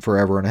mention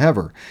forever and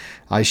ever.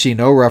 I see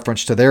no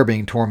reference to their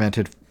being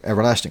tormented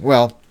everlasting.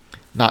 Well,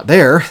 not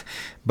there,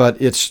 but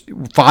it's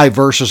 5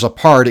 verses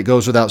apart. It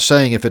goes without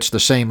saying, if it's the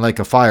same lake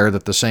of fire,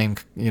 that the same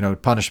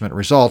punishment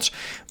results.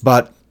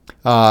 But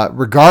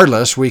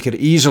regardless, we could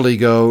easily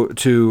go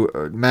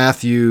to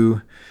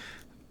Matthew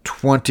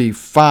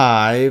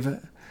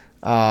 25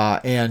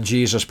 and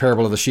Jesus'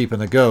 parable of the sheep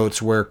and the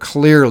goats, where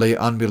clearly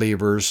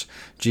unbelievers,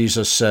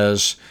 Jesus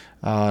says,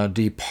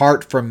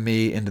 depart from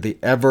me into the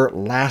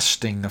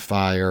everlasting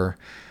fire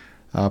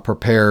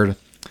prepared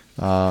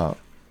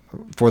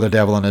for the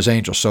devil and his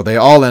angels. So they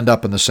all end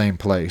up in the same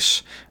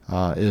place,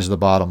 is the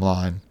bottom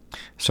line.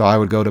 So I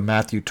would go to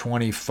Matthew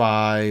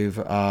 25,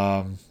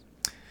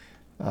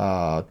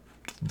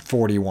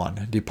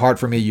 41. Depart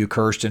from me, you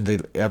cursed, into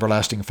the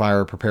everlasting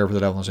fire prepared for the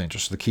devil and his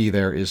angels. So the key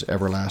there is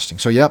everlasting.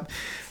 So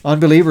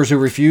unbelievers who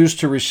refuse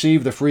to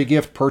receive the free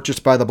gift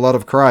purchased by the blood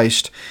of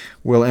Christ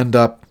will end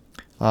up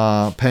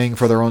paying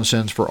for their own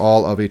sins for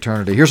all of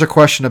eternity. Here's a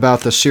question about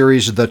the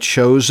series The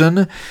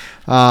Chosen.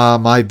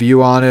 My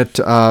view on it,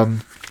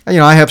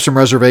 I have some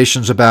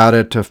reservations about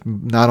it,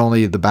 not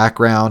only the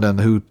background and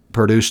who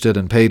produced it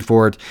and paid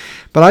for it,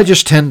 but I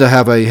just tend to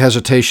have a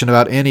hesitation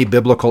about any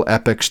biblical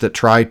epics that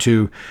try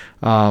to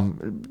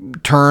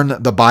turn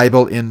the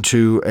Bible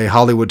into a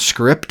Hollywood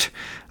script.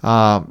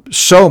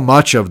 So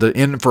much of the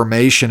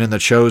information in The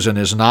Chosen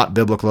is not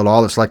biblical at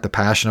all. It's like the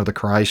Passion of the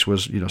Christ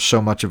was,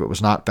 so much of it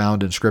was not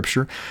found in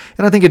Scripture.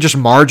 And I think it just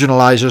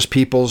marginalizes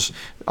people's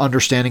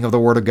understanding of the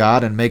Word of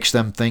God and makes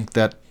them think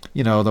that,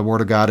 the Word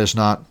of God is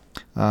not,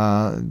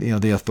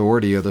 the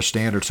authority or the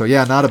standard. So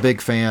not a big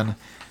fan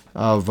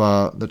of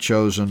The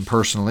Chosen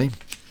personally.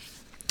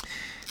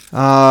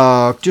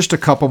 Just a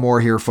couple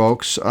more here,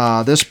 folks.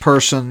 This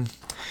person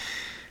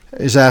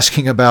is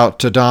asking about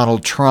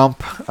Donald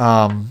Trump.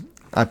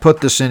 I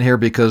put this in here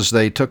because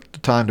they took the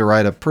time to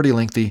write a pretty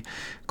lengthy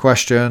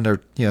question.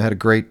 They had a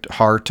great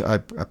heart. I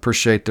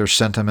appreciate their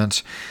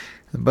sentiments.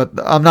 But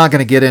I'm not going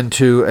to get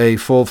into a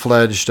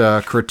full-fledged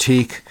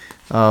critique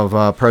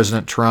of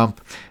President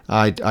Trump.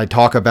 I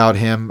talk about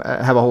him.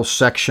 I have a whole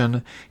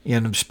section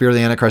in Spirit of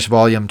the Antichrist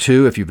Volume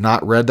 2. If you've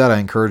not read that, I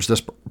encourage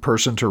this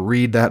person to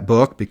read that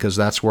book, because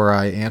that's where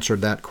I answered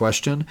that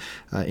question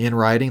in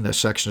writing. The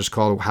section is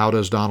called How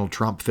Does Donald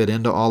Trump Fit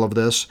Into All of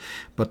This?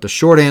 But the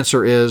short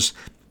answer is,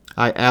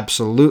 I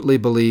absolutely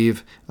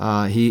believe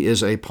he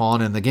is a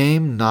pawn in the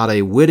game, not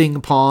a witting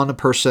pawn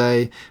per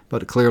se,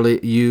 but clearly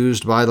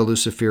used by the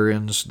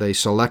Luciferians. They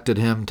selected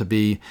him to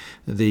be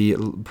the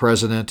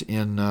president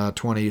in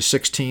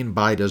 2016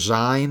 by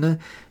design.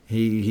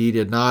 He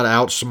did not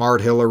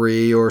outsmart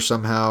Hillary or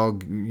somehow,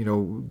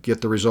 get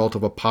the result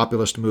of a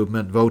populist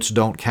movement. Votes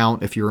don't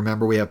count. If you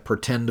remember, we have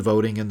pretend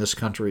voting in this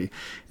country,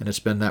 and it's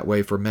been that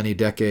way for many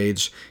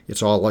decades.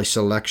 It's all a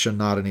selection,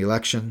 not an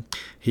election.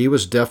 He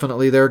was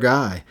definitely their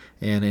guy,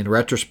 and in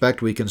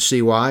retrospect, we can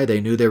see why.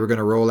 They knew they were going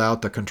to roll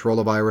out the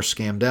control-a-virus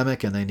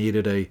scamdemic, and they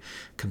needed a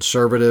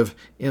conservative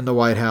in the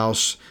White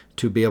House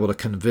to be able to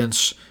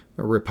convince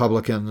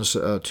Republicans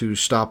to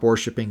stop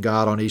worshiping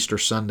God on Easter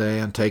Sunday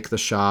and take the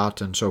shot,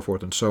 and so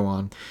forth and so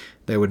on.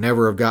 They would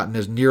never have gotten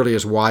nearly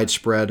as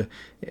widespread,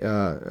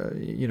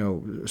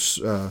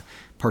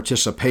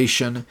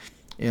 participation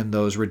in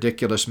those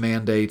ridiculous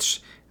mandates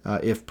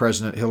if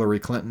President Hillary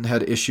Clinton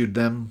had issued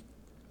them.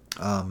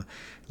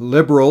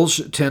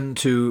 Liberals tend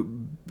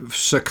to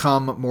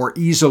succumb more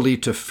easily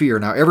to fear.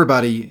 Now,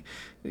 everybody,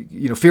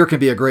 fear can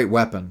be a great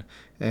weapon.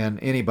 And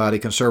anybody,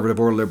 conservative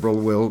or liberal,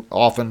 will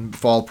often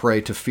fall prey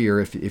to fear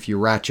if you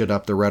ratchet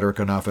up the rhetoric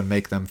enough and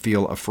make them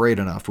feel afraid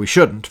enough. We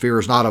shouldn't. Fear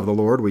is not of the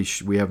Lord.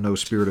 We have no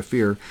spirit of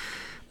fear.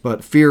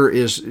 But fear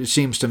it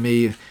seems to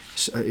me,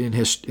 in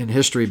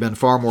history, been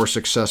far more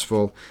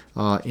successful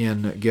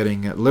in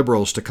getting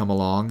liberals to come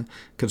along.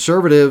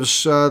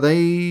 Conservatives,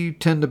 they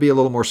tend to be a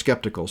little more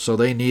skeptical, so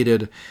they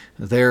needed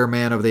their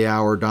man of the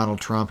hour, Donald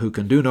Trump, who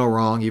can do no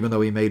wrong, even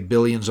though he made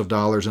billions of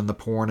dollars in the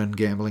porn and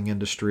gambling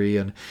industry,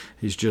 and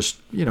he's just,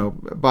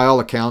 by all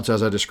accounts,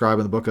 as I describe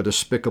in the book, a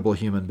despicable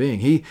human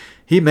being.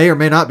 He may or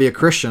may not be a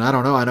Christian. I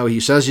don't know. I know he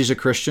says he's a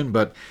Christian,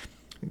 but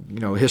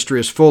history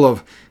is full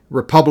of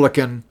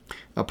Republican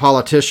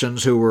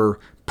politicians who were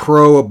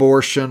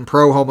pro-abortion,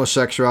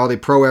 pro-homosexuality,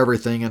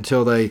 pro-everything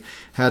until they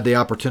had the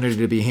opportunity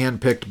to be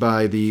handpicked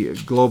by the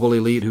global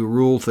elite who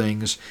rule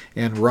things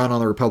and run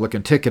on the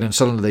Republican ticket, and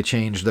suddenly they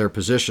changed their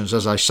positions.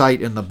 As I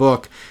cite in the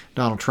book,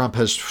 Donald Trump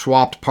has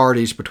swapped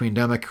parties between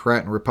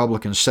Democrat and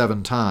Republican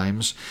 7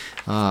 times,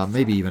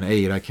 maybe even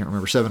 8, I can't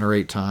remember, 7 or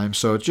 8 times.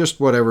 So it's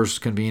just whatever's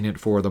convenient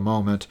for the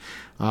moment.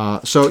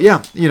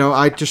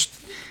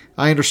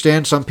 I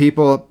understand some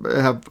people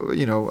have,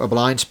 a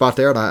blind spot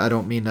there, and I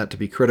don't mean that to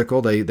be critical.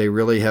 They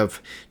really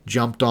have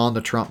jumped on the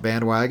Trump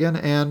bandwagon,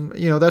 and,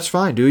 that's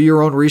fine. Do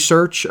your own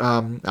research.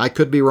 I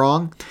could be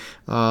wrong,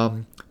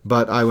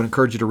 but I would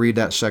encourage you to read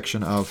that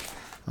section of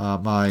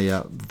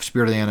my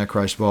Spirit of the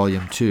Antichrist,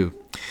 Volume 2.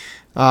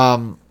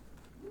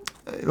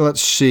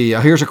 Let's see.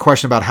 Here's a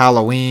question about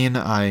Halloween.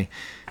 I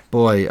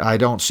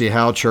don't see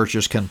how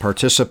churches can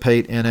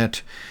participate in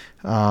it.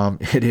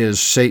 It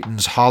is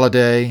Satan's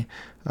holiday.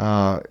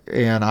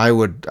 And I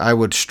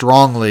would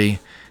strongly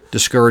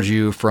discourage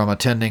you from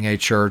attending a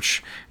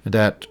church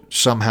that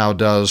somehow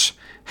does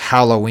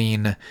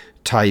Halloween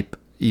type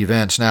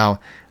events.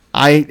 Now,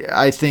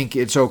 I think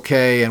it's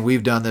okay, and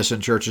we've done this in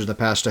churches in the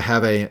past, to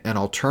have an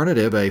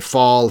alternative, a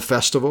fall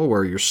festival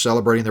where you're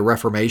celebrating the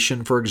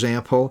Reformation, for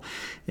example,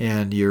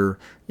 and you're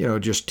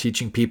just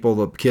teaching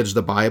the kids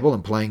the Bible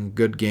and playing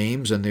good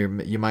games, and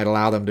you might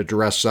allow them to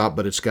dress up,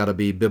 but it's got to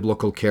be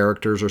biblical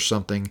characters or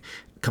something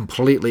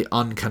completely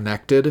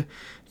unconnected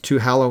to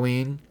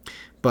Halloween.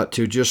 But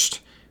to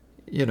just,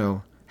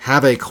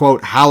 have a,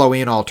 quote,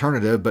 Halloween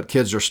alternative, but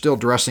kids are still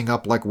dressing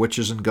up like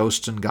witches and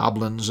ghosts and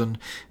goblins, and,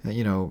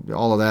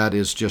 all of that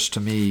is just, to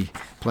me,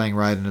 playing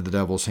right into the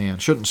devil's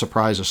hand. Shouldn't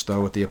surprise us,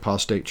 though, with the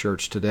apostate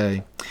church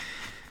today.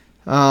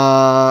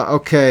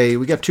 Okay,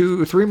 we got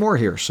 3 more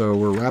here, so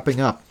we're wrapping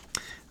up.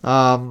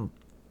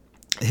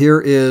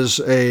 Here is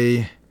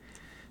a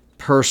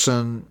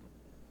person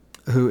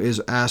who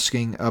is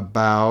asking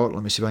about,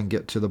 let me see if I can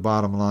get to the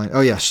bottom line.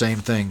 Oh yeah, same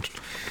thing.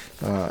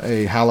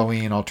 A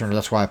Halloween alternative.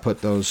 That's why I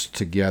put those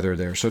together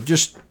there. So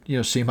just,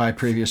 see my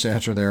previous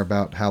answer there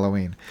about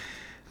Halloween.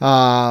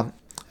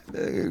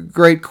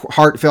 Great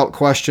heartfelt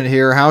question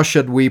here. How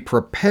should we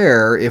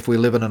prepare if we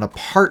live in an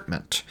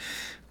apartment?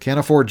 Can't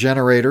afford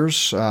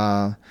generators,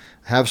 have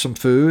some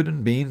food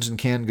and beans and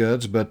canned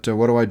goods, but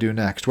what do I do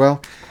next?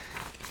 Well,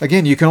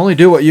 again, you can only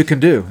do what you can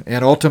do,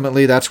 and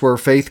ultimately that's where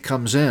faith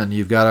comes in.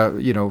 You've got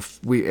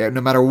to,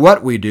 no matter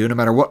what we do, no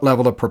matter what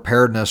level of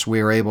preparedness we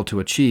are able to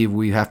achieve,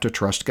 we have to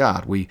trust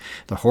God.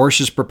 The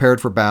horse is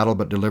prepared for battle,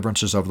 but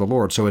deliverance is of the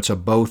Lord. So it's a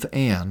both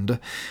and.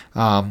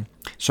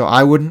 So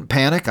I wouldn't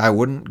panic. I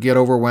wouldn't get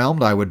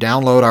overwhelmed. I would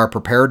download our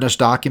preparedness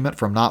document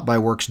from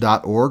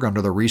notbyworks.org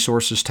under the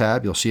resources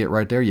tab. You'll see it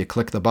right there. You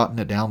click the button,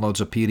 it downloads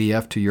a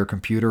PDF to your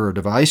computer or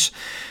device.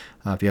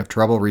 If you have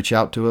trouble, reach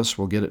out to us.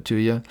 We'll get it to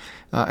you.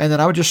 And then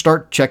I would just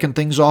start checking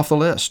things off the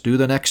list. Do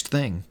the next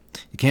thing.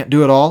 You can't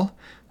do it all,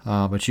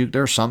 but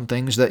there are some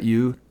things that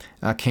you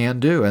can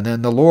do. And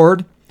then the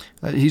Lord,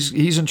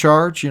 He's in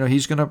charge.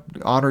 He's going to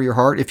honor your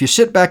heart. If you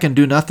sit back and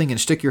do nothing and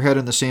stick your head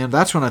in the sand,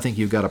 that's when I think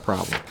you've got a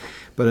problem.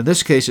 But in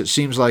this case, it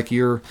seems like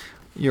your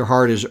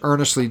heart is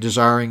earnestly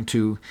desiring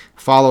to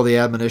follow the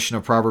admonition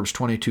of Proverbs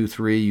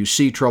 22:3. You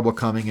see trouble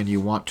coming and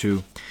you want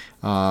to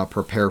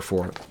prepare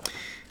for it.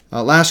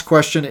 Last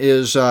question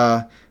is,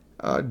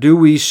 do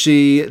we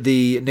see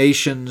the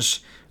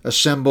nations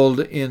assembled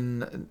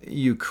in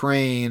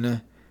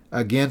Ukraine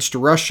against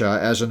Russia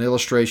as an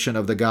illustration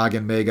of the Gog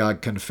and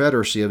Magog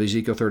confederacy of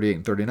Ezekiel 38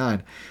 and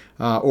 39?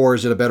 Or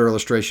is it a better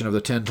illustration of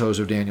the 10 toes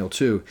of Daniel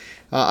 2?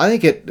 I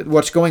think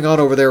what's going on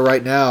over there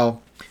right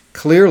now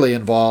clearly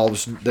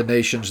involves the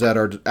nations that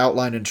are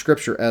outlined in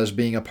Scripture as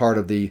being a part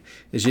of the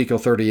Ezekiel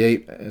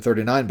 38 and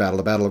 39 battle,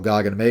 the Battle of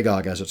Gog and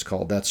Magog, as it's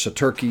called. That's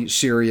Turkey,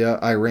 Syria,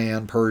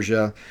 Iran,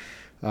 Persia,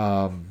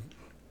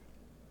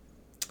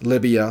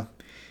 Libya,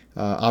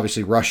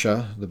 obviously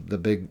Russia, the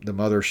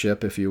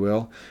mothership, if you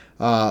will.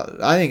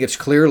 I think it's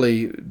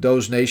clearly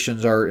those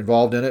nations are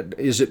involved in it.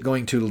 Is it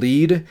going to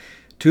lead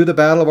to the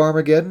Battle of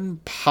Armageddon?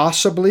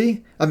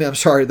 Possibly.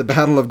 The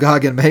Battle of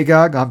Gog and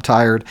Magog. I'm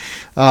tired.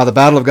 The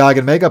Battle of Gog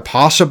and Magog?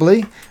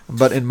 Possibly.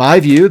 But in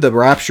my view, the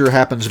rapture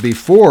happens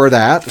before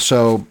that,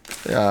 so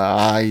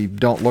I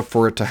don't look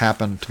for it to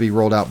happen to be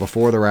rolled out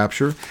before the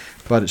rapture.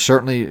 But it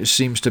certainly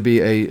seems to be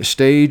a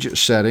stage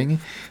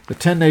setting. The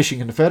 10-nation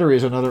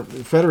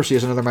confederacy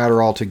is another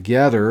matter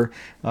altogether.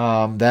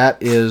 That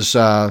is...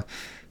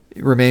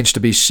 It remains to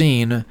be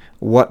seen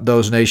what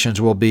those nations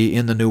will be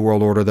in the New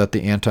World Order that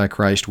the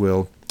Antichrist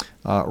will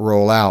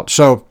roll out.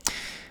 So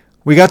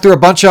We got through a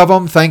bunch of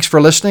them. Thanks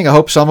for listening. I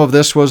hope some of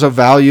this was of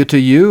value to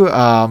you.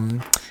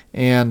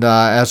 And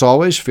as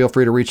always, feel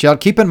free to reach out.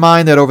 Keep in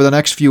mind that over the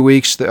next few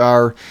weeks,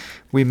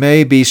 we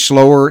may be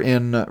slower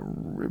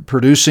in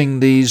producing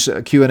these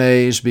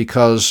Q&As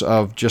because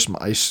of just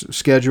my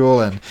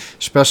schedule and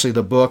especially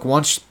the book.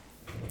 Once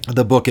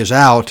the book is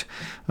out,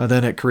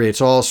 then it creates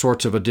all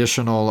sorts of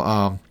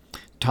additional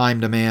time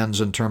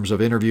demands in terms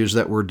of interviews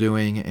that we're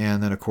doing.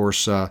 And then, of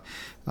course,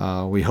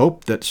 we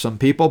hope that some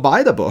people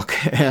buy the book,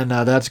 and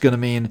that's going to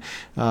mean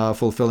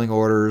fulfilling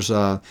orders,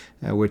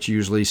 which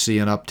usually see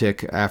an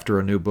uptick after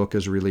a new book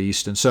is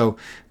released. And so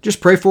just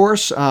pray for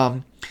us.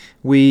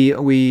 We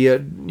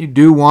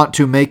do want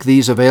to make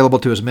these available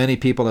to as many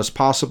people as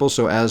possible.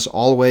 So as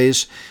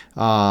always,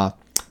 if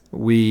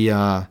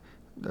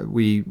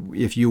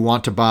you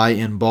want to buy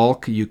in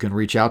bulk, you can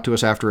reach out to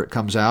us after it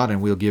comes out,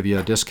 and we'll give you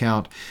a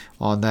discount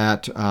on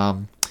that.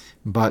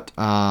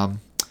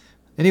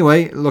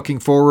 Anyway, looking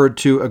forward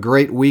to a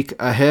great week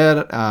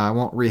ahead. I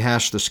won't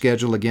rehash the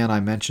schedule again. I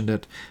mentioned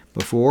it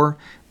before.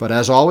 But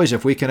as always,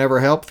 if we can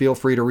ever help, feel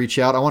free to reach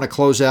out. I want to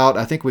close out.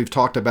 I think we've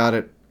talked about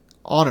it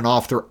on and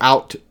off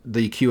throughout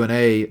the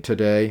Q&A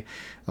today.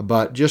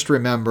 But just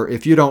remember,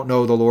 if you don't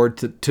know the Lord,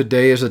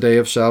 today is a day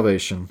of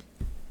salvation.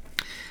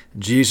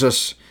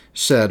 Jesus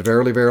said,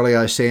 "Verily, verily,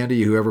 I say unto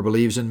you, whoever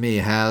believes in me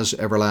has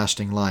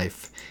everlasting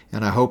life."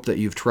 And I hope that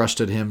you've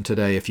trusted him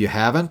today. If you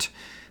haven't,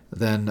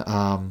 then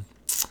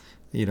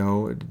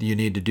you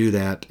need to do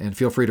that. And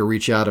feel free to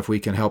reach out if we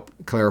can help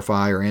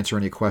clarify or answer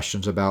any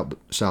questions about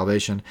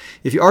salvation.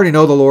 If you already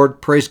know the Lord,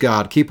 praise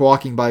God. Keep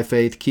walking by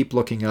faith. Keep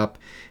looking up.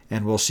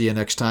 And we'll see you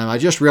next time. I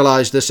just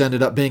realized this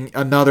ended up being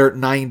another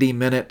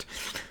 90-minute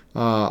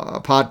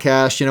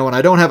podcast. When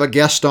I don't have a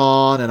guest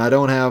on and I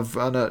don't have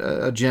an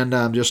agenda,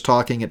 I'm just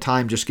talking, and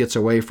time just gets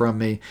away from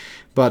me.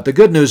 But the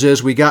good news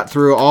is we got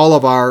through all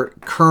of our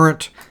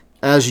current,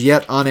 as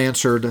yet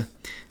unanswered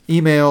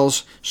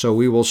emails, so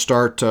we will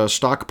start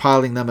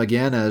stockpiling them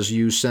again as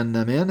you send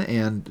them in,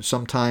 and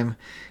sometime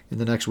in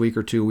the next week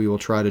or two we will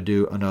try to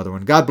do another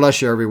one. God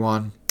bless you,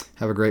 everyone.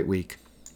 Have a great week.